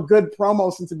have a good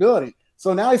promo sensibility.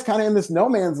 So now he's kind of in this no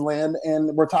man's land, and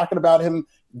we're talking about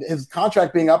his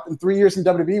contract being up in 3 years in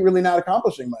WWE, really not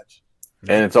accomplishing much.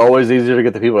 And it's always easier to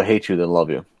get the people to hate you than love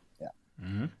you. Yeah.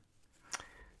 Mm-hmm.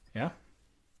 Yeah.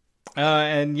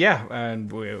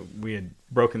 And we had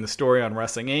broken the story on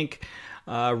Wrestling Inc.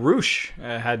 Roosh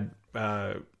had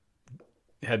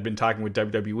been talking with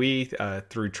WWE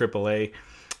through AAA,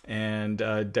 and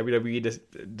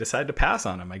WWE decided to pass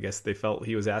on him. I guess they felt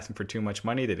he was asking for too much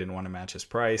money. They didn't want to match his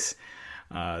price.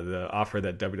 The offer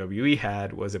that WWE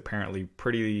had was apparently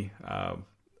pretty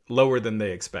lower than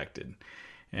they expected.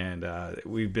 And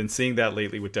we've been seeing that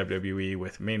lately with WWE,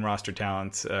 with main roster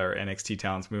talents or NXT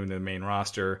talents moving to the main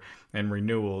roster and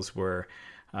renewals where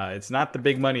it's not the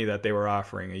big money that they were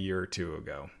offering a year or two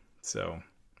ago. So,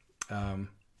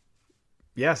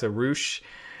 so Roosh,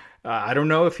 I don't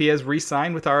know if he has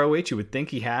re-signed with ROH. You would think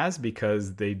he has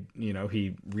because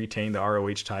he retained the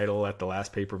ROH title at the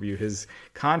last pay-per-view. His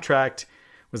contract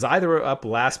was either up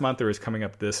last month or is coming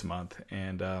up this month.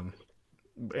 And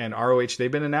ROH,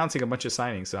 they've been announcing a bunch of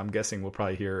signings, so I'm guessing we'll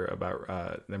probably hear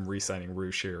about them re-signing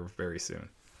Roosh here very soon.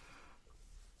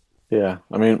 Yeah,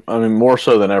 I mean, more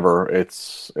so than ever,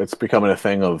 it's becoming a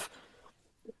thing of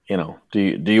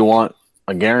do you want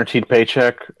a guaranteed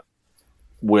paycheck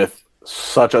with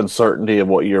such uncertainty of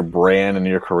what your brand and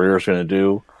your career is going to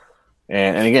do?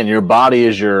 And again, your body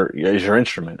is your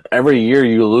instrument. Every year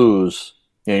you lose,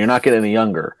 you're not getting any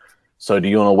younger. So do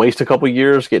you want to waste a couple of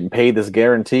years getting paid this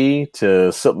guarantee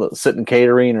to sit in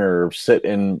catering or sit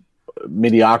in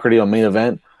mediocrity on main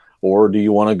event? Or do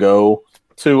you want to go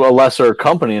to a lesser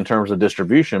company in terms of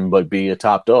distribution, but be a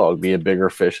top dog, be a bigger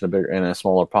fish in a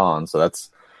smaller pond? So that's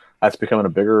becoming a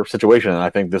bigger situation. And I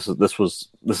think this is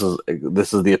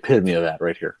the epitome of that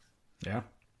right here. Yeah.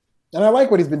 And I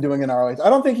like what he's been doing in ROH. I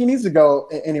don't think he needs to go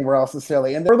anywhere else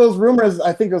necessarily. And there were those rumors,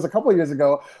 I think it was a couple of years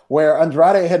ago, where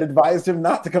Andrade had advised him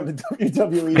not to come to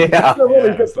WWE. Yeah. I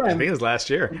think it was last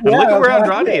year. And look at where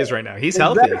Andrade is right now. He's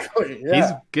healthy. Yeah.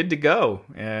 He's good to go,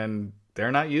 and they're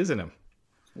not using him.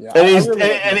 Yeah,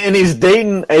 and he's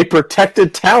dating a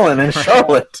protected talent in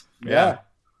Charlotte. Yeah.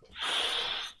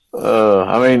 He's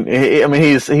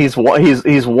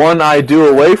one I do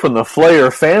away from the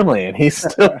Flair family, and he's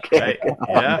still right.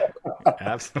 Yeah,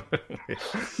 absolutely.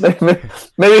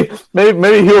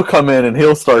 Maybe he'll come in and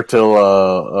he'll start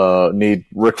to need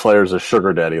Ric Flair as a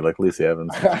sugar daddy like Lacey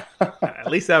Evans. At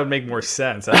least that would make more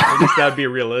sense. At least that would be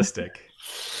realistic.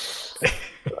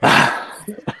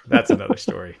 That's another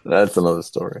story.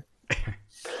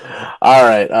 All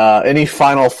right. Any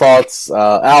final thoughts?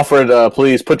 Alfred,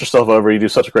 please put yourself over. You do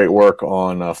such great work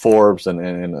on Forbes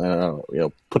and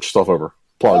put yourself over.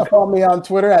 Plug. Follow me on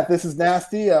Twitter at This Is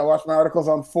Nasty. Watch my articles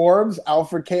on Forbes,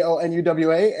 Alfred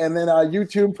KONUWA, and then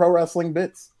YouTube Pro Wrestling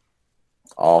Bits.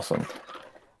 Awesome.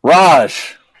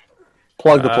 Raj,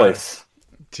 plug the place.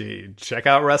 Check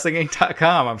out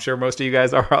WrestlingInc.com. I'm sure most of you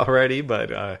guys are already,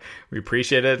 but we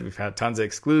appreciate it. We've had tons of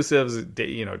exclusives,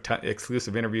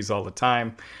 exclusive interviews all the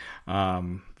time.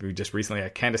 We just recently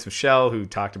had Candice Michelle, who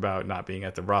talked about not being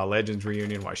at the Raw Legends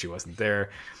reunion, why she wasn't there.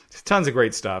 Just tons of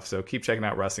great stuff. So keep checking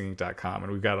out WrestlingInc.com,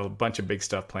 and we've got a bunch of big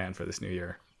stuff planned for this new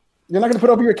year. You're not going to put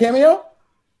over your cameo?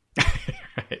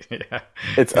 Right, yeah.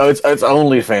 It's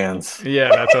OnlyFans. Yeah,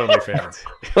 that's OnlyFans.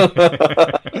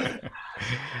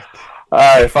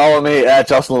 All right, follow me at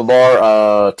Justin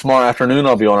LaBar. Tomorrow afternoon,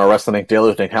 I'll be on our Wrestling Inc. Daily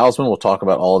with Nick Hausman. We'll talk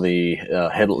about all the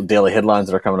daily headlines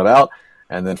that are coming about.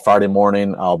 And then Friday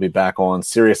morning, I'll be back on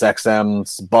Sirius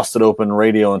XM's Busted Open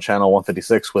Radio on Channel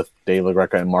 156 with Dave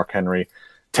LaGreca and Mark Henry.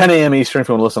 10 a.m. Eastern if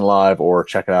you want to listen live or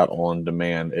check it out on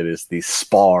demand. It is the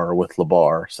Spar with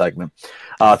LaBar segment.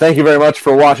 Thank you very much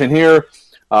for watching here.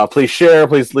 Please share.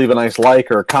 Please leave a nice like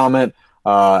or a comment.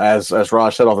 As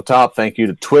Raj said off the top, thank you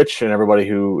to Twitch and everybody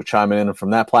who chimed in from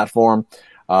that platform.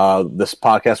 This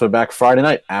podcast went back Friday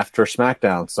night after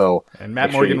SmackDown. And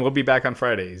Matt Morgan will be back on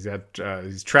Friday.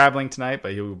 He's traveling tonight,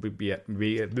 but he will be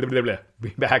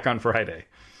back on Friday.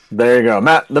 There you go.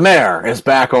 Matt the Mayor is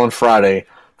back on Friday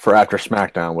for After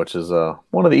SmackDown, which is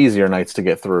one of the easier nights to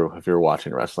get through if you're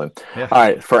watching wrestling. Yeah. All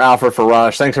right, for Alfred, for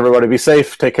Raj, thanks everybody. Be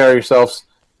safe, take care of yourselves,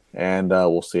 and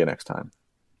we'll see you next time.